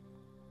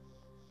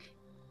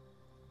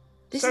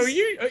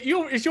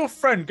 Is your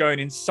friend going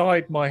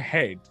inside my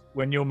head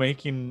when you're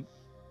making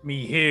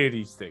me hear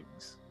these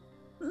things?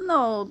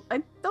 No,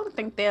 I don't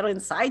think they're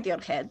inside your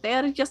head.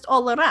 They're just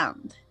all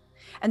around.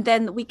 And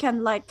then we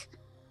can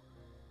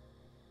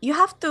you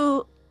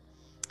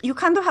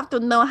kind of have to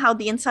know how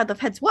the inside of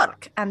heads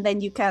work, and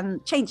then you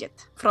can change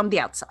it from the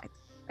outside,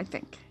 I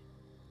think.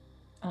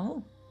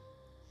 Oh.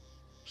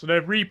 So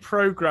they're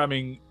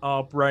reprogramming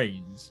our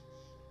brains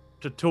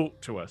to talk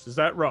to us. Is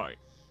that right?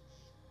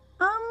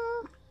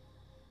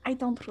 I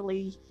don't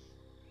really.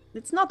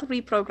 It's not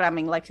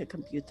reprogramming like a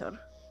computer.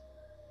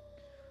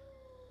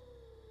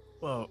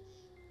 Well,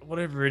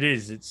 whatever it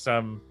is, it's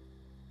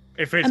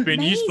if it's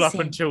been useful up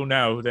Amazing. until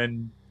now,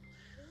 then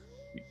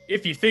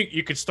if you think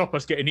you could stop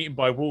us getting eaten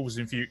by wolves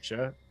in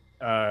future,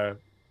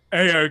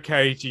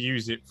 A-okay to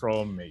use it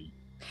from me.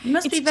 You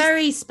must It's be just-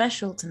 very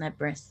special,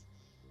 Tenebris.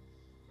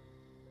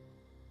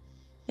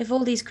 If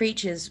all these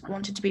creatures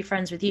wanted to be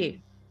friends with you.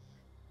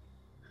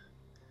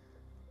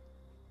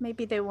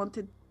 Maybe they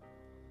wanted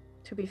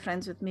to be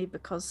friends with me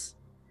because,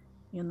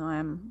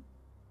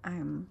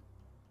 I'm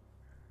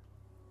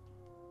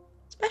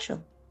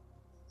Special.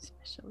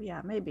 special.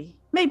 Yeah, maybe.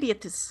 Maybe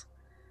it is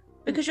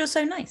Because you're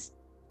so nice.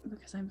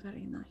 because I'm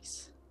very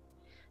nice.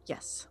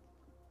 Yes.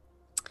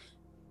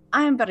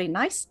 I am very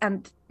nice,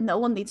 and no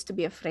one needs to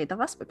be afraid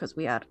of us because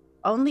we are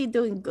only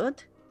doing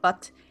good.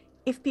 But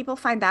if people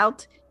find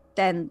out,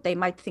 then they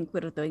might think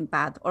we're doing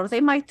bad, or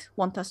they might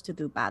want us to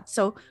do bad.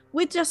 So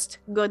we're just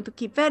going to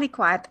keep very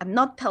quiet and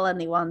not tell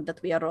anyone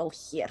that we are all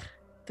here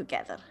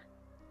together.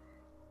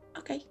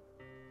 Okay.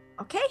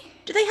 Okay?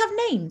 Do they have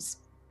names?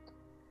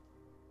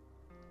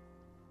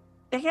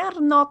 They are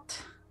not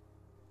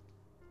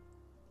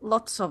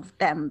lots of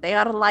them. They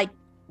are like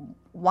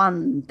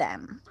one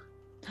them.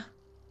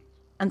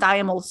 And I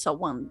am also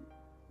one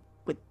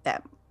with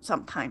them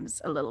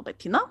sometimes a little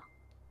bit,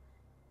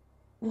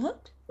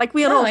 What? Like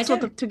we are No, all I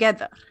sort don't. of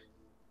together.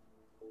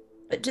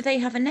 But do they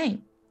have a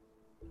name?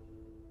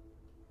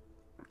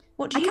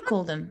 What do I you can't-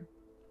 call them?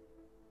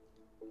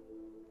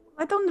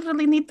 I don't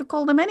really need to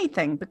call them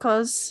anything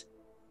because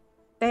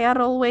they are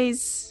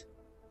always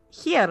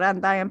here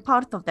and I am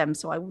part of them,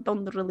 so I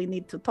don't really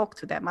need to talk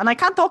to them. And I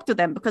can't talk to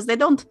them because they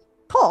don't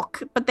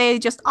talk, but they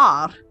just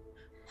are.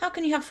 How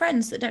can you have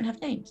friends that don't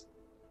have names?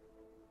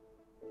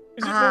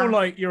 Is it more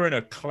like you're in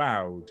a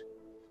cloud?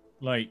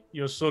 Like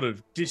you're sort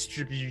of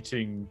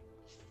distributing,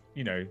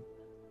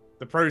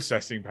 the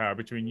processing power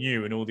between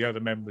you and all the other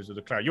members of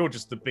the cloud. You're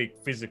just the big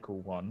physical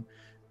one,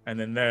 and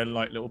then they're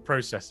like little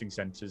processing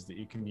centers that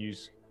you can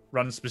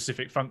run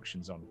specific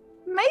functions on.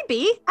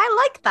 Maybe.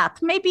 I like that.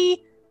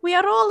 Maybe we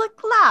are all a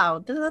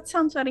cloud. That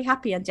sounds very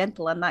happy and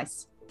gentle and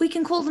nice. We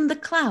can call them the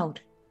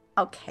Cloud.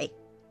 Okay.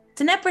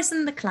 Tenebris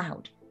and the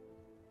Cloud.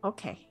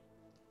 Okay.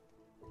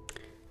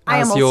 I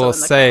am As also you're in the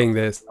saying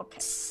cloud. this, Okay.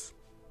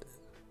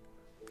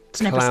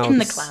 Tenebris in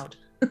the Clouds.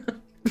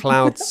 Cloud.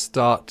 clouds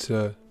start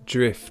to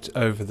drift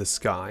over the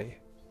sky,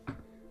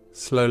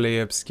 slowly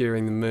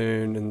obscuring the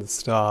moon and the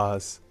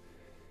stars.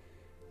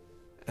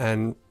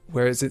 And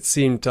whereas it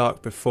seemed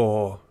dark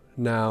before,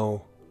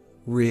 now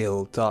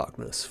real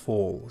darkness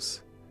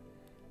falls.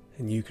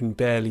 And you can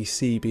barely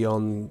see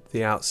beyond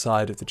the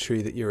outside of the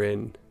tree that you're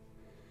in.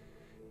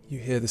 You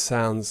hear the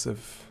sounds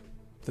of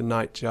the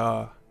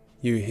nightjar.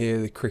 You hear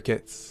the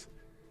crickets.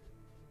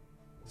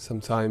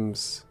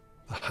 Sometimes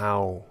the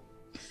howl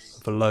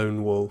of a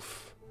lone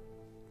wolf.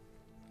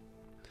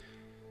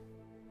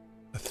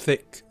 A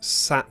thick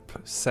sap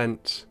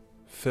scent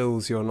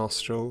fills your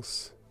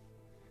nostrils,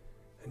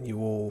 and you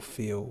all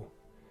feel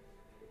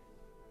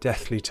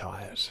deathly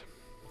tired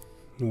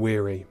and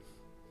weary.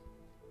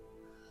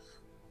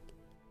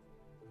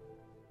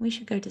 We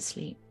should go to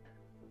sleep.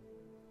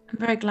 I'm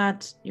very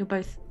glad you're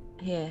both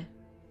here.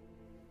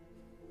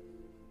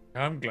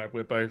 I'm glad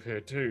we're both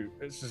here too.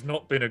 This has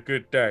not been a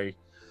good day.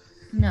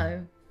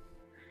 No.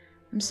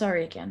 I'm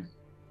sorry again.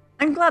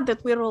 I'm glad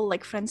that we're all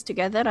like friends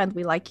together and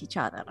we like each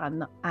other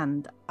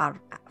and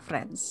are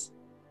friends.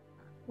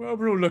 Well,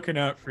 we're all looking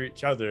out for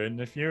each other, and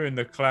if you and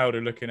the cloud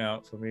are looking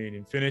out for me in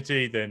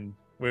Infinity, then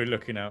we're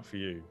looking out for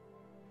you.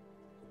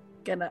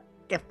 Gonna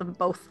give them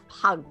both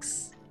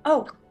hugs.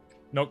 Oh,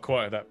 Not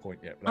quite at that point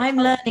yet. But I'm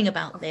learning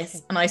about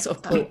this, and I sort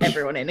of pull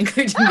everyone in,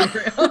 including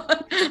Uriel.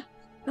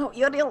 No,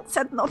 Uriel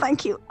said no,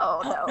 thank you.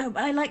 Oh no. No,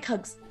 but I like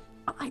hugs.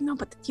 Oh, I know,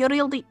 but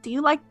Uriel, do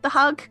you like the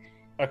hug?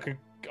 I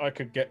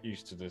could get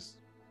used to this.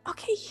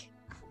 Okay.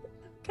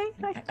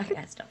 Okay.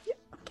 Okay, stop.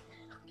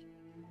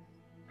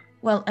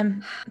 Well,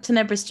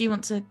 Tenebris, do you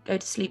want to go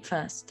to sleep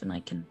first, and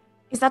I can?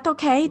 Is that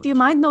okay? Do you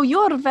mind? No,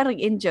 you're very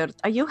injured.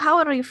 How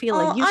are you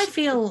feeling? Oh, You I should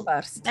feel sleep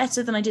first.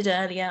 better than I did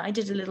earlier. I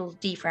did a little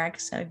defrag,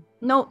 so.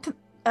 No,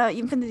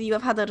 Infinity, you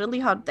have had a really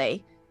hard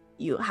day.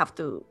 You have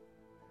to,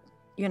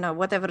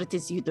 whatever it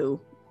is you do.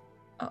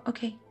 Oh,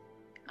 okay,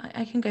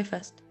 I can go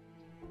first.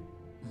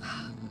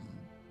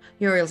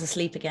 Uriel's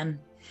asleep again.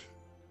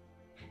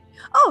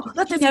 Oh,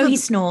 that is You know good. he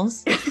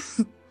snores.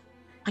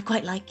 I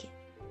quite like it.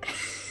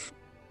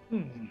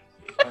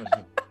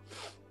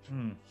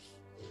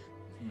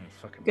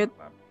 Fucking Good.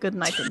 love Good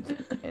night,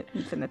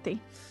 Infinity.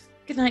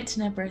 Good night,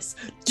 Tenebris.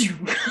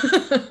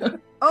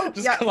 Oh, that.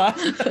 Just yeah. clap.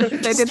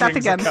 They did that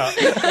Strings are again. cut.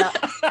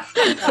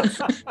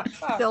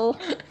 Still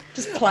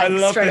Just I plank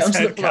love straight this onto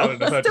the head floor.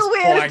 cannon of her Still just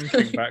weird.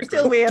 planking backwards.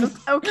 Still weird.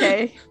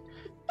 Okay.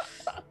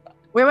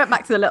 We went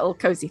back to the little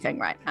cozy thing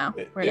right now.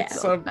 We're in a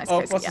It's little nice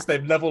what's cozy, his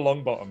name? Level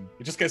Longbottom.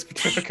 It just gets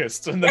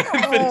petrificus, and then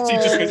Infinity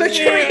just goes. The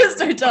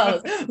Trickster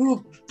does.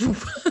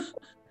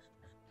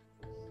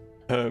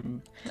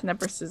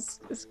 Tenebris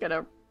is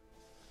gonna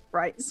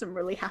write some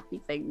really happy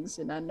things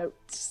in her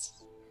notes.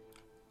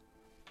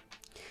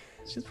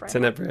 She's very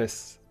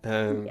Tenebris,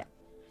 Yeah.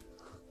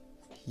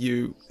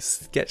 you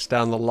sketch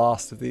down the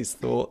last of these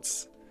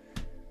thoughts,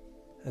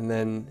 and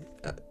then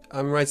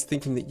I'm right in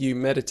thinking that you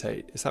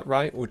meditate. Is that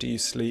right, or do you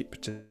sleep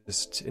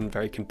just in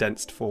very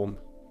condensed form?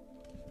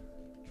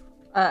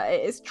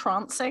 It is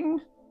trancing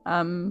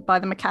by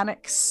the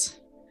mechanics.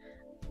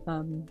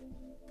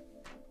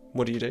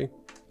 What do you do?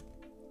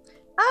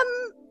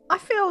 I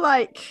feel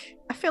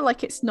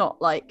like it's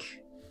not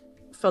like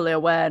fully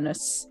aware.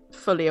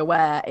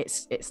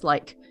 It's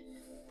like,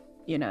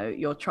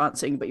 you're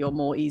trancing, but you're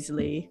more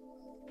easily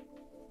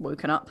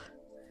woken up.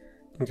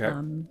 Okay.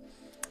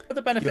 For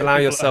the benefit You allow of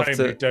people yourself at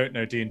home to- who don't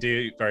know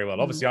D&D very well,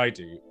 obviously I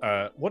do.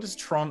 What does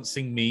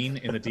trancing mean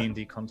in the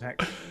D&D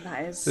context?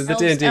 That is. The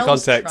D&D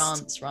Elves context.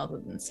 trance rather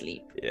than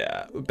sleep.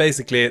 Yeah,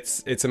 basically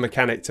it's a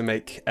mechanic to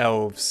make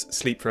elves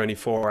sleep for only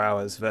 4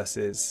 hours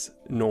versus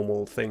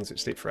normal things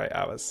which sleep for 8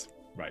 hours.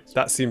 Right.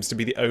 That seems to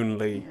be the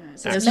only.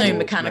 So There's actual no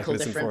mechanical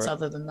mechanism for difference it.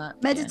 other than that.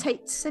 yeah.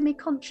 Meditate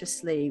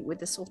semi-consciously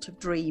with a sort of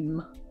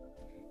dream.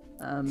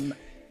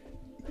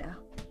 Yeah.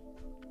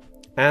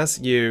 As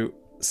you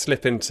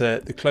slip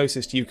into the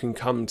closest you can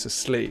come to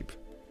sleep,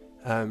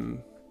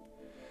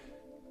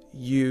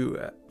 you,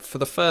 for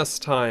the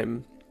first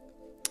time,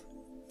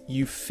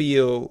 you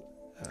feel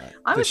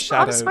I the was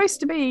shadow. supposed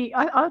to be.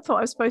 I thought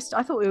I was supposed to.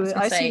 I thought we were. was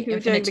gonna I say, assumed we were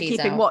doing the Infinity's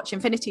keeping out. watch.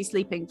 Infinity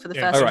sleeping for the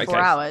Yeah. first Oh, right, 4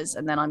 okay. hours,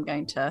 and then I'm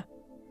going to.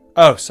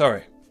 Oh,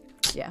 sorry.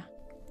 Yeah.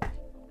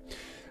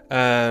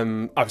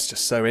 I was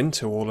just so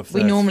into all of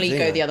We the normally thing,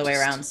 go I the other way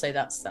just- around, so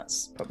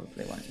that's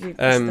probably why. This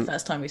is the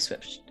first time we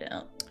switched it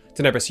up.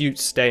 Tenebris, you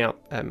stay up,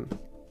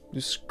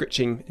 just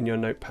scritching in your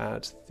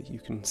notepad that you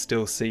can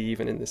still see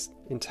even in this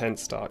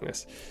intense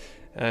darkness.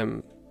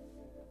 Roll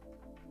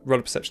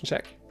a perception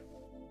check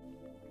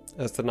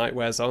as the night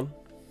wears on.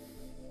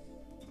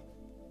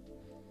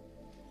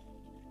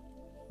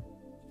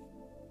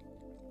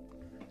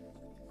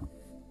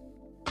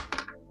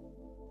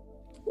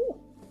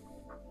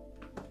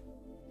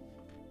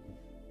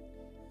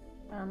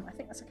 I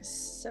think that's like a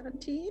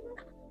 17.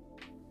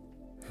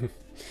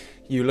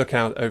 You look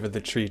out over the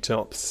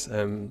treetops.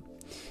 In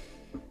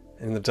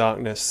the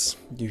darkness,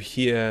 you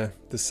hear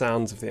the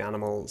sounds of the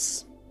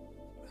animals,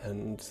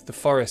 and the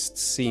forest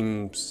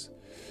seems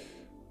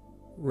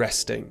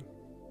resting.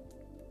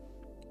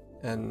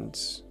 And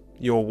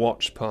your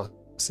watch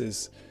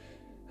passes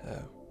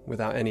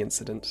without any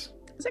incident.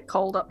 Is it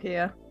cold up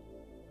here?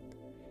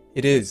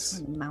 It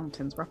is.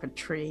 Mountains. We're up a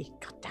tree.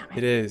 God damn it.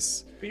 It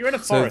is. But you're in a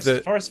So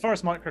forest.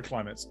 Forest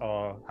microclimates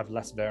have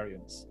less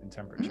variance in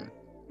temperature.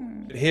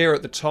 But here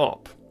at the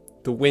top,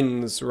 the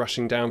winds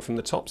rushing down from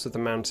the tops of the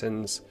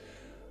mountains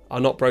are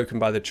not broken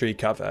by the tree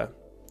cover,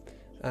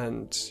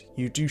 and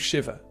you do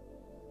shiver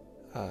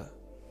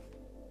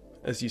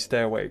as you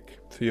stay awake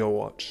for your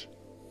watch.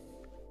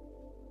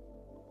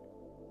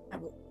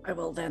 I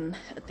will then,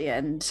 at the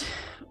end,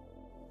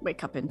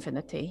 wake up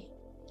Infinity.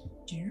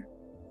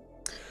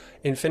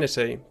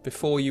 Infinity,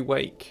 before you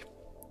wake,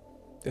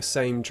 the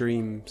same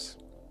dreams,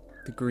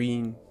 the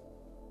green,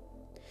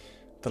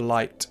 the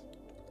light,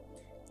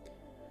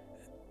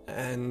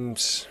 and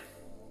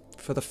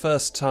for the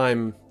first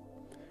time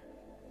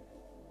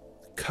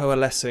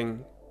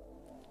coalescing,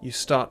 you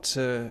start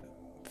to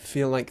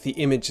feel like the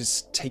image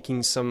is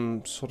taking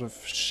some sort of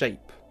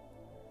shape,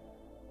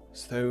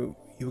 as though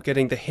you were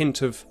getting the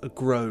hint of a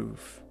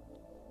grove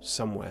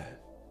somewhere.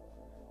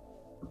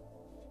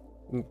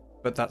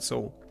 But that's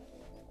all.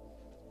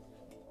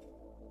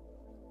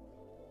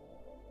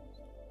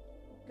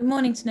 Good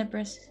morning,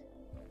 Tenebris.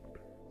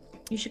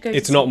 You should go.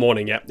 It's to not sleep.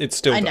 morning yet. It's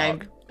still I know,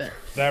 dark. but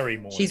Very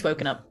morning. she's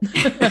woken up.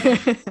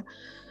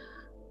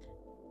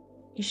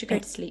 You should go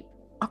to sleep.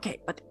 Okay,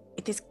 but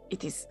it is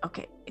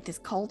okay. It is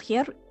cold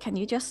here. Can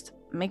you just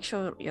make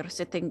sure you're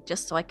sitting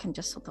just so I can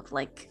just sort of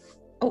like...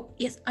 Oh,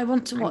 yes, I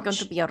want to watch I'm going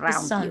to be the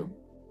around sun. you.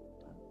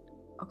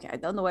 Okay, I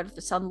don't know where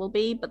the sun will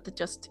be, but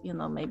just,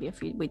 maybe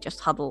if we just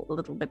huddle a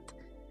little bit.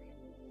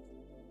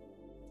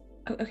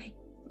 Oh, okay.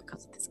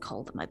 Because it is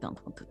cold and I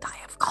don't want to die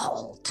of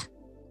cold.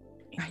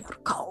 In your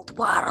cold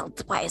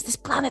world. Why is this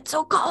planet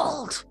so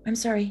cold? I'm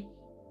sorry.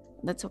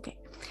 That's okay.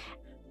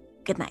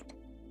 Good night.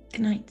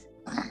 Good night.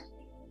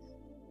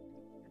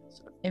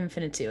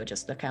 Infinity will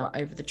just look out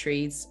over the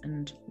trees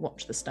and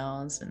watch the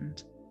stars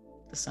and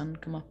the sun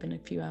come up in a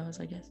few hours,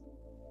 I guess.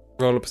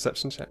 Roll a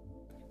perception check.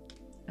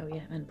 Oh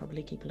yeah, and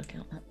probably keep a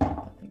lookout that.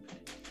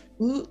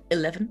 Ooh,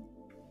 11.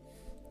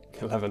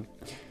 11.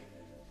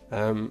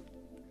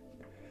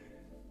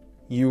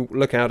 You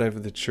look out over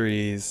the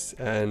trees,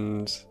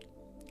 and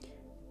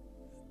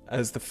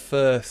as the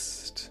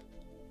first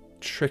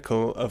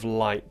trickle of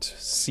light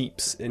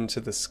seeps into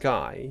the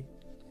sky,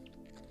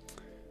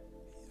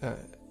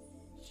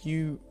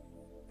 you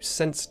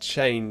sense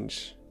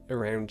change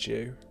around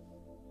you.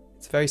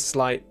 It's very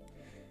slight.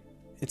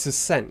 It's a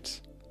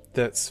scent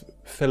that's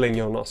filling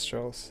your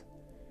nostrils.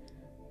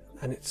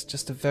 And it's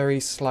just a very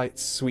slight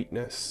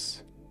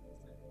sweetness.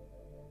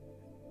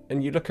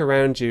 And you look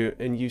around you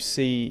and you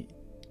see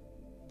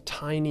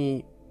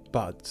tiny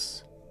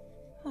buds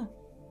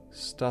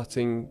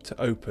starting to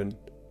open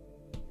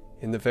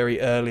in the very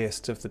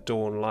earliest of the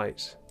dawn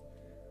light.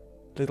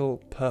 Little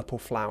purple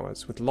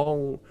flowers with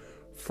long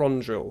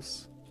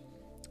frondrils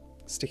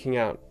sticking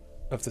out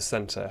of the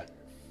centre,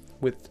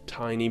 with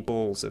tiny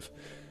balls of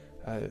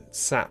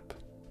sap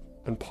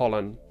and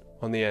pollen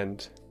on the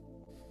end.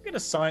 Get a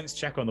science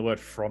check on the word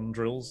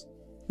frondrils.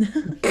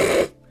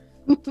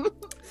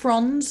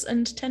 Fronds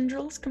and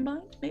tendrils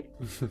combined, maybe?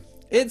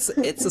 It's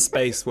a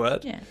space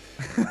word. Yeah.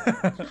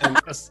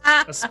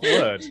 a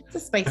splurge. It's a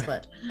space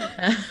word.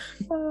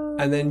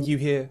 And then you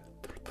hear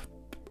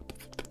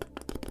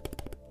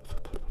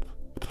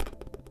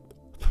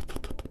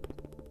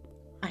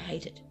I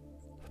hate it.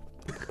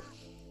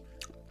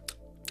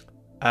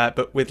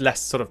 but with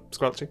less sort of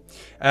squelching.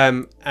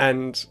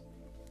 And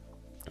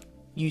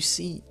you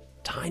see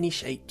tiny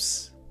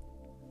shapes,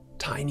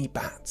 tiny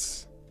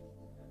bats,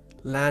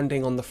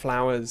 landing on the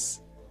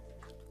flowers,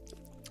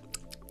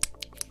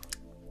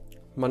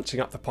 munching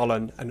up the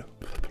pollen and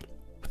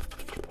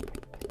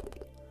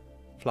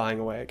flying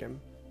away again.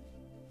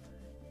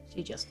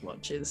 She just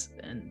watches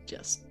and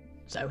just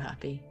so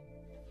happy.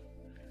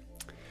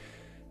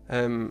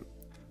 The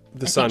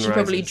I sun think she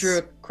rises.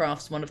 probably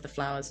crafts one of the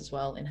flowers as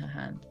well in her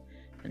hand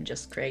and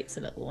just creates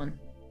a little one.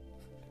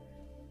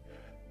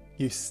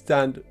 You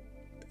stand,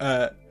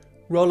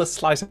 roll a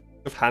sleight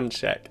of hand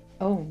check.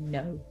 Oh no.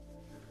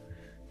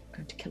 I'm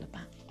going to kill a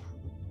bat.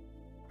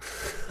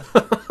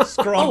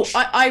 Scrunch.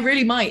 Oh, I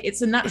really might.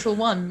 It's a natural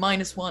one,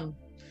 -1.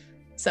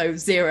 So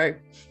 0.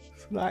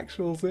 It's an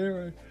actual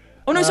 0.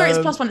 Oh no, sorry, it's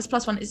 +1. It's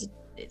 +1.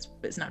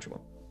 It's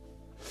natural.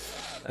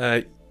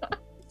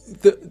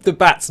 The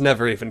bats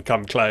never even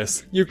come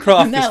close. You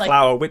craft No, this like,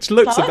 flower, which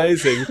looks flower?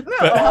 amazing.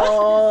 But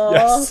Oh,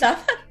 yes,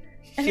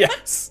 Anyone?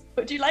 yes.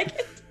 Would you like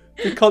it?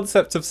 The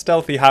concept of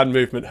stealthy hand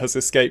movement has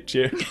escaped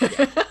you.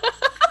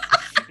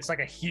 It's like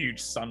a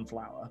huge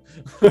sunflower.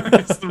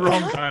 It's the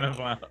wrong kind of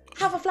flower.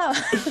 Have a flower.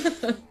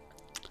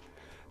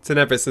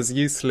 Tenebris, as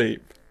you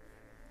sleep,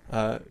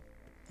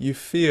 you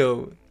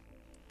feel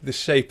the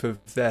shape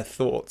of their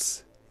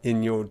thoughts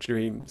in your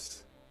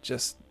dreams,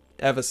 just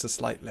ever so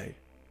slightly.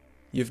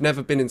 You've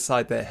never been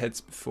inside their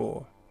heads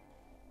before,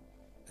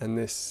 and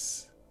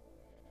this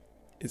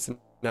is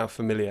now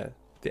familiar,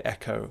 the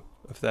echo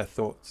of their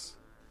thoughts.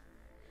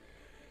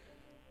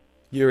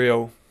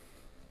 Uriel,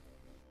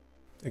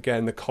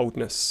 again, the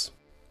coldness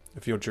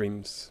of your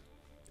dreams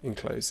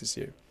encloses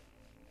you.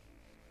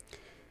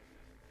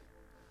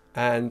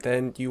 And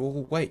then you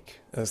all wake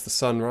as the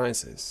sun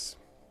rises.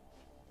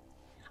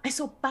 I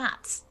saw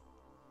bats.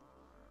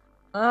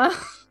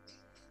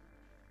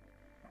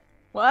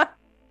 what?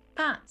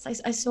 Bats.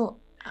 I saw.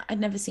 I'd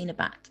never seen a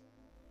bat.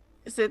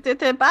 Did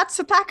the bats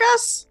attack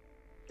us?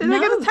 Did we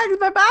No. get attacked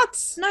by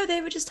bats? No,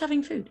 they were just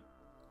having food.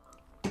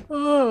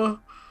 Oh,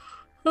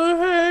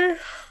 okay,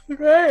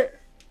 great.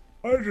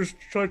 I just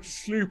tried to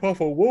sleep off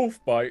a wolf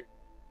bite.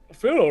 I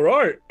feel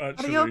alright,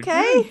 actually. Are you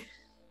okay?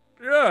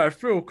 Yeah, I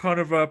feel kind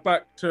of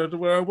back to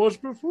where I was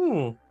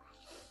before.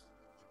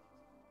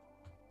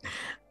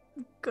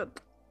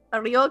 Good.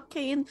 Are you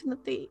okay,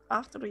 Infinity?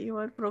 After you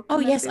were broken? Oh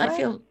yes,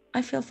 everywhere?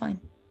 I feel fine.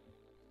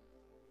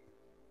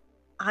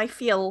 I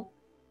feel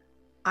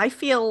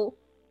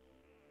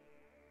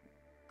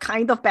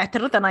kind of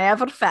better than I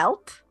ever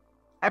felt,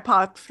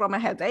 apart from a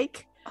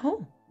headache.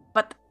 Oh.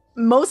 But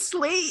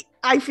mostly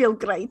I feel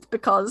great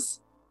because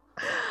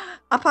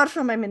apart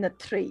from I'm in a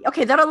tree.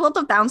 Okay, there are a lot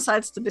of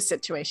downsides to this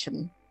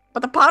situation.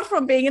 But apart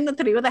from being in the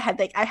tree with a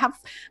headache, I have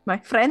my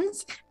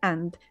friends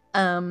and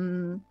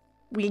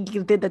we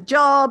did a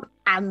job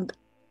and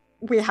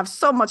we have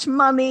so much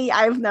money.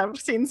 I've never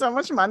seen so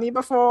much money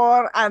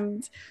before,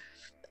 and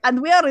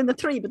we are in the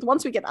tree. But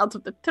once we get out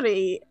of the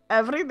tree,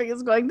 everything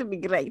is going to be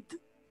great.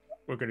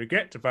 We're going to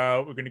get to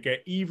Val. We're going to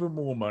get even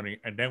more money,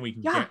 and then we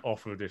can get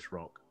off of this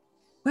rock.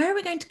 Where are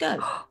we going to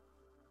go?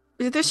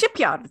 The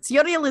shipyard.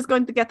 Uriel is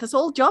going to get us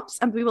all jobs,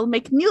 and we will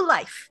make new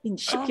life in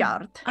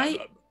shipyard.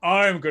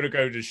 I'm going to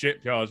go to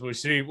shipyards. We'll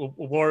see. We'll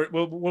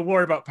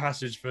worry about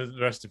passage for the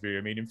rest of you.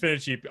 I mean,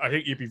 Infinity, I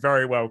think you'd be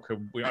very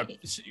welcome.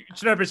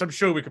 Cenobis, I'm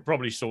sure we could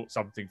probably sort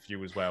something for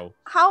you as well.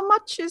 How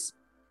much is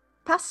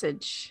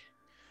passage?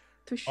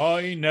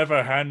 I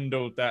never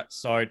handled that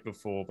side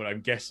before, but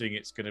I'm guessing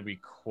it's going to be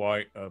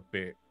quite a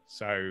bit.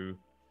 So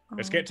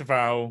let's get to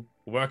Val.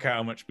 We'll work out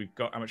how much we've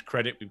got, how much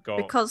credit we've got.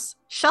 Because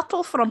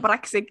shuttle from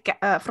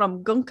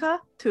from Gunka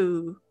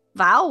to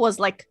Val was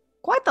like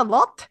quite a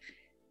lot.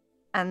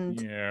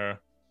 And yeah,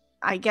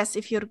 I guess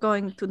if you're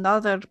going to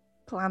another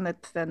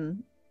planet,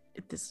 then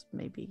it is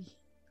maybe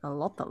a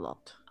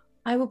lot.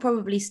 I will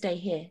probably stay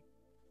here.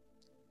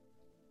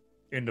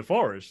 In the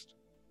forest?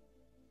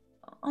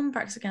 On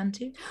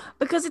Braxigantu.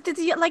 Because it is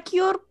like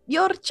your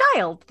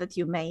child that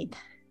you made.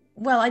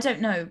 Well, I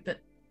don't know, but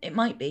it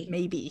might be.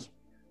 Maybe.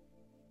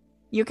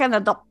 You can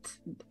adopt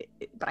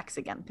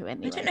Braxigantu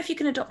anyway. I don't know if you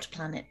can adopt a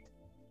planet.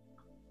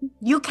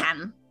 You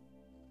can.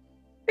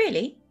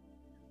 Really?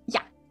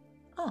 Yeah.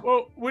 Oh.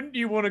 Well, wouldn't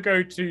you want to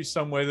go to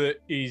somewhere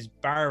that is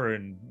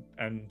barren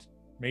and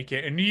make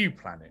it a new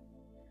planet?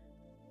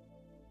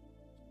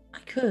 I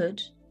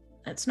could.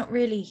 That's not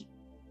really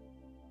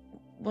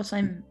what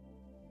I'm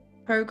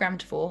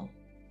programmed for.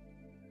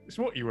 It's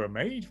what you were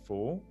made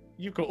for.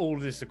 You've got all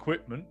this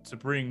equipment to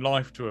bring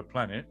life to a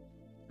planet.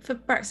 For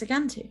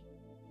Braxigantu.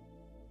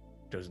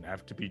 Doesn't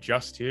have to be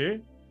just here.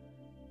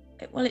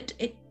 Well,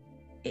 it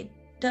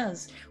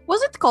does.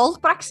 Was it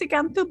called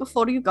Braxigantu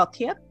before you got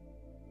here?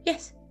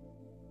 Yes.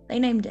 They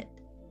named it.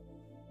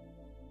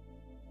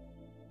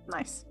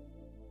 Nice.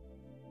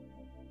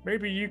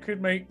 Maybe you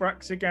could make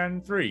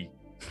Braxigan 3.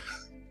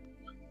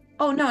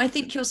 Oh no, I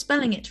think you're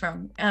spelling it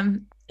wrong.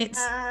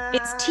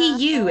 It's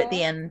TU at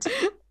the end.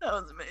 That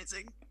was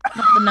amazing.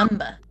 Not the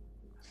number.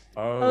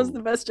 Oh. That was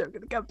the best joke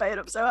of the campaign.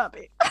 I'm so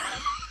happy.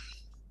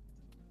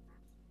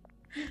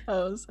 That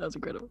was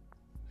incredible.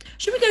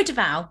 Should we go to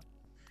Val?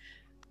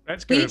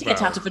 Let's go We need to get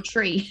Val. out of a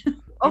tree.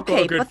 I've got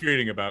Okay, a good but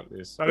feeling about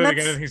this. I don't think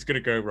anything's going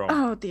to go wrong.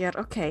 oh dear.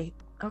 Okay.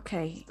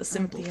 The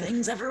simple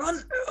things,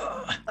 everyone.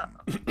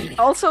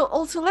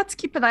 Also, let's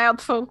keep an eye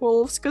out for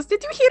wolves. Because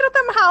did you hear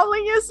them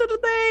howling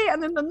yesterday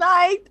and in the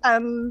night?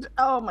 And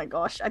oh my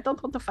gosh, I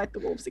don't want to fight the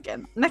wolves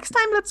again. Next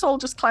time, let's all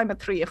just climb a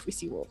tree if we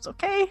see wolves.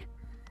 Okay?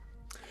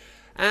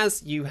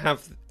 As you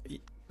have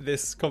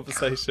this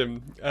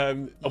conversation, A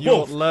you're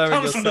wolf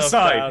lowering comes from the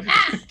yourself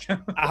side.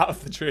 down out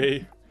of the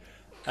tree,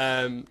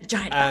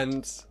 Giant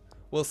and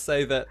we'll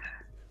say that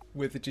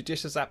with the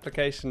judicious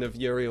application of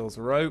Uriel's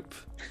rope,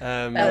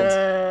 I'm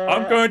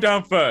going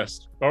down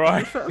first. All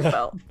right.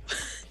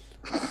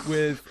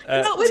 with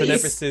Not with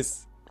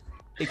Tenebris's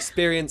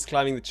experience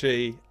climbing the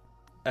tree,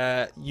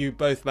 you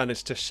both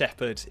managed to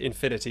shepherd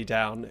Infinity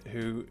down,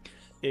 who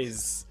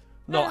is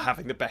not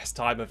having the best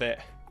time of it.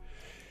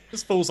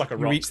 This falls like a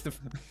You rock. reach the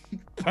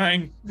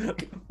Bang.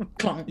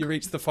 Clonk. you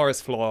reach the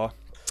forest floor,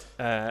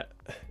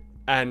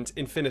 and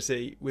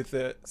Infinity, with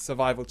the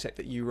survival check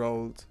that you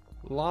rolled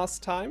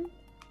last time,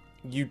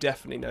 you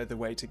definitely know the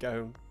way to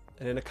go.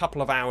 And in a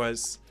couple of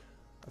hours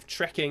of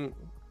trekking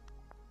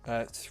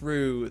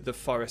through the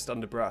forest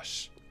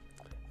underbrush,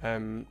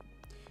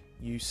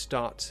 you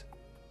start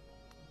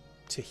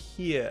to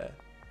hear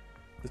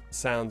the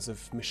sounds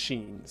of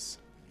machines,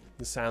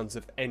 the sounds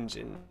of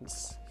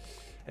engines.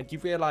 And you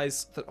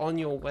realise that on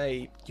your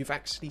way, you've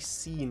actually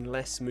seen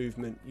less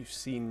movement. You've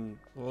seen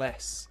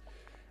less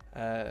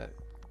of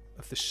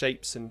the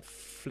shapes and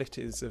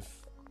flitters of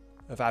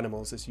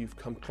animals as you've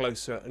come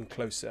closer and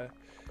closer.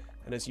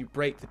 And as you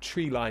break the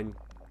tree line,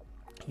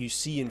 you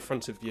see in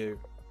front of you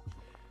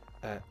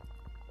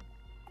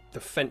the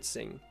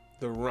fencing,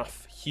 the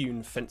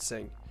rough-hewn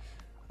fencing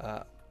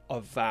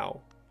of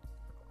Val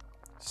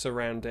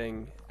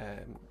surrounding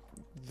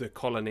the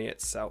colony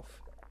itself.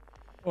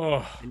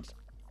 Oh. And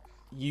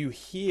you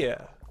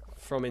hear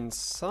from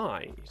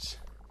inside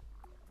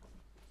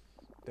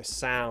the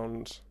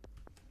sound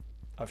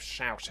of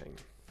shouting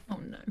Oh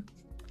no.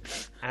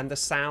 and the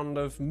sound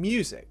of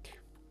music.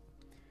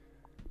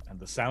 And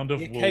the sound of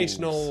The wolves.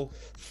 occasional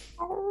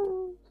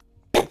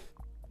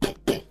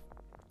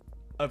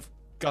of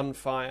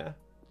gunfire.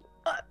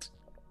 What?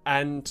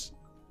 And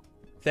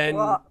then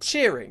What?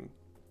 cheering.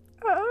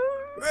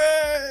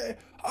 Hey,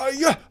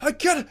 I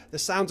get it. The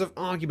sounds of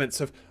arguments,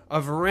 of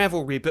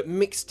revelry, but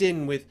mixed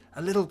in with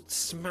a little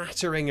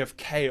smattering of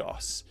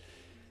chaos.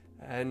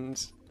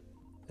 And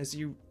as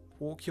you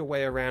walk your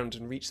way around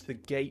and reach the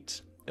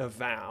gate of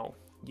Val,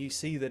 you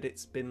see that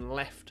it's been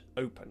left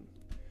open.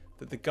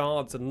 that the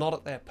guards are not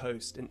at their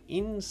post, and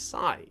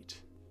inside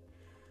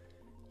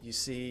you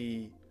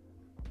see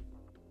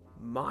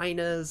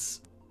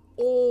miners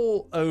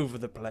all over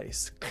the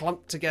place,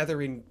 clumped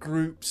together in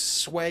groups,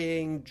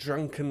 swaying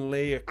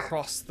drunkenly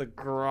across the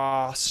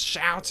grass,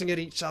 shouting at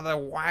each other,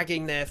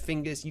 wagging their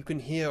fingers. You can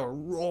hear a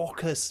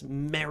raucous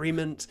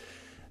merriment,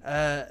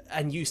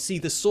 and you see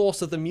the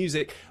source of the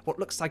music, what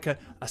looks like a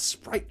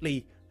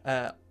sprightly,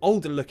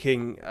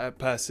 older-looking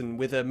person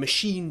with a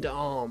machined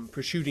arm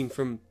protruding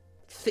from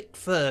thick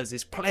furs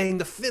is playing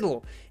the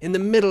fiddle in the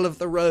middle of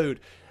the road.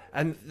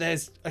 And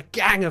there's a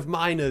gang of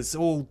miners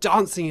all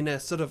dancing in a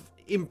sort of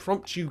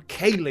impromptu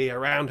ceilidh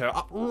around her,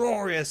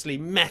 uproariously,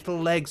 metal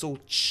legs all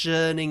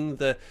churning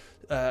the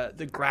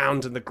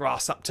ground and the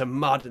grass up to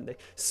mud, and they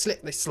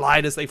slip, they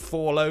slide as they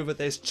fall over.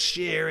 There's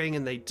cheering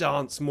and they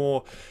dance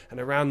more, and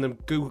around them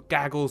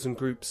gaggles and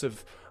groups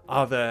of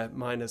other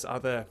miners,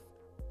 other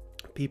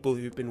people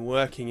who've been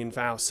working in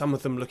vow, some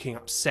of them looking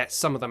upset,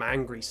 some of them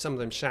angry, some of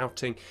them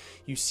shouting.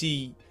 You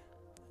see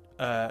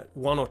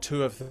one or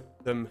two of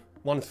them,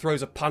 one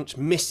throws a punch,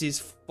 misses,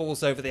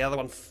 falls over, the other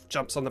one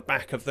jumps on the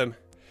back of them.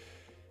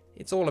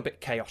 It's all a bit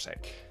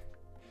chaotic.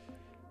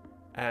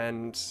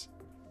 And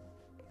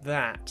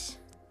that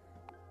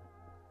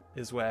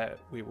is where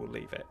we will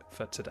leave it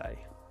for today.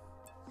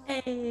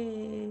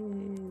 Hey.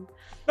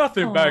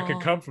 Nothing bad can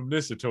come from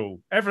this at all.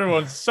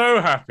 Everyone's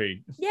so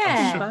happy.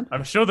 Yeah.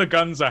 I'm sure the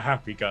guns are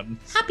happy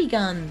guns. Happy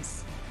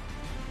guns.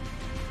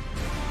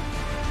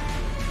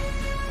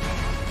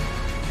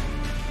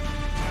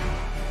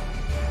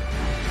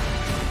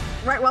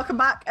 Right, welcome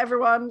back,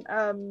 everyone.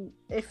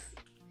 If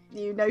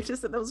you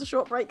noticed that there was a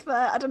short break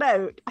there, I don't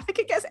know. I think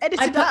it gets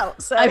edited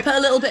out. So I put a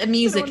little bit of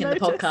music in the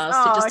notice? podcast.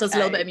 Oh, it just does a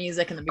little okay. bit of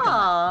music and then we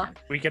come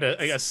back. We get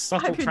a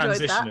subtle hope you enjoyed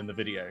transition that. in the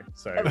video.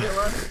 So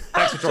everyone.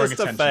 thanks for drawing Just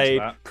a attention fade. to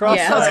that. Cross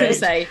Yeah, I was going to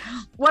fade. say.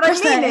 What I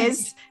mean Crossfade.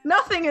 is,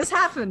 nothing has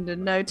happened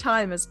and no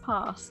time has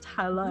passed.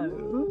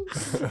 Hello.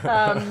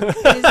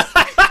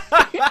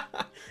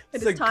 It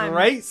It's is a time.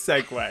 great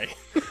segue.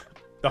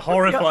 The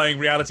horrifying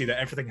reality that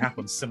everything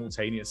happens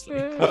simultaneously.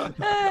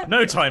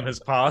 No time has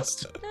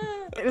passed.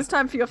 It is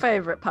time for your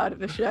favourite part of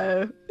the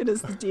show. It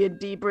is the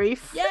D&D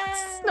brief. Yeah.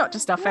 It's not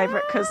just our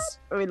favourite because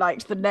we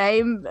liked the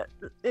name, but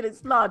it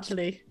is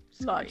largely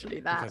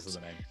that. Because of the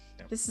name.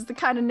 Yeah. This is the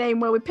kind of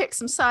name where we pick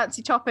some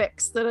sciencey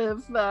topics that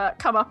have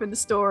come up in the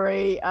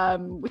story.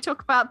 We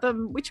talk about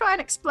them. We try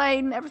and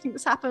explain everything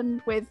that's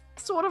happened with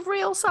sort of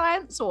real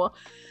science or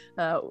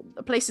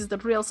places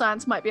that real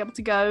science might be able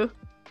to go.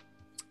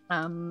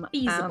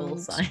 Feasible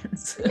and-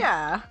 science.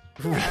 Yeah.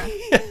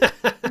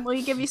 And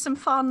we give you some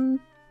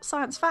fun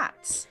science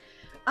facts.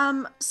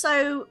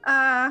 So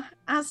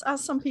as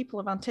some people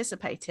have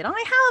anticipated,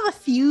 I have a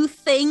few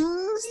things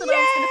that I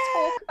was going to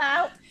talk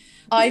about.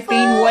 I've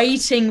been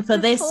waiting for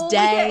this Before we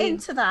get day.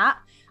 into that,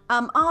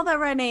 are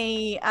there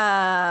any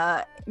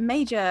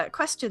major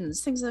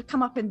questions, things that have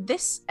come up in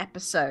this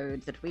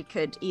episode that we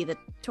could either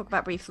talk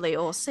about briefly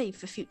or save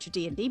for future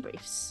D&D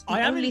briefs?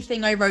 The only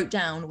thing I wrote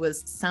down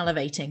was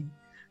salivating.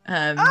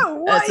 As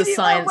why a did you-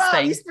 science wow,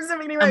 thing. You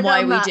specifically wrote And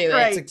why down we that. do it.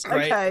 Great. It's a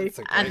great, Okay. it's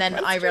a great And then I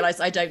question.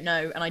 realised I don't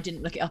know, and I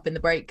didn't look it up in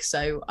the break,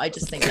 so I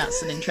just think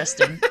that's an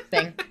interesting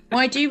thing.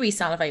 Why do we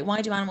salivate?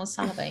 Why do animals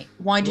salivate?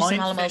 Why do some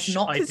animals Lionfish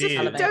not Because if you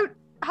salivate? don't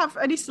have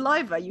any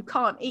saliva, you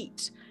can't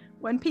eat.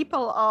 When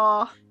people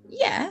are...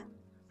 Yeah,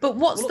 but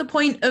what's the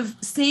point of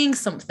seeing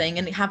something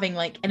and having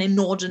like an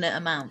inordinate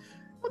amount?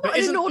 Well, But not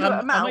an isn't- inordinate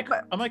amount,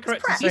 but am I it's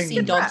correct in prep. You've saying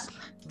seen dogs.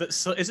 that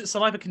is it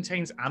saliva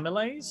contains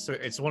amylase? So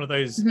it's one of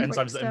those Mhm. enzymes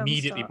Breaks that down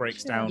immediately starch,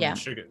 breaks yeah. down Yeah.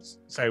 sugars.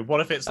 So what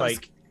if it's That's-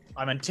 like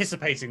I'm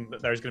anticipating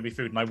that there's going to be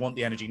food and I want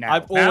the energy now?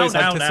 I'm always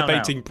now.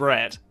 anticipating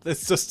bread.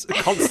 It's just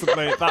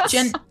constantly. That's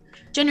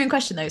Genuine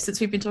question though, since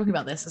we've been talking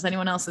about this, has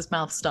anyone else's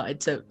mouth started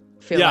to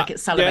feel Yeah, like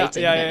it's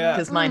salivating? yeah.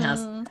 Because mine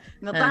has.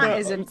 Now Yeah. that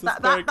isn't This is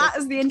that, very that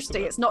good. is the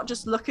interesting. It's not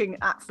just looking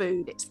at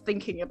food; it's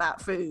thinking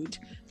about food.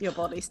 Your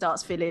body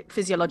starts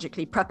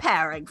physiologically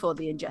preparing for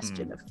the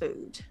ingestion of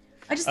food.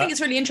 I just think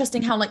it's really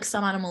interesting how like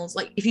some animals,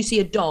 like if you see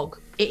a dog,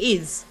 it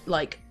is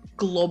like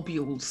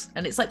globules,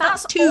 and it's like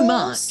that's too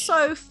much.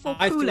 So for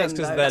I think cooling, that's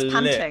because though, of their that's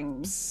panting.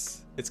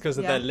 lips. It's because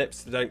of Yeah. their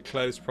lips that don't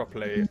close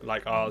properly,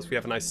 like ours. We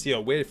have a nice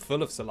seal. We're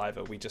full of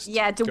saliva. We just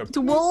Yeah, do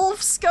go-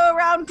 wolves go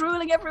around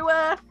drooling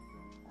everywhere?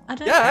 I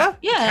don't Yeah. know.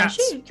 Yeah,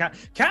 shoot.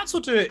 Cats will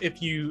do it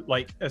if you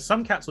like.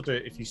 Some cats will do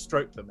it if you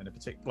stroke them in a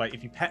particular. Like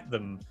if you pet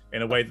them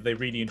in a way that they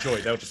really enjoy,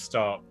 they'll just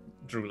start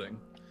drooling.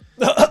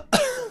 I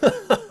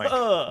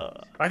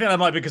think that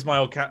might be because my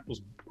old cat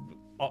was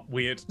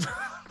weird.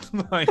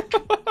 Like,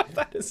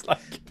 that is like.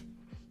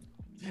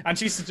 and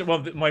she used to.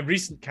 Well, my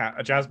recent cat,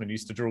 a Jasmine,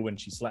 used to drool when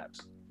she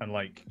slept, and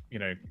like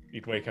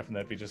you'd wake up and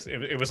there'd be just.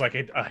 It was like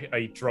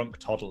a drunk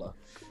toddler.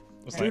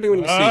 It was like, Drooling when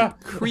you "Ah."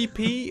 see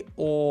creepy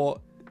or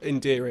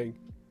endearing.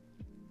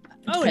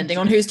 Depending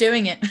on who's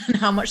doing it and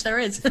how much there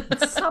is.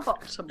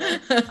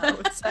 Suboptimal, I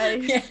would say.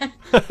 Yeah.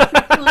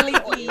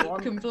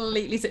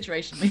 Completely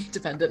situationally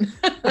dependent.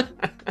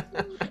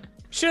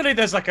 Surely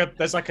there's like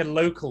a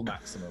local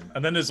maximum,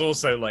 and then there's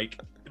also like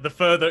the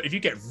further, if you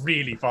get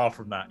really far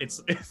from that,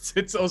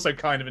 it's also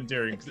kind of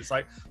endearing because it's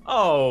like,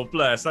 oh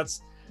bless,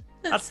 that's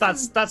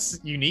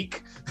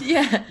unique.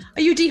 Yeah.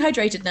 Are you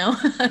dehydrated now?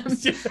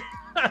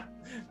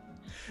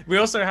 We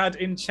also had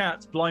in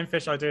chat,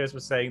 Blindfish Ideas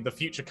was saying the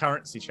future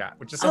currency chat,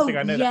 which is something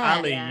I know that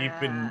Ali,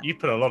 you've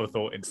put a lot of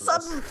thought into.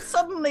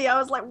 Suddenly, I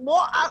was like,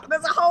 "What?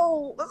 There's a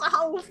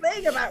whole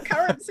thing about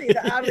currency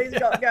that Ali's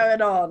got going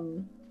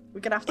on." We're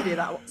gonna have to do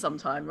that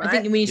sometime, right? I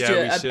think we need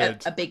to do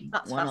a big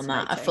That's one on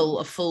that, a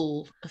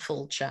full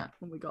chat.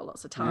 When we got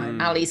lots of time.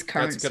 Ali's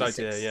currency. That's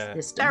a good idea. Yeah.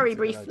 system. Very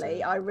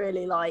briefly, I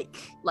really like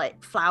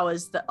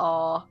flowers that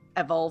are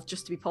evolved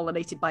just to be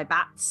pollinated by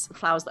bats.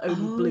 Flowers that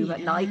only bloom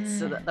at night,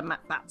 so that the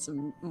bats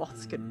and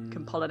moths can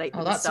pollinate them.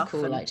 Oh, that's and stuff. a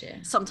cool and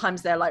idea.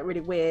 Sometimes they're like really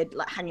weird,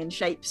 like hanging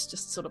shapes,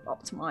 just to sort of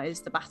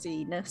optimize the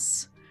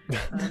battiness.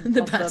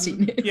 The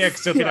battiness. Yeah,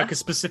 because there'll be like a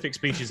specific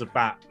species of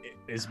bat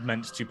is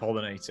meant to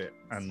pollinate it,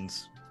 and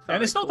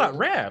it's not that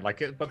rare.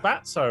 But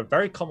bats are a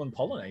very common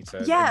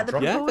pollinator. Yeah,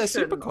 they're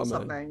super common.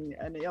 Something,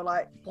 and you're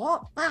like,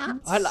 what?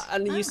 Bats?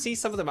 And you see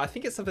some of them. I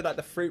think it's something like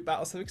the fruit bat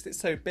or something because it's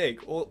so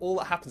big. All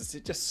that happens is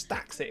it just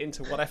stacks it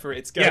into whatever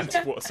it's going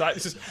towards. Like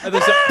it's just and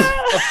there's a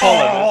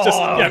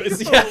pollen.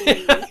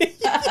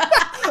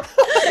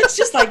 It's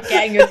just like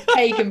getting a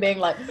cake and being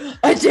like,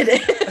 I did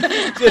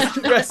it. Just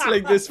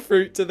wrestling this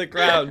fruit to the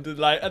ground and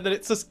then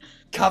it's just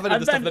covered in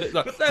the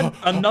stuff. But then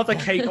another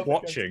cake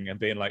watching and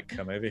being like,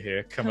 come over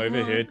here,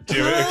 do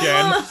it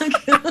again.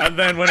 And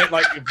then when it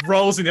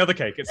rolls in the other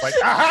cake, it's like,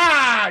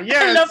 aha,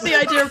 yes. I love the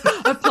idea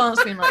of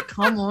plants being like,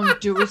 come on,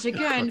 do it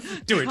again.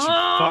 Do it, you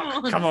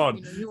fuck, come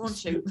on. You want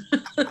to.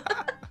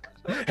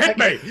 Hit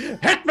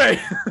me.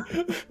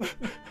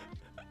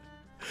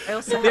 I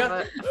also have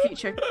a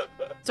future.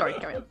 Sorry,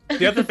 carry on.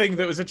 The other thing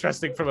that was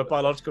interesting from a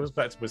biological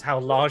perspective was how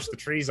large the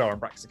trees are in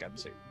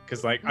Braxigantu.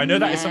 Because I know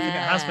that is something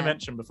that has been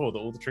mentioned before, that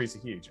all the trees are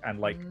huge, and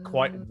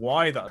quite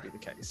why that would be the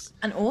case.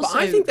 And also,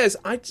 but I think there's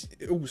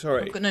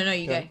sorry. No,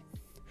 you go.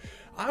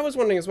 I was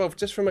wondering as well,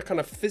 just from a kind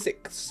of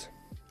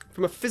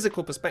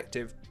physical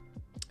perspective,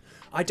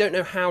 I don't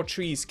know how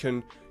trees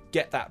can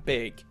get that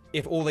big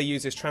if all they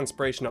use is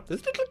transpiration up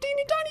those little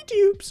teeny tiny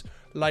tubes.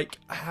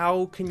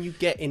 How can you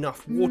get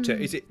enough water?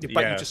 Is it you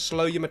just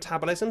slow your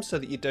metabolism so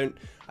that you don't?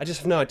 I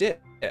just have no idea.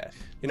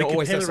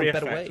 Always there's some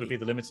better way. Would be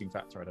the limiting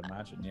factor, I'd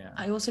imagine. Yeah.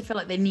 I also feel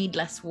like they need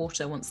less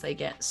water once they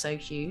get so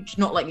huge.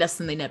 Not less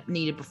than they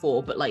needed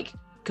before, but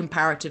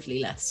comparatively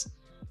less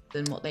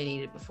than what they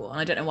needed before. And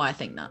I don't know why I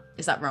think that.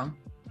 Is that wrong?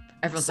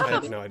 Everyone's I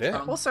have no idea.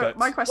 Also,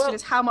 my question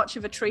is how much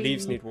of a tree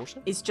leaves need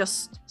water? Is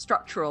just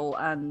structural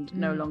and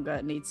no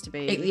longer needs to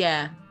be.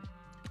 The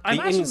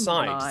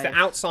inside, the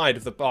outside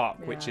of the bark,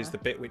 which is the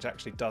bit which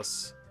actually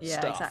does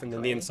stuff, exactly. and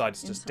then the inside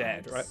is just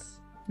dead, right?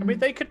 I mean,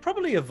 they could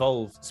probably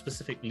evolve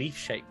specific leaf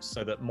shapes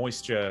so that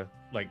moisture,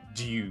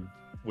 dew,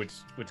 would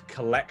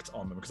collect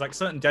on them, because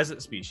certain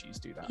desert species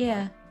do that.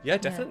 Yeah. Yeah,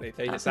 definitely.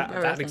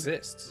 That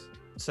exists.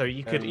 So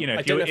you could,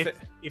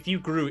 if you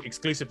grew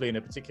exclusively in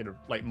a particular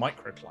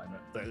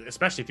microclimate,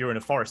 especially if you're in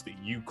a forest that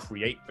you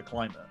create the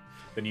climate,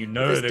 then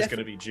there's going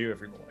to be dew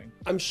every morning.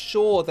 I'm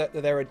sure that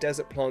there are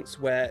desert plants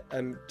where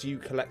dew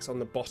collects on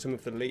the bottom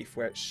of the leaf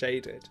where it's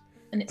shaded.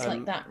 And it's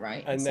like that,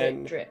 right? And so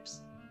then it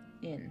drips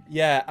in.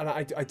 Yeah, and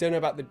I don't know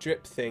about the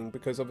drip thing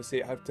because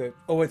obviously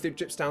if it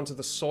drips down to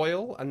the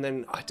soil, and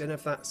then I don't know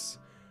if that's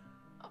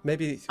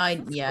maybe. I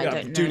don't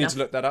know. Do need to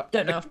look that up.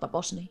 Don't know about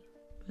botany.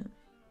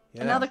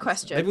 Yeah. Another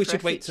question. Maybe we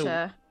should wait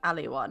till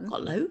Ali one.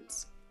 Got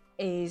loads.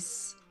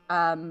 Is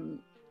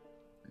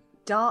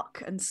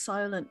dark and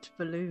silent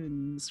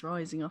balloons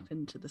rising up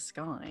into the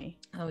sky.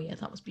 Oh yeah,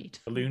 that was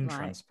beautiful. Balloon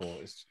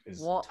transport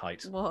is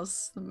tight. What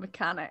was the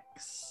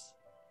mechanics?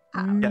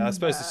 Yeah, I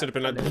suppose it should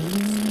have been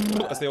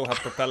as they all have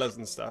propellers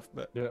and stuff,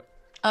 but yeah.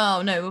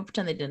 Oh no, we'll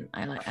pretend they didn't.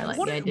 I like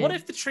the idea. What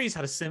if the trees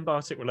had a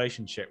symbiotic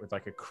relationship with a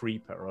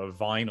creeper or a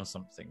vine or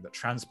something that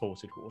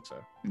transported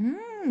water?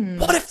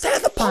 What if they're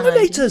the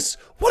pollinators?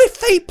 What if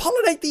they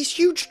pollinate these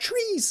huge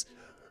trees?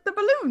 The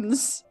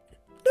balloons?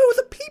 No,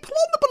 the people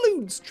on the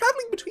balloons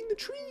traveling between the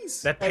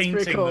trees. They're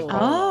painting cool. the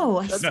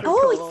Oh, That's no.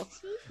 cool.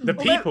 The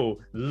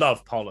people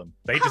love pollen.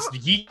 They just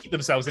yeet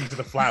themselves into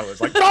the flowers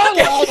We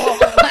also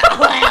have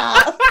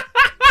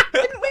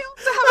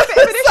a bit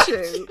of an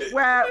issue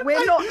where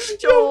we're not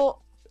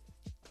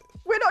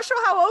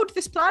sure how old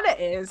this planet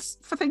is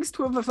for things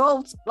to have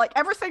evolved.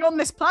 Everything on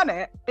this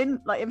planet in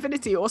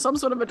Infinity or some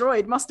sort of a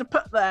droid must have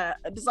put there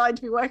and designed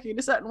to be working in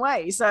a certain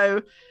way.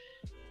 So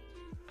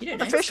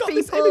the fish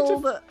people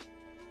that.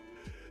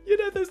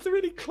 There's the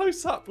really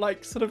close-up,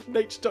 sort of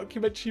nature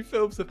documentary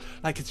films of,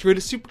 it's really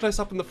super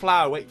close-up in the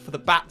flower, waiting for the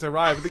bat to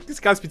arrive. And this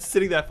guy's been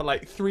sitting there for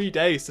 3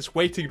 days, just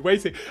waiting,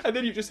 and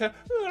then you just hear,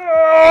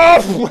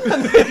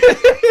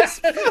 it's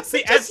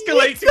the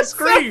escalating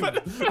scream.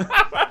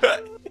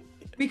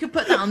 We could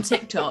put that on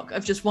TikTok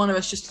of just one of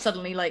us just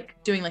suddenly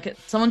doing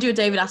someone do a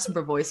David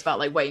Attenborough voice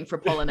about waiting for a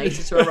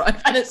pollinator to arrive,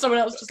 and then someone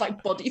else just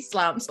body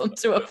slams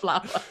onto a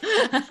flower.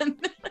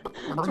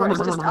 Or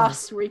it's just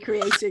us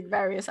recreating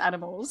various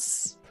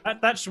animals.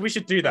 We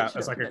should do that Ancient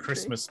as like a documentary.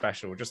 Christmas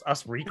special. Just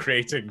us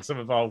recreating some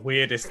of our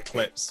weirdest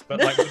clips, but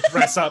like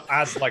dress up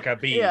as like a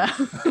bee Yeah.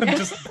 and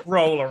just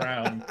roll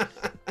around.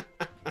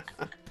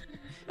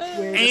 Weirdest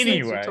things we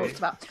Anyway. talked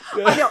about.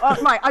 I know,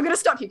 right, I'm going to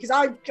stop you because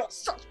I've got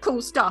such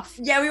cool stuff.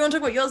 Yeah, we want to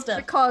talk about your stuff.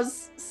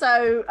 Because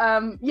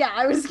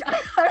I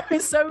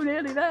was so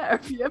nearly there a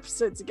few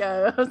episodes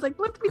ago. I was like,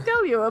 what did we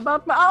tell you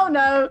about my? Oh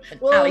no,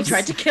 Ali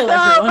tried to kill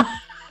No. everyone.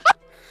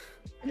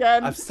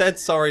 Again. I've said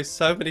sorry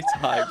so many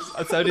times.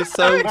 I'm only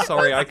so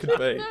sorry I could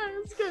be. No,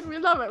 it's good. We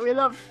love it. We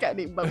love getting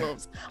eaten by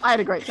wolves. I had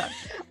a great time.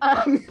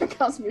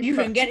 Can't speak You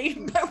for can get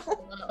eaten by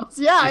wolves. wolves.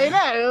 Yeah, I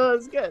know. It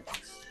was good.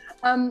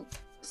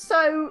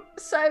 So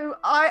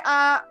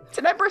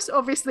Tenebris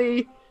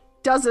obviously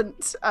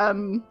doesn't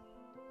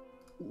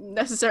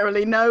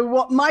necessarily know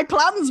what my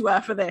plans were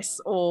for this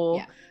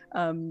or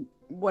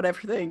what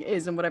everything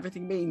is and what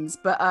everything means.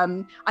 But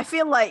I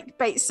feel like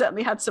Bates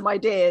certainly had some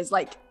ideas.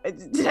 Like,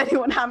 did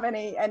anyone have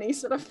any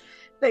sort of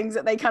things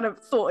that they kind of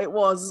thought it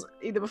was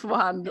either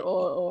beforehand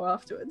or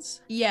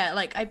afterwards? Yeah,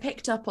 like I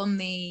picked up on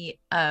the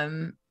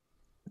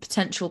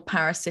potential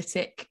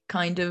parasitic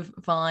kind of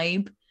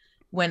vibe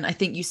when I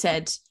think you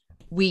said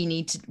we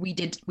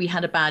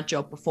had a bad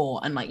job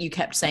before, and like you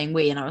kept saying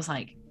we, and I was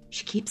like,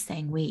 she keeps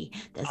saying we.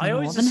 There's I more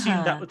always than assumed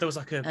her. that there was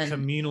like a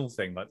communal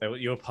thing, like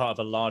you were part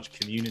of a large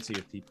community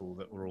of people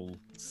that were all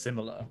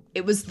similar.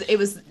 It was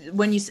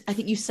when I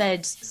think you said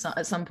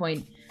at some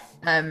point,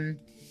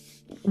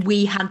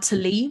 we had to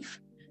leave,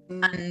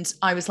 and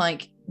I was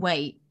like,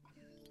 wait,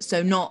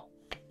 so not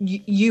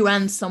you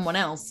and someone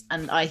else,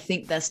 and I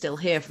think they're still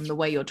here from the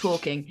way you're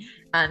talking.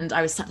 And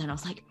I was sat there and I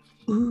was like,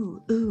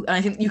 ooh, and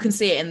I think you can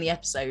see it in the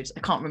episode. I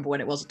can't remember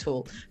when it was at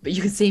all, but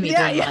you can see me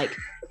doing like,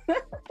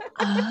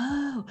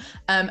 oh,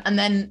 and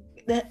then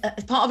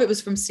part of it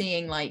was from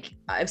seeing, like,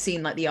 I've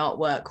seen like the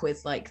artwork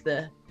with like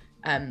the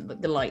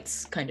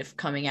lights kind of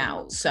coming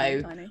out. So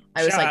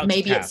I was Shout like, out to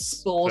maybe Cass it's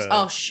spores. for,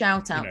 Oh,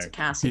 shout out to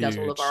Cass, who does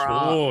all of our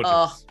art. gorgeous.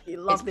 Oh, You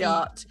love It's the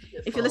art.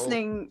 beautiful. If you're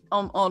listening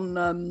on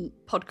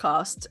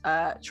podcast,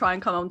 try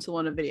and come onto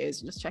one of the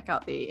videos and just check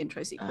out the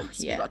intro sequence.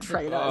 yeah, We've got a the-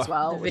 trailer as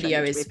well. the which I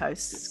video need to is-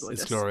 repost. It's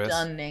gorgeous. It's glorious.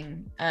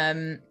 stunning.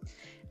 And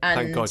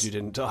Thank God you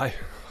didn't die.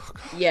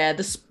 yeah,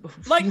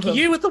 Like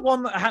you were the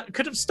one that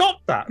could have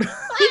stopped that.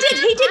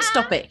 He did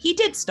stop it. He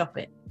did stop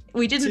it.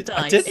 We didn't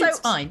I die. didn't. It's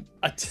fine.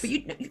 But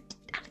you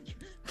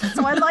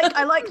So I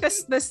like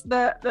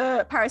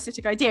the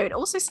parasitic idea. It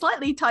also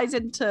slightly ties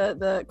into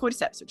the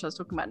cordyceps, which I was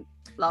talking about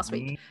last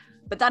week.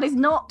 But that is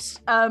not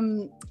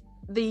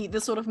the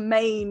sort of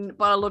main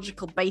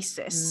biological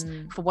basis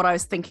for what I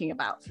was thinking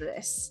about for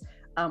this.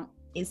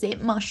 Is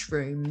it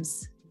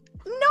mushrooms?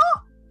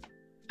 Not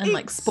And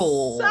like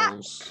spores.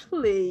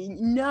 exactly.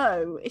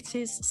 No, it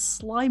is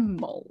slime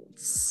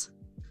molds.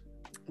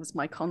 Was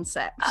my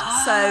concept.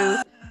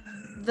 So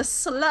the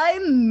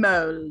slime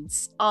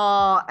molds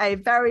are a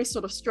very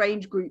sort of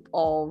strange group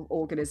of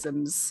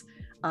organisms.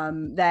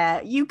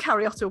 They're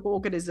eukaryotic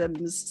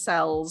organisms,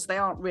 cells. They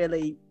aren't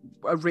really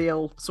a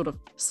real sort of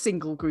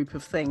single group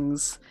of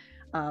things.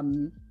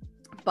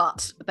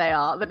 But they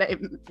are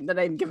the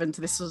name given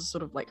to this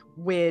sort of like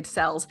weird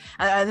cells.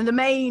 And the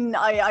main,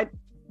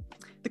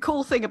 the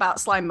cool thing about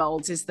slime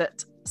molds is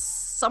that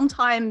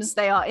sometimes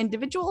they are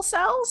individual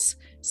cells,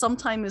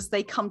 sometimes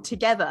they come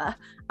together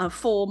and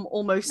form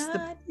almost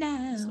the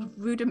sort of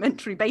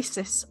rudimentary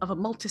basis of a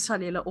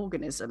multicellular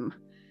organism,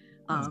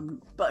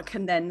 but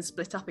can then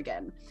split up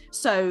again.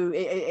 So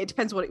it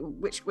depends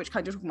which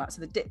kind you're talking about.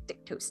 So the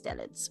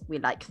dictostellids, we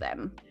like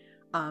them,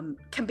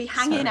 can be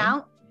hanging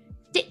out.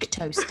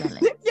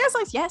 Dictostellid.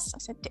 Yes, I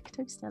said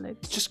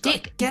dictostellids. Just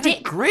Get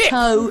a grip.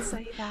 Don't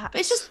say that. But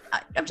it's just,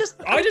 I'm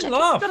just. I didn't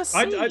laugh. Gotta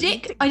I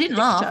I didn't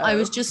laugh. I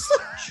was just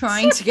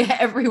trying to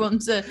get everyone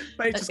to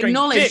just going,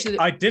 acknowledge "Dick,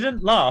 that I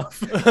didn't laugh.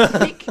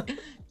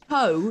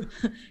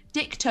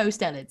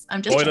 dictostellids.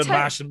 I'm just. Boil and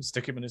mash them,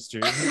 stick him in a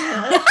stew.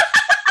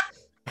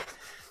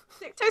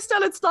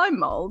 Dictostellid slime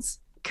molds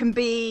can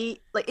be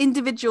like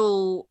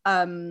individual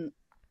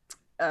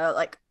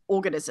like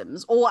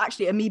organisms, or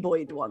actually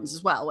amoeboid ones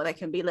as well, where they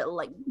can be little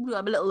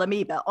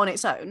amoeba on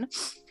its own.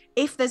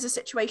 If there's a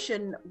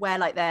situation where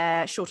like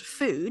they're short of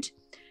food,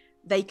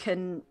 they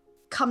can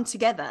come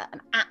together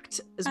and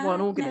act as one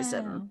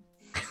organism.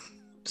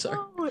 Sorry.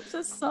 Oh, it's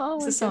a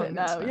song. It's a I get song, it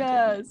now. it's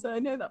Yeah, so I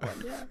know that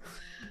one. Yeah.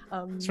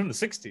 It's from the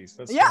 60s.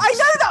 That's Yeah, I know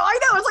that. I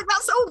know. I was like,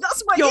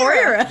 that's my Your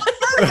era.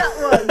 I know that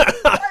one.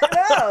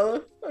 I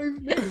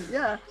know.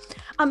 Yeah.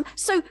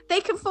 So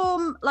they can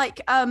form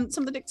like some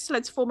of the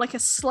dictostellids form like a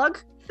slug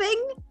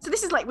thing. So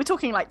this is like, we're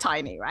talking like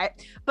tiny, right?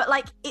 But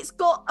like it's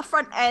got a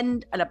front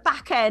end and a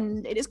back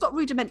end, and it's got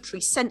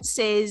rudimentary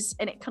senses,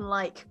 and it can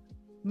like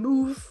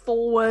move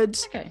forward.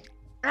 Okay.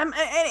 And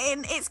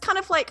it's kind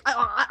of like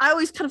I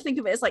always kind of think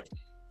of it as like,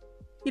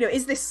 you know,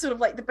 is this sort of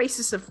like the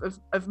basis of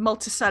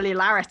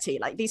multicellularity?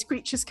 Like these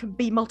creatures can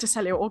be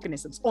multicellular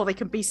organisms, or they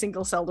can be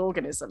single-celled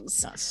organisms.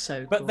 That's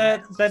so. But cool.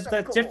 they're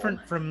cool.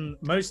 different from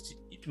most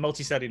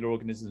multicellular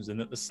organisms in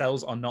that the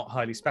cells are not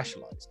highly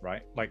specialized,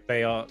 right? Like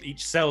they are,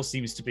 each cell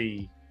seems to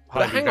be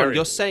highly But hang on, variable.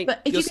 you're saying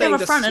But if you're you can have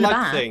saying a front the and a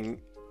slug back-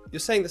 thing you're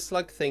saying the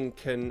slug thing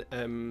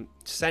can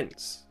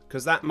sense,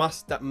 because that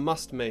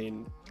must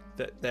mean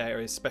that there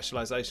is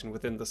specialization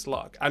within the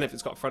slug, and if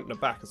it's got a front and a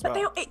back as But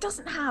well. it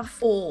doesn't have.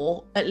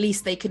 Or at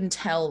least they can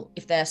tell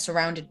if they're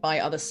surrounded by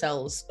other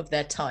cells of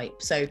their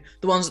type. So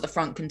the ones at the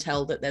front can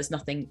tell that there's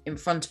nothing in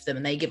front of them,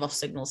 and they give off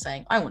signals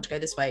saying, I want to go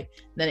this way.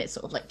 Then it's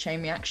sort of like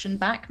chain reaction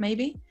back,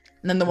 maybe.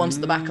 And then the ones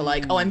at the back are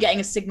like, oh, I'm getting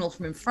a signal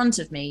from in front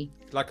of me,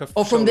 Like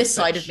or from this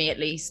side of me at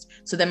least.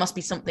 So there must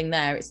be something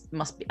there. It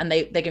must be, and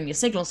they're giving me a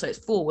signal, so it's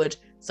forward.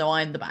 So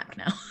I'm the back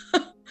now.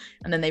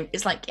 And then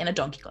it's like in a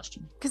donkey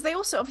costume. Because they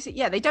also obviously,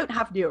 they don't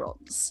have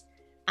neurons.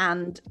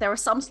 And there are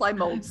some slime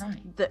molds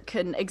that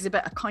can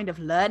exhibit a kind of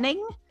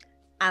learning,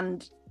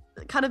 and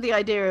kind of the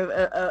idea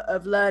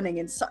of learning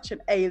in such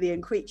an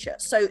alien creature.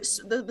 So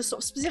the sort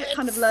of specific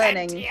kind of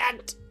learning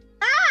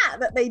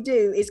that they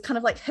do is kind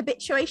of like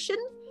habituation.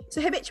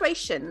 So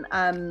habituation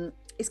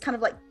is kind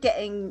of like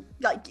getting,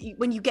 like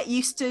when you get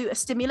used to a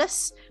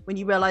stimulus, when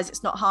you realize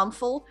it's not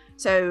harmful.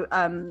 So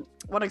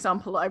one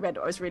example I read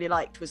I really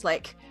liked was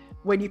like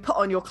when you put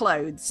on your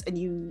clothes and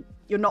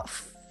you're not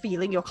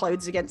feeling your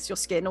clothes against your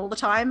skin all the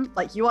time,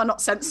 like you are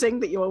not sensing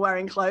that you are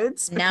wearing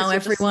clothes. Now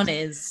everyone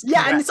is.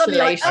 And suddenly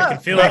like, I can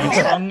feel a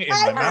tongue in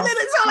my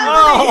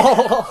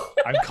mouth.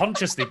 I'm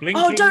consciously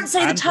blinking. Oh, don't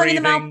say the tongue in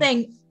the mouth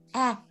breathing.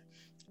 thing.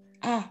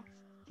 I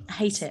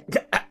hate it.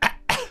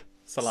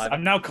 Saliva.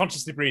 I'm now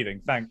consciously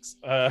breathing. Thanks.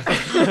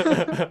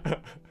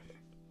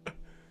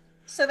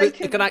 So they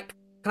Can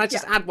I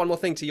just add one more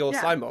thing to your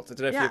slime mods? I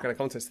don't know if you're going to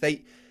comment on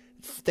this.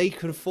 They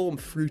can form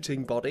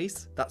fruiting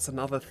bodies. That's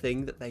another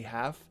thing that they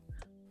have.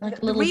 Like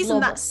the reason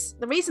that's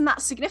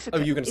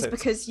significant is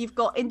because you've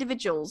got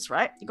individuals,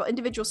 right? You've got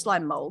individual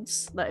slime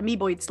molds, like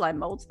amoeboid slime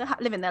molds,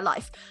 that live in their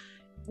life.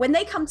 When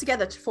they come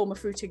together to form a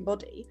fruiting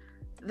body,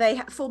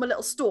 they form a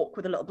little stalk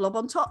with a little blob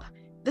on top.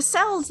 The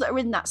cells that are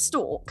in that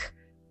stalk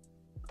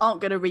aren't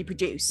going to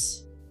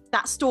reproduce.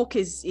 That stalk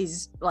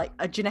is like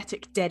a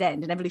genetic dead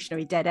end, an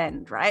evolutionary dead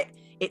end, right?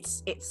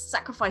 It's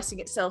sacrificing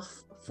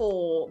itself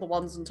for the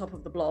ones on top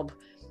of the blob,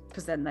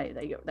 because then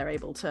they're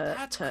able to.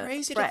 That's to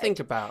crazy spread. to think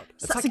about.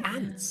 It's So like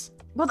ants.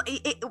 Well,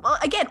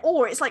 again,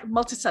 or it's like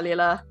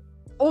multicellular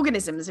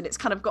organisms, and it's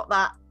kind of got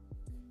that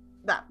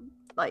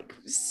like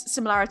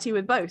similarity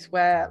with both,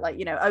 where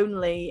like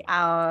only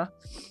our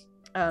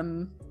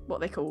what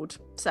they called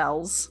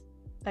cells,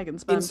 egg and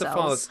sperm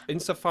cells.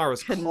 Insofar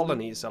as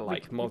colonies are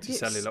like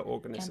multicellular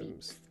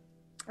organisms.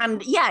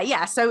 And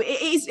so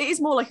it is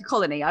more like a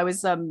colony. I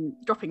was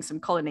dropping some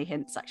colony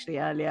hints actually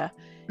earlier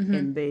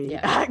in the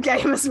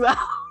game as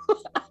well.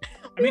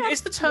 I mean,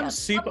 is the term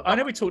super? I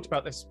know we talked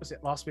about this. Was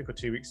it last week or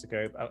 2 weeks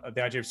ago?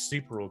 The idea of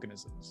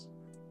superorganisms.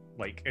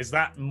 Like, is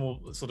that more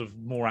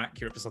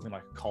accurate for something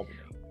like a colony?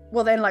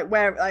 Well, then, like,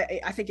 where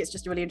I think it's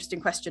just a really interesting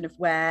question of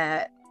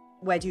where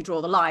do you draw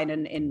the line?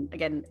 And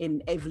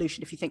in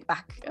evolution, if you think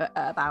back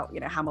about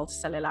how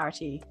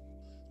multicellularity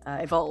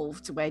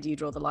evolved, where do you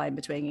draw the line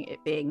between it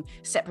being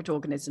separate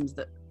organisms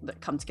that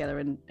come together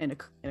in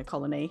a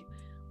colony,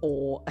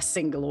 or a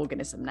single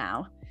organism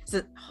now?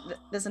 So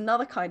there's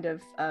another kind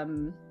of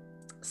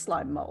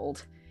slime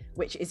mold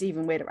which is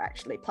even weirder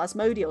actually.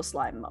 Plasmodial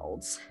slime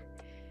molds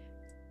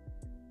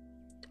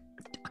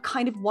are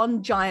kind of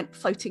one giant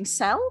floating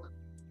cell,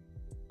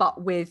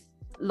 but with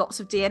lots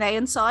of DNA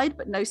inside,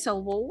 but no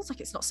cell walls.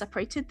 Like, it's not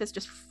separated, there's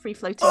just free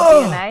floating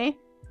DNA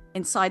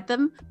inside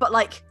them, but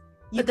like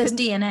there's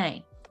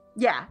DNA.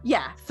 Yeah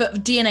For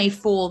DNA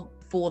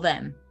for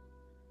them,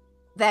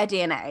 their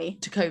DNA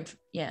to code.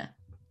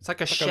 It's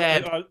like a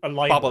shared a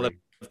bubble of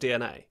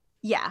DNA.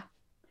 Yeah,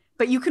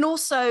 but you can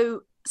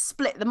also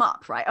split them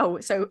up, right?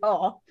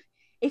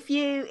 If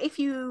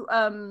you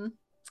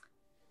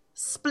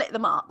split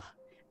them up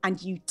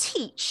and you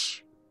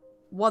teach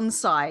one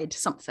side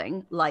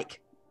something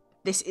like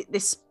this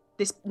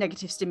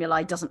negative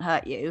stimuli doesn't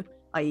hurt you,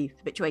 i.e.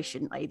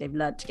 habituation, i.e. they've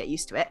learned to get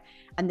used to it,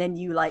 and then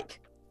you like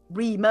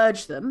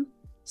re-merge them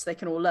so they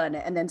can all learn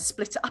it, and then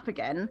split it up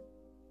again.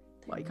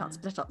 Well, you can't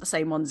split up the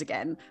same ones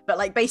again, but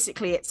like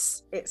basically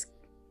it's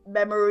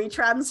memory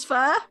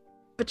transfer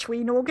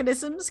between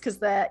organisms, because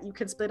you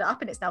can split it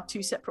up and it's now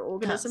two separate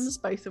organisms,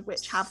 both of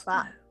which have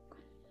that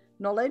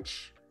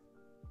knowledge.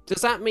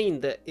 Does that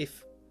mean that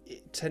if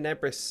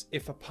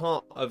a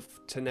part of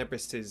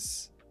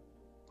Tenebris's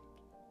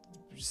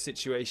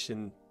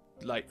situation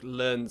like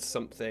learns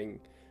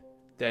something,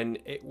 then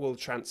it will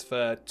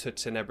transfer to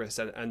Tenebris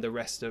and the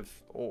rest of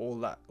all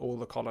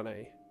the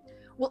colony?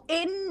 Well,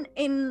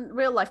 in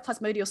real life,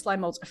 plasmodial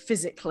slime molds are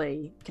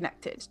physically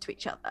connected to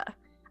each other.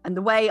 And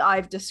the way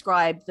I've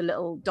described the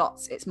little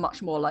dots, it's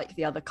much more like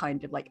the other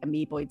kind of like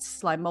amoeboid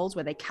slime molds,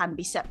 where they can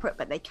be separate,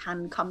 but they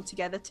can come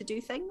together to do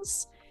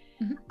things.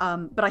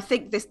 Mm-hmm. But I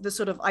think the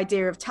sort of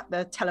idea of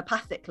the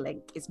telepathic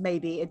link is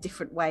maybe a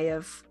different way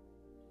of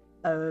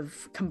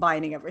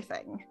combining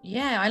everything.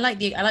 Yeah, I like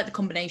the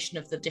combination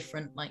of the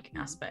different like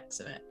aspects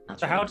of it.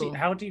 That's so really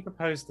how do you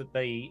propose that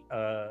they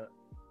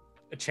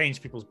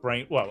change people's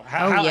brain? Well,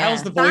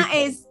 how's the void? That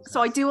is,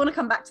 so I do want to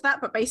come back to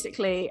that, but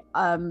basically,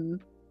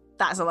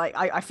 that's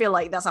I feel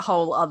like that's a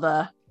whole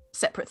other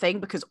separate thing,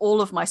 because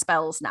all of my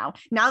spells now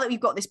that we've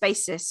got this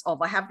basis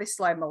of, I have this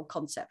slime mold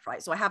concept,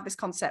 right? So I have this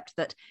concept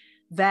that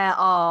there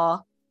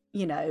are,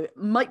 you know,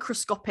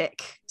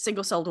 microscopic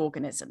single-celled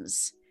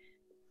organisms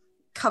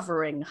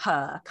covering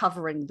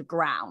the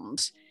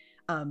ground,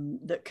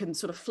 that can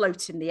sort of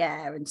float in the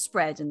air and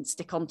spread and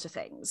stick onto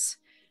things.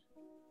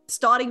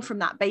 Starting from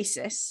that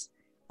basis,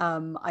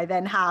 I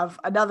then have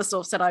another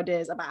sort of set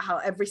ideas about how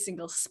every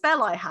single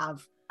spell I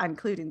have,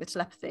 including the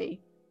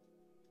telepathy,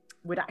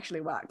 would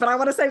actually work. But I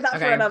want to save that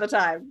for another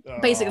time.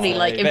 Basically,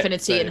 like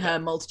Infinity and her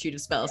multitude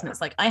of spells, and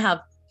it's like I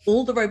have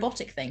all the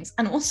robotic things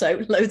and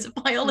also loads of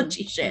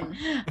biology shit.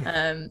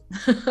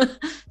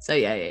 So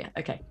yeah.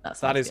 Okay,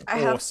 that is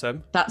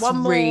awesome. That's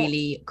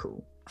really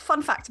cool.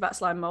 Fun fact about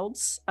slime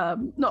molds,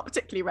 not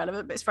particularly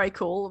relevant, but it's very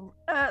cool.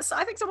 So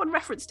I think someone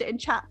referenced it in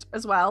chat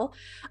as well.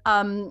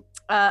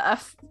 A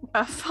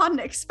fun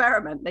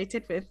experiment they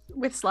did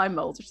with slime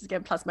molds, which is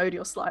again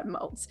plasmodial slime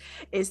molds,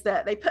 is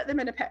that they put them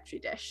in a petri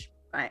dish,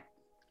 right?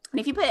 And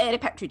if you put it in a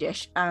petri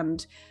dish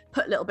and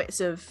put little bits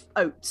of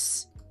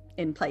oats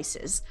in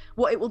places,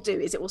 what it will do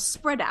is it will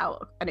spread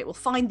out and it will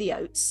find the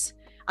oats.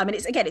 I mean,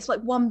 it's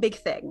like one big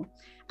thing,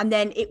 and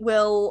then it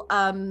will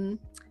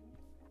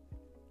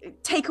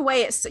take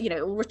away its, you know,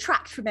 it will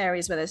retract from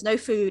areas where there's no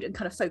food and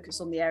kind of focus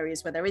on the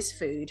areas where there is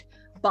food,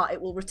 but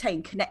it will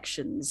retain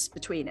connections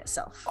between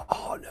itself.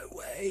 Oh, no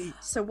way.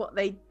 So what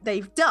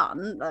they've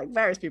done, like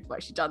various people have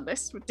actually done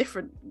this with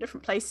different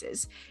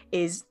places,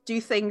 is do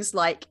things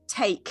like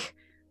take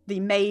the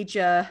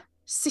major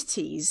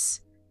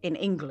cities in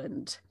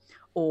England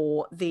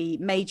or the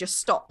major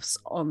stops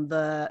on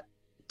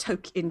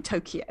in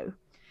Tokyo,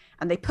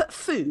 and they put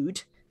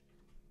food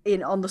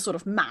in on the sort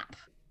of map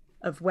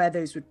of where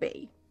those would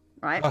be,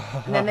 right?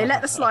 And then they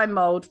let the slime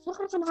mold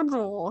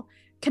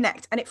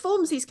connect, and it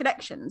forms these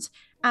connections,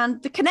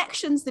 and the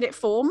connections that it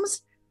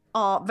forms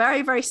are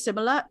very, very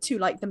similar to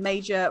like the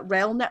major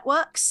rail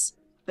networks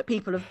that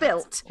people have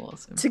built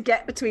to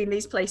get between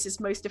these places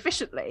most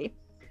efficiently.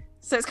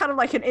 So it's kind of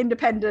like an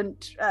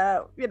independent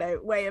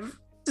way of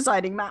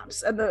designing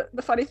maps. And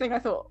the funny thing I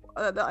thought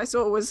that I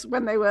saw was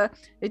when they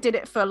did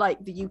it for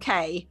like the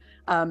UK,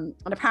 and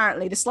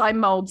apparently the slime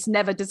molds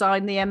never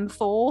designed the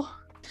M4.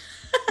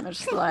 I'm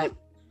just like,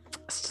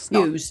 it's just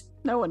not,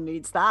 no one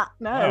needs that.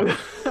 No.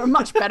 There are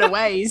much better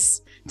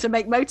ways to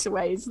make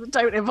motorways that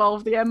don't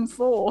involve the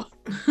M4.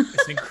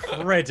 It's an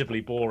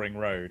incredibly boring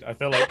road. I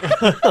feel like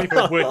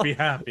people would be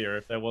happier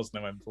if there was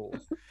no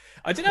M4.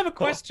 I did have a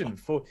question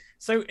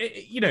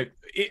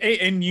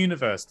in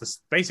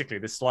universe, basically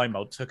the slime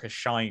mold took a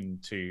shine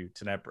to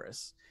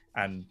Tenebris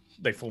and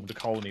they formed a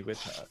colony with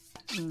her.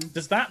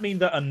 Does that mean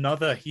that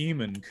another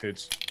human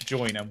could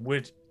join, and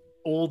would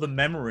all the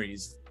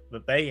memories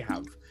that they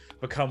have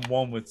become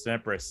one with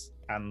Tenebris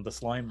and the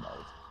slime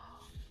mold?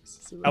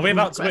 Are we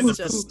about to witness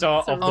the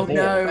start of the war?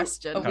 No.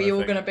 Are we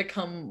all going to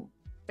become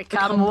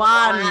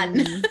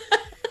one?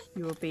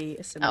 You will be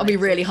assimilated. That'll be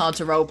really hard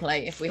to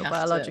roleplay if we have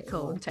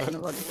biological and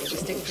technological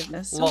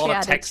distinctiveness. A lot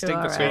of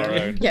texting between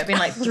you. Yeah, being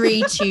like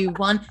 3, 2,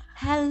 1,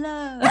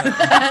 hello.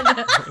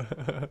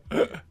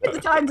 With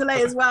the time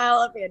delay as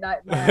well, it'd be a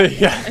nightmare.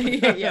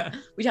 Yeah.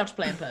 We'd have to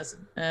play in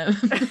person.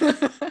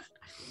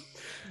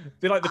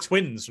 Be like the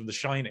twins from The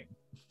Shining.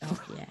 Oh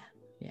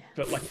yeah.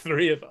 But like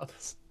 3 of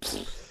us.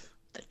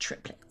 The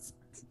triplets.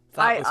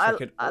 I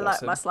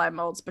like my slime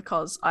molds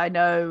because I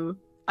know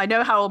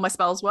how all my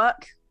spells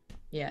work.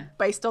 Yeah.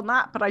 Based on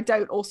that, but I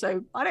don't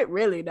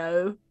really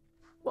know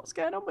what's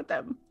going on with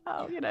them.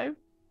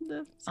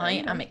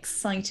 I am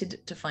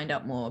excited to find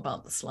out more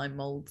about the slime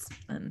molds.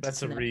 And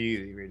that's a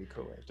really, really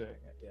cool way of doing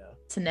it. Yeah.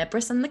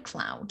 Tenebris and the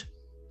cloud.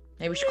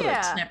 Maybe we should call it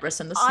Tenebris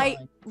and the slime. I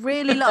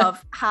really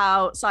love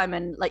how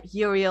Simon, like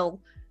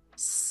Uriel,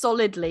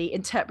 solidly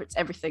interprets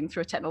everything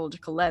through a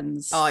technological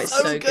lens. Oh, it's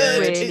so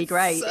good. Really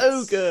great.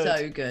 So good.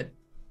 So good.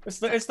 It's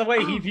the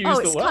way he views the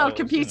world. It's cloud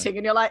computing,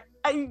 and you're like,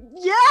 yeah,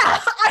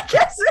 I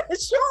guess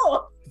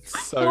sure.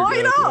 So why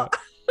good, not?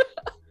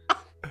 Yeah.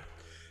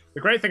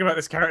 The great thing about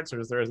this character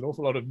is there is an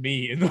awful lot of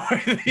me in the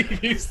way that he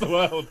views the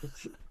world,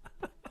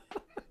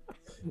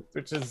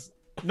 which is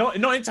not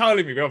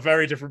entirely me. We are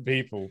very different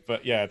people,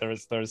 but yeah, there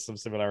is some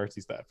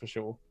similarities there for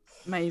sure.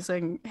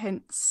 Amazing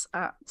hints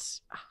at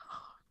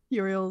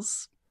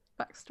Uriel's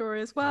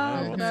backstory as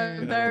well.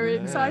 I'm very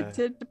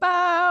excited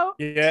about.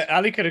 Yeah,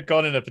 Ali could have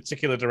gone in a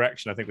particular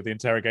direction, I think, with the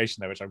interrogation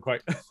there, which I'm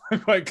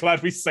quite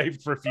glad we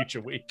saved for a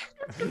future week.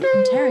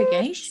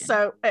 Interrogation.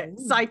 So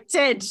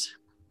excited.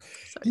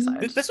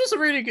 This was a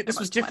really good. This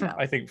was different,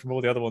 I think, from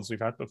all the other ones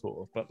we've had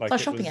before. But like, our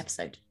shopping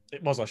episode.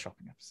 It was our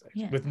shopping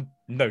episode with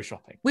no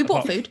shopping. We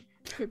bought food.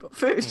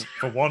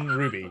 For 1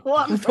 ruby.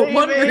 For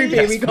one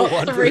ruby, we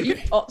got 3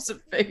 pots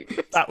of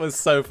food. That was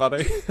so funny.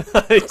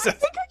 I think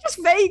I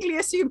just vaguely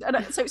assumed.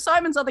 And so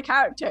Simon's other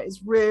character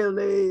is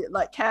really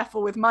like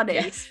careful with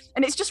money,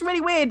 and it's just really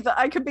weird that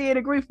I could be in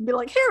a group and be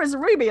like, "Here is a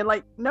ruby," and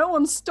like no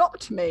one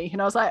stopped me, and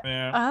I was like,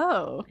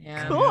 "Oh,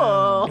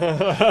 cool."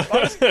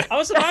 I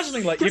was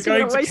imagining like you're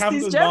going to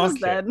Camden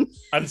Market, then.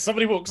 And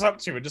somebody walks up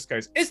to you and just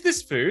goes, "Is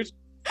this food?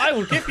 I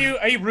will give you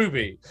a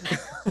ruby."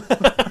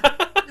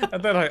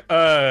 And they're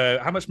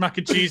like, how much mac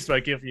and cheese do I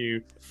give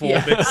you for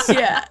Yeah. this,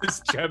 Yeah.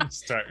 this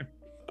gemstone?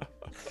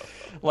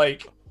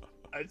 Like,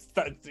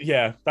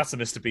 that's a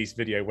Mr. Beast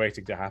video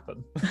waiting to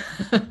happen.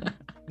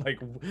 Like,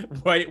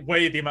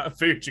 weigh the amount of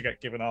food you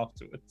get given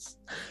afterwards.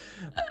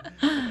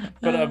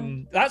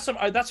 But that's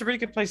a really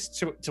good place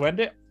to end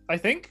it, I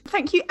think.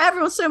 Thank you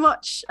everyone so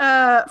much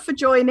for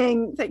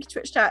joining. Thank you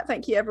Twitch chat.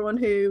 Thank you everyone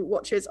who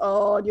watches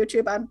on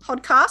YouTube and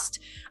podcast.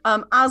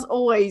 As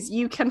always,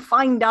 you can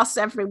find us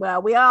everywhere.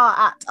 We are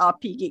at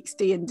RP Geeks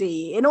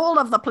D&D in all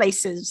of the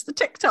places, the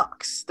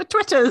TikToks, the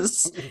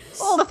Twitters,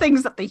 all the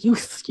things that the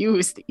youth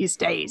use these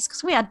days,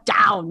 because we are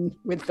down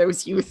with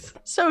those youth.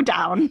 So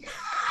down.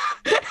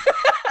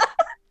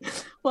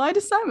 Why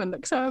does Simon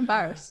look so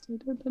embarrassed? I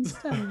don't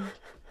understand.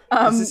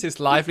 This is his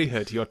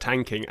livelihood you're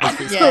tanking. As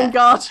we Yeah. Oh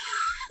God.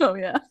 Oh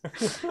yeah.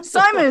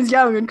 Simon's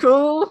young and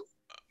cool.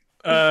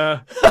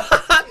 Nice,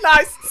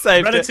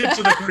 saved Relative it.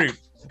 to the group.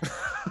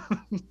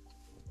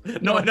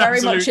 Not in very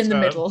absolute much in the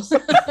terms.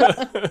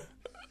 middle.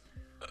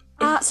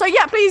 So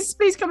yeah, please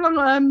come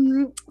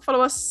along,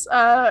 follow us.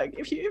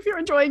 If you're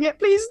enjoying it,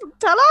 please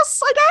tell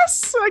us. I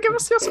guess give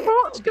us your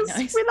support because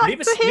Nice. we like Leave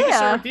us to a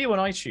hear. review on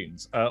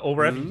iTunes or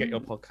wherever you get your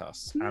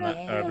podcasts, and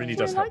it really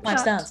does we help.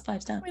 like that.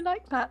 5 stars. We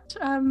like that.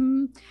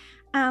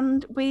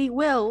 And we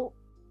will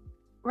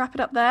wrap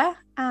it up there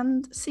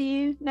and see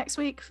you next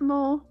week for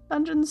more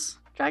Dungeons,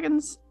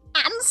 Dragons,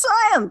 and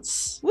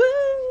Science. Woo!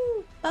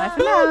 Bye for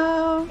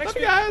now. Thanks,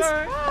 Love you guys.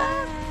 Bye.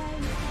 Bye.